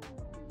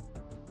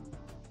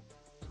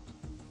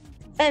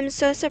am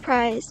so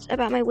surprised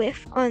about my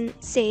whiff on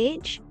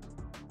Sage.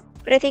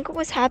 But I think what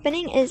was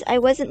happening is I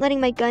wasn't letting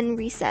my gun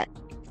reset.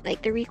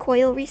 Like the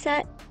recoil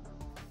reset.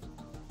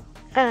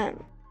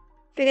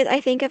 Because I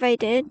think if I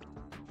did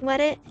let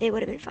it, it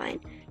would have been fine.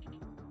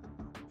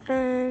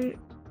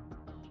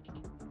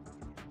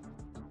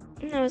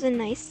 That was a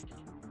nice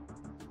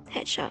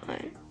headshot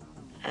on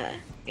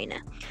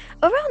Reyna.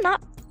 Overall,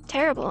 not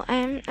terrible.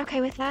 I'm okay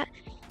with that.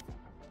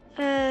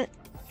 I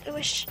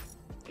wish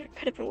it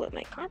could have been what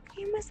my comp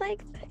game was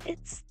like, but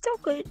it's still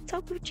good. It's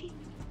all Gucci.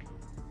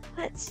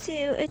 Let's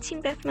do a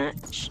team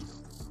deathmatch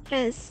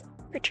as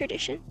per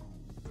tradition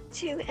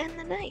to end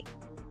the night.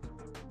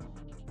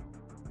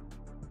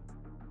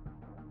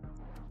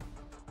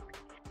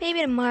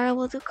 Maybe tomorrow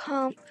we'll do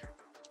comp.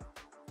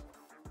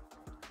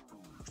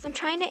 So I'm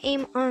trying to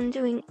aim on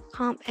doing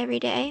comp every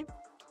day.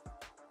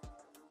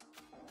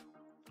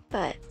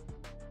 But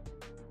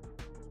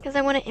because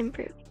I want to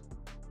improve.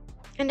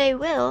 And I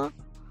will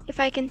if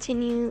I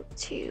continue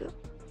to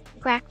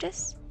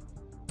practice.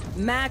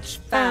 Match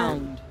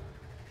found.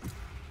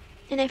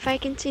 And if I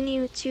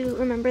continue to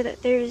remember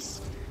that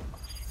there's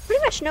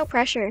pretty much no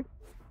pressure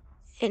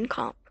in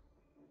comp.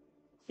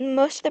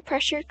 Most of the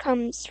pressure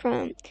comes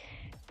from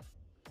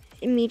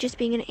me just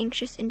being an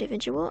anxious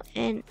individual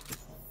and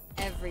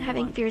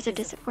having fears of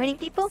disappointing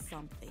people.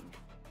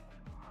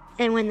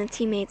 And when the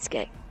teammates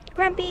get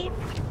grumpy,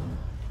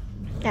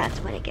 that's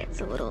when it gets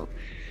a little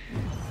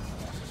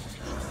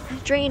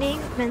draining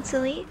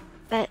mentally.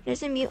 But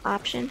there's a mute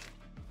option.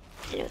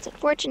 I know it's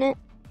unfortunate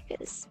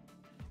because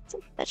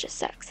that just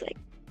sucks. Like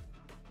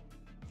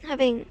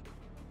having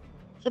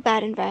a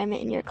bad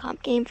environment in your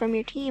comp game from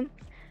your team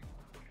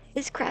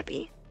is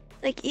crappy.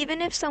 Like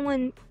even if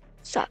someone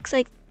sucks,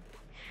 like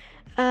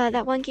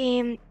that one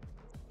game,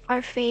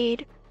 our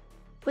Fade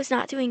was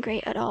not doing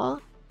great at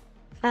all.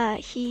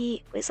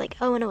 He was like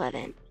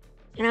 0-11,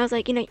 and I was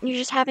like, you know, you're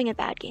just having a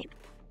bad game,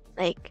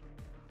 like,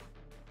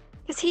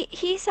 cause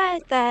he said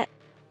that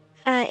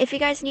if you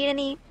guys need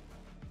any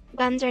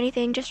guns or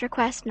anything, just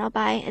request and I'll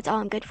buy. It's all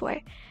I'm good for.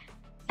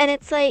 And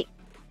it's like,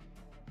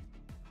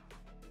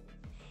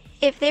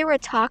 if there were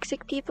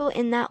toxic people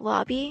in that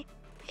lobby,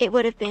 it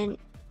would have been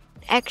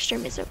extra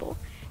miserable,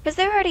 because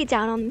they're already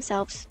down on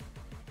themselves.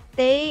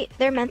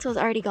 Their mental's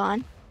already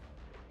gone.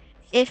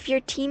 If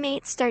your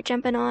teammates start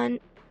jumping on,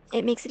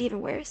 it makes it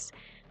even worse.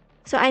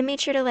 So I made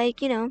sure to,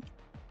 like, you know,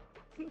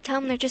 tell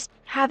them they're just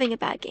having a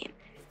bad game.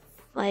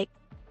 Like,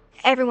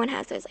 everyone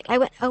has those. Like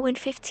I went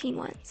 0-15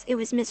 once. It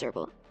was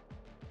miserable.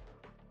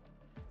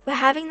 But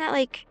having that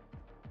like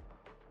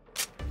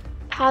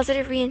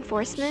positive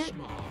reinforcement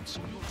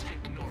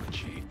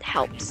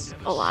helps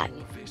a lot.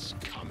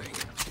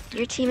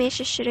 Your teammates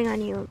just shitting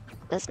on you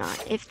does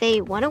not. If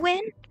they want to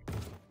win,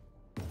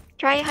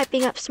 try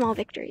hyping up small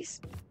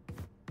victories.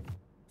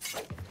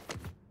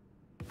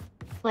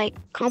 Like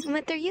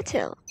compliment their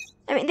util.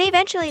 I mean, they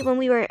eventually, when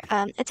we were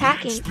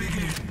attacking,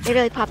 they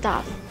really popped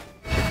off.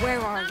 Where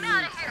are you?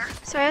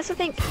 So I also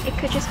think it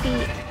could just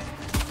be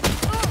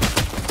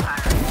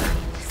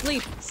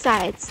Sleep.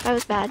 sides. That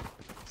was bad.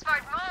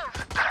 Smart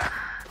move.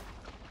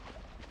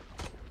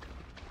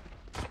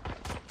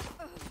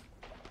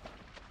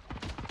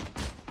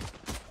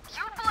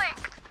 You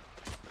blinked.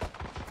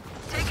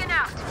 Taken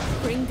out.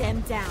 Bring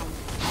them down.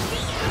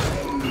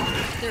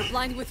 They're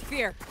blind with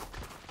fear.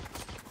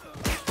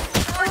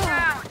 Four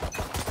down.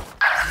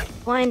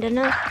 Blind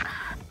enough.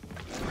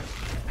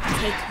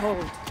 Take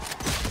hold.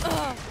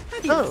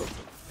 Oh.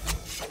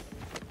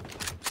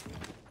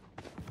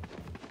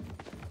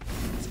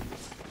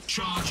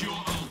 Charge your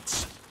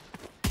ults.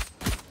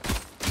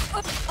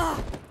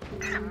 Oh,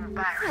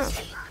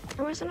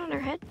 I wasn't on her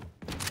head.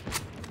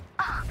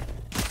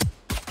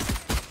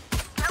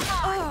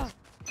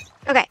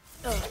 Okay.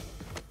 Go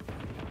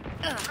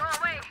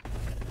away.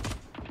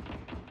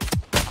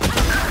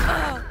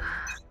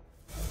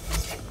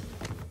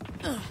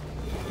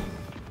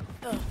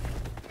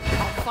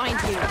 I'll find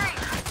you.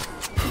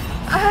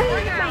 Oh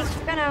my god,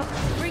 no.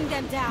 Bring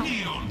them down.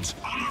 Neons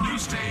on a new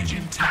stage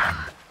in 10.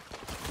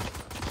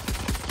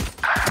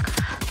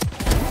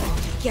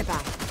 Get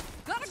back.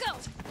 Gotta go.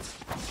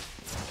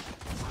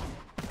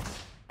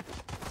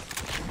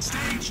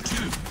 Stage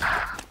 2.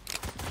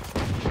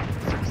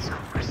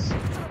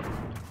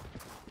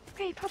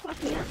 Okay, pop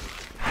off me up.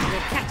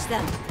 We'll catch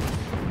them.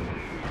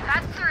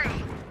 That's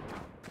 3.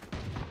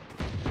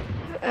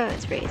 Oh,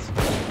 it's raised.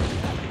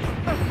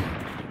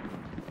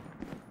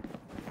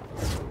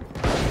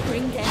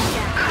 Bring them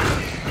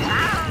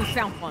down. We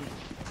found one.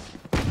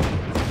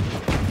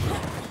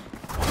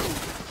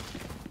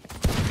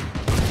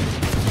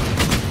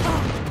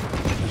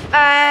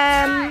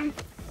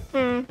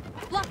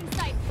 Blocking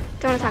sight.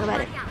 Don't want to talk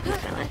about it.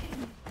 Just gonna let it.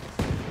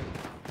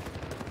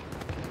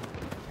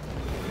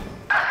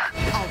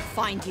 I'll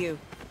find you.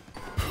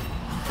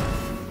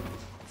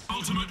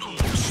 Ultimate orb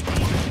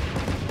spawning.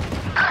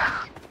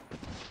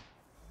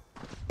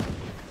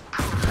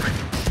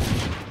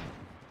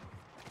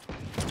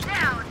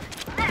 Down.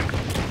 Next.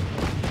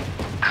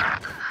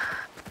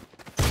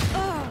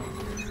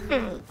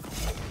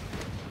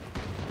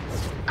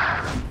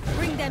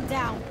 Bring them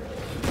down.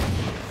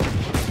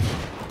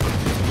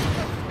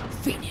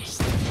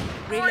 Finished.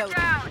 Four Reload.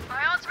 down.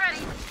 My ult's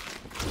ready.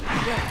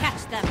 We'll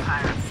catch them.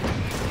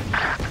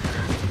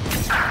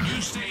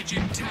 New stage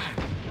in 10.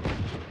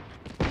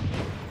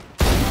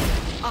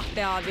 Ah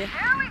be abi.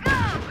 Here we go.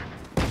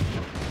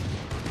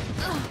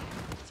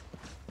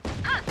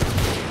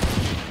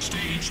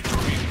 Stage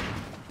 3.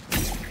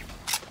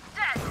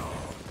 Dead.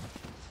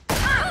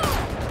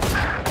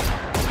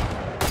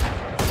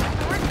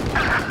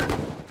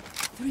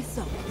 Three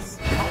souls.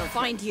 I'll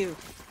find you.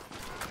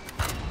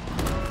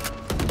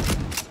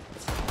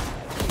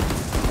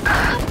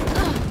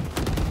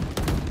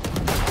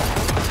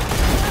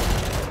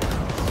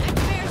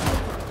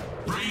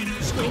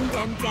 Raiders Bring got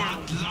them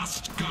down.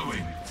 bloodlust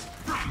going.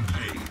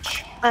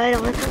 Rampage. I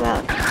don't want to talk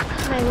about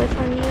my whip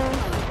on you.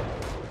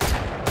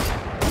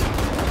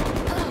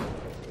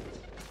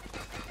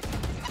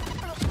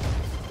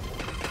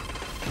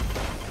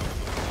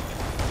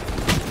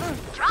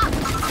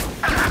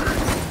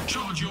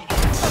 Charge your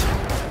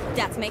ults.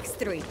 That makes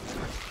 3.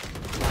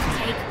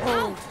 Take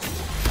hold.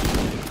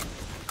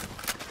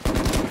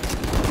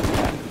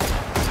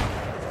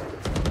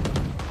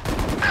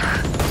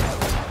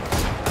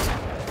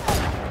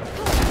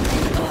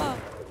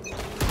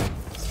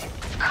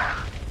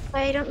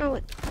 I don't know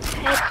what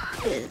head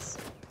is.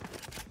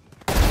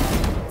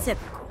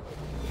 Typical.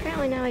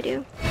 Apparently now I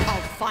do.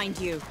 I'll find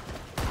you.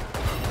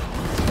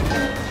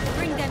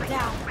 Bring them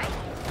down.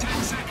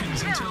 10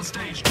 seconds until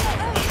stage 2.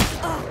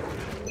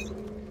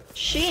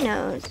 She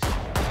knows.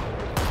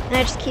 And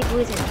I just keep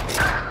losing.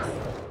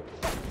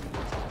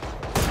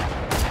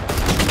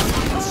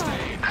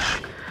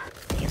 Stage.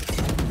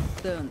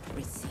 Don't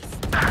resist.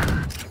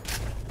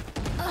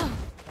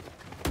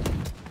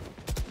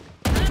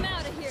 I'm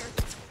out of here.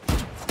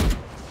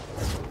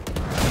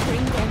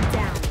 Bring them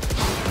down.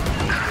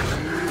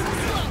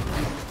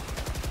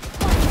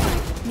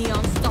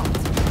 Neon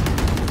stopped.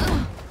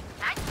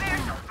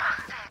 Nightmares over.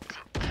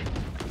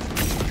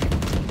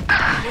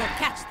 We'll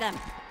catch them.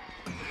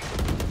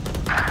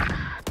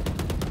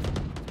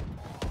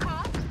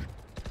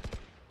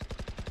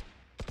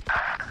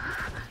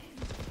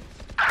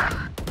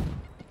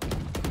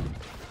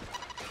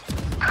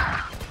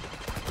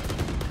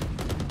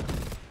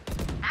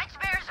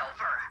 Nightmares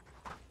over.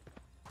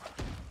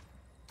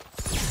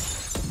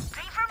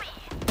 Stay for me.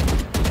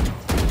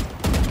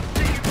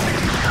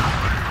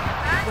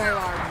 Where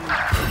are you?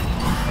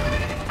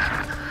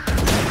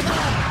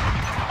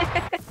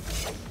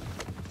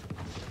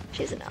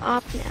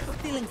 op now.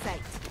 Feeling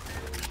sight.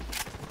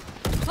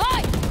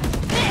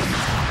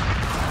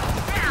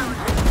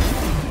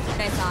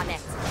 Guys on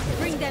it.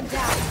 Bring them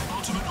down.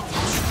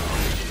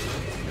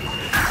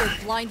 They're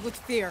blind with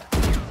fear.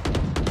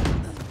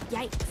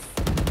 Yikes.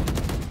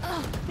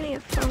 Getting a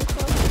phone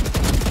call.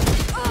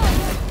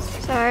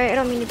 Sorry, I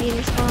don't mean to be in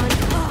your spawn.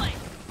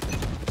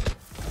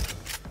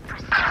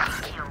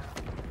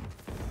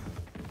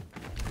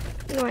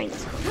 Ignoring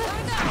this one.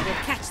 We'll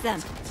catch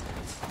them.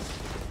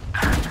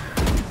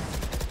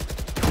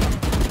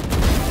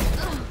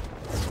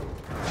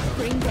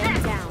 Bring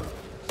them down.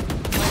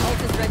 My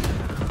ult is ready.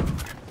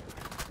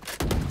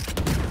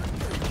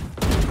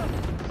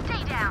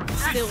 Stay down.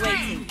 Still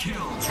waiting.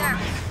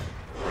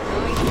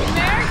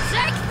 There.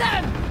 Take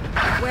them!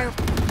 Where?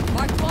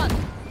 Mark one.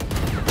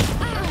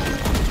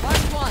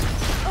 Mark one.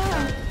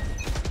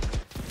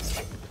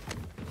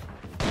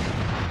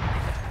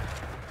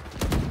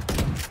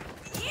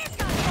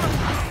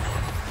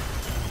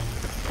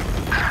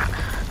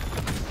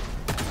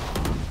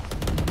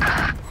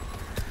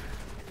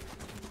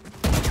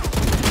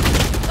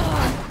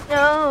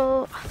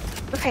 No.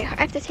 Okay, I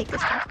have to take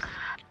this one.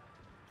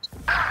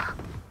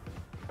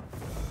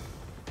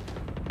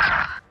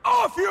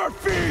 Off your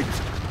feet!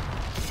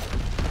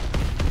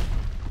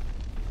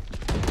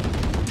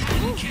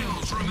 10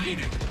 kills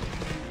remaining.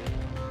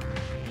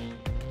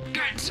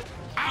 Get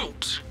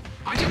out!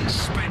 I didn't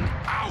spend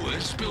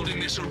hours building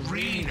this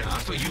arena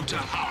for you to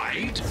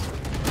hide.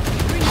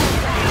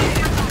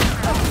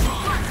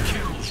 5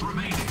 kills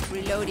remaining.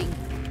 Reloading.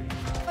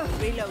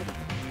 Reload.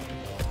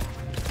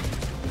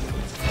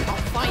 I'll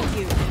find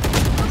you.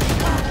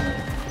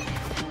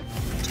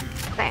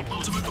 Okay.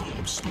 Ultimate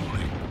orb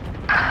spawning.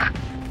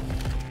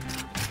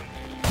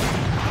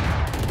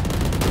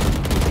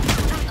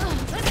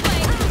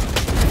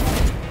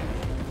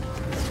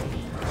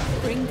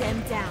 Bring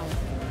them down.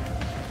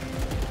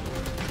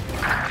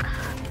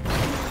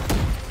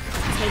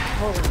 Take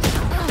hold.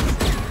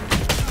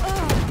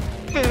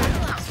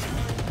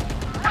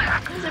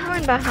 There's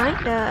everyone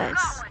behind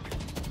us.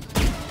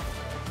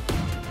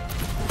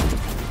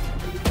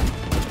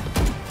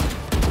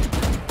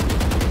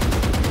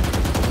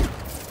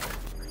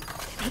 I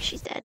think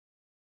she's dead.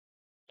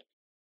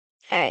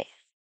 Alright.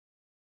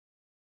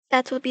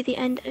 That will be the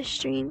end of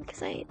stream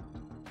because I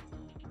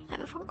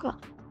have a phone call.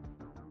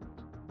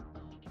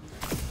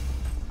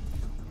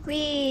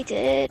 We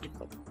did,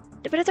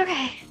 but it's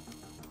okay.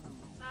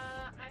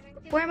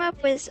 Warm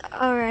up was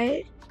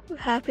alright. I'm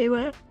happy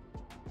with.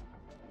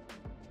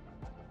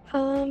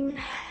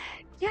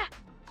 Yeah.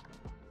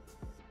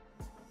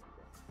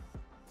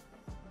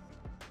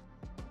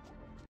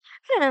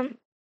 I don't know.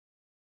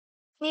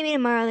 Maybe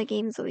tomorrow the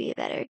games will be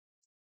better.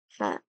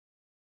 But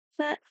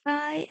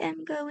I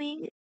am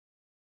going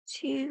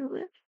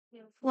to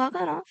log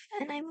on off,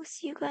 and I will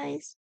see you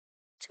guys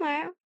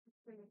tomorrow,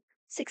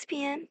 6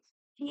 p.m.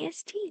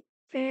 EST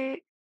for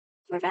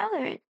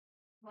Valorant.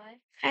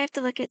 I have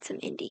to look at some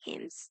indie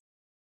games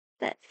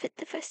that fit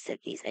the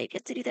festivities. I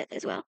get to do that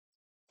as well.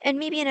 And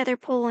maybe another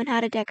poll on how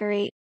to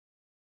decorate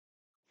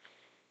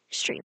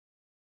stream.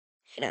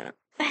 I don't know.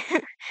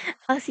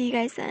 I'll see you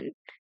guys then.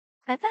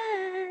 Bye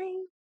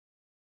bye.